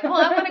it, I was like, well,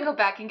 I want to go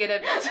back and get a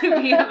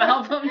 2PM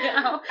album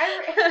now.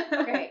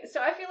 Okay,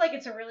 so I feel like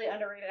it's a really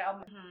underrated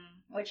album,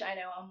 which I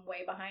know I'm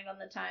way behind on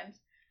the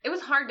times. It was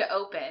hard to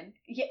open.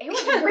 Yeah, it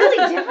was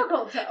really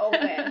difficult to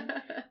open.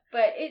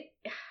 But it,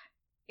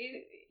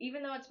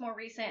 even though it's more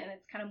recent and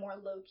it's kind of more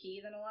low-key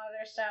than a lot of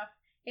their stuff,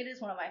 it is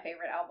one of my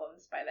favorite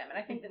albums by them. And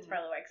I think that's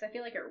probably why, because I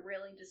feel like it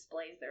really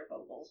displays their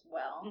vocals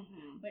well.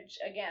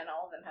 Which, again,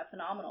 all of them have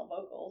phenomenal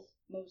vocals.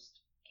 Most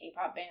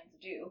K-pop bands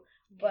do.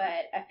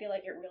 But I feel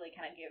like it really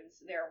kind of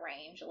gives their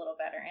range a little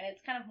better. And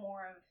it's kind of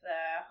more of the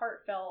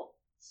heartfelt,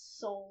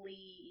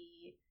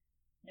 soul-y...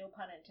 No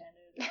pun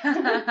intended.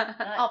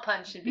 All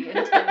puns should be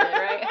intended,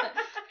 right?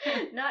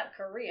 Not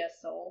Korea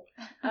soul,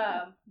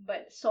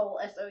 but soul,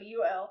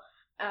 S-O-U-L.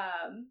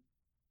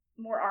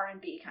 More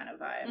R&B kind of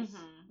vibes,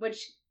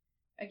 which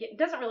again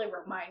doesn't really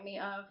remind me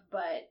of,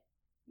 but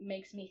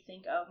makes me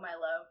think of my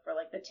love for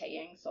the Dae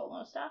Young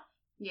solo stuff.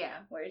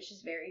 Yeah, where it's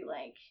just very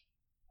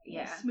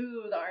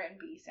smooth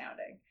R&B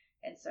sounding,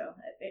 and so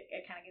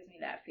it kind of gives me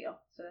that feel.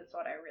 So that's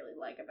what I really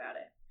like about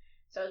it.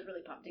 So I was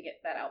really pumped to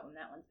get that album.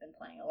 That one's been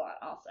playing a lot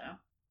also.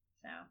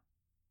 So,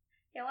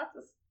 yeah, lots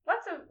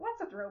Lots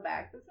of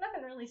throwbacks. There's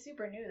nothing really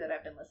super new that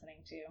I've been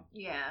listening to.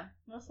 Yeah.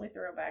 Mostly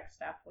throwback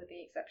stuff, with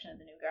the exception of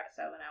the new Got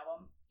Southern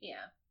album.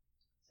 Yeah.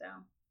 So,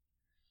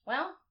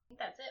 well, I think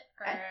that's it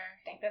for, I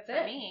think that's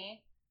for it.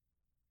 me.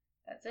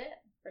 That's it,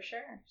 for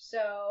sure.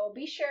 So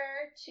be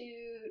sure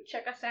to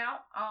check us out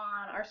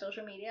on our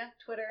social media,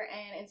 Twitter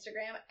and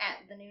Instagram,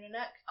 at the Noona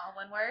Nook. All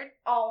one word?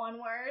 All one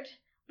word.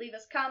 Leave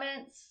us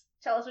comments.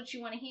 Tell us what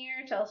you want to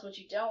hear. Tell us what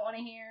you don't want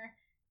to hear.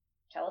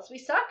 Tell us we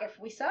suck if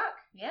we suck.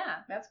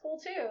 Yeah. That's cool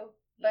too.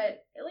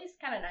 But at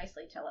least kind of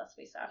nicely tell us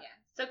we suck. Yeah.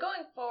 So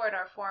going forward,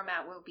 our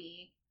format will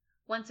be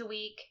once a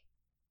week,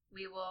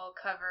 we will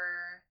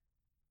cover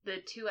the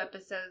 2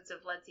 episodes of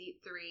Let's Eat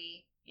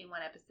 3 in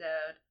one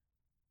episode.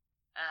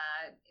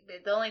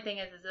 The only thing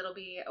is it'll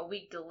be a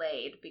week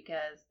delayed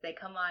because they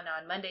come on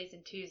Mondays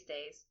and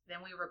Tuesdays. Then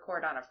we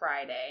record on a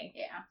Friday.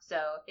 Yeah. So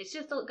it's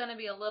just going to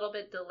be a little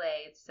bit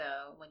delayed. So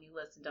when you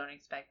listen, don't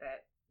expect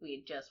that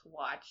we just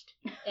watched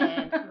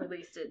and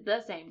released it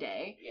the same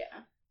day.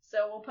 Yeah.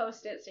 So we'll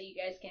post it so you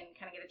guys can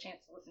kind of get a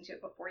chance to listen to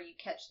it before you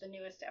catch the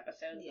newest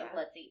episodes of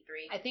Let's Eat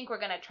 3. I think we're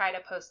going to try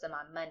to post them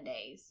on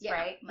Mondays,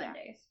 right?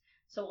 Mondays.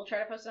 Yeah. So we'll try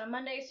to post it on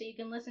Monday so you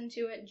can listen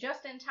to it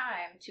just in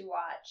time to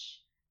watch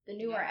the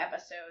newer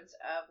episodes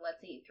of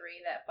Let's Eat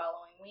 3 that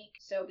following week.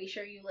 So be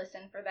sure you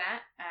listen for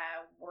that.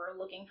 We're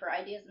looking for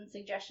ideas and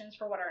suggestions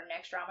for what our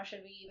next drama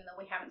should be, even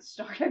though we haven't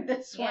started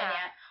this one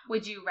yet.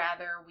 Would you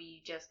rather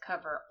we just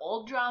cover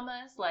old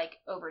dramas, like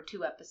over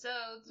 2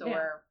 episodes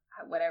or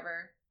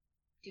whatever?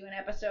 Do an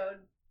episode,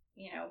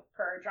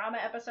 per drama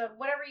episode,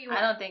 whatever you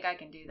want. I don't think I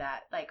can do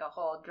that, like a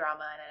whole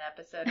drama in an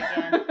episode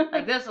again.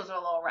 Like, this was a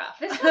little rough.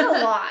 This was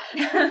a lot.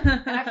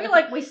 And I feel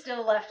like we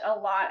still left a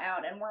lot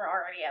out, and we're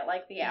already at,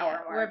 the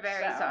hour mark. We're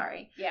very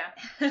sorry. Yeah.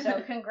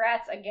 So,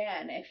 congrats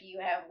again if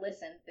you have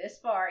listened this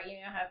far. You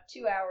now have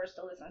 2 hours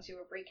to listen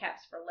to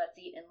recaps for Let's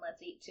Eat and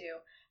Let's Eat 2.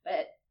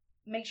 But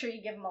make sure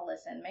you give them a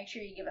listen. Make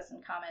sure you give us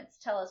some comments.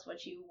 Tell us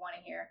what you want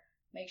to hear.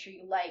 Make sure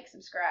you like,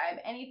 subscribe,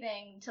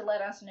 anything to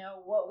let us know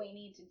what we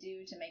need to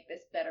do to make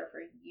this better for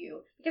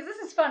you. Because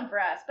this is fun for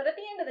us, but at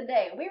the end of the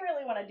day, we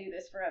really want to do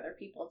this for other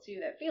people too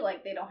that feel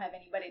like they don't have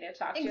anybody to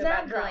talk to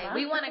about drama.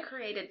 We want to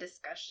create a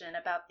discussion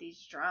about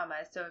these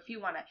dramas. So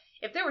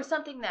if there was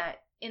something that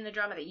in the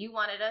drama that you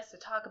wanted us to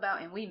talk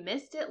about and we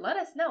missed it, let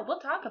us know.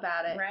 We'll talk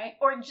about it. Right?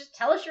 Or just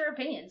tell us your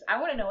opinions.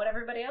 I want to know what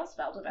everybody else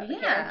felt about the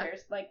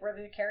characters. Like, were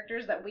the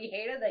characters that we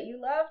hated that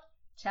you loved?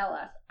 Tell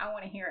us. I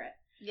want to hear it.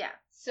 Yeah.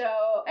 So,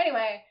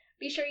 anyway,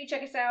 be sure you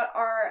check us out.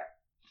 Our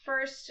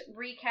first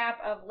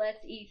recap of Let's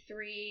Eat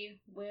 3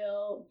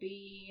 will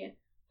be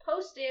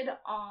posted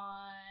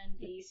on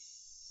the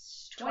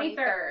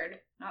 23rd,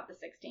 not the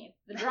 16th.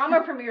 The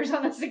drama premieres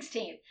on the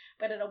 16th,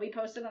 but it'll be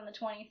posted on the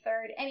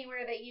 23rd,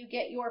 anywhere that you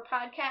get your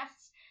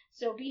podcasts.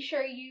 So be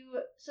sure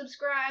you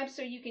subscribe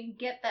so you can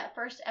get that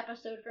first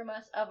episode from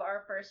us of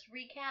our first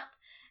recap.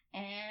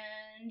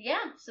 And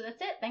yeah, so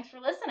that's it. Thanks for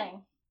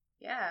listening.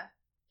 Yeah.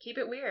 Keep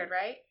it weird,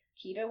 right?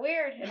 Keep it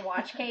weird and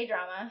watch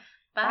K-drama.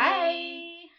 Bye.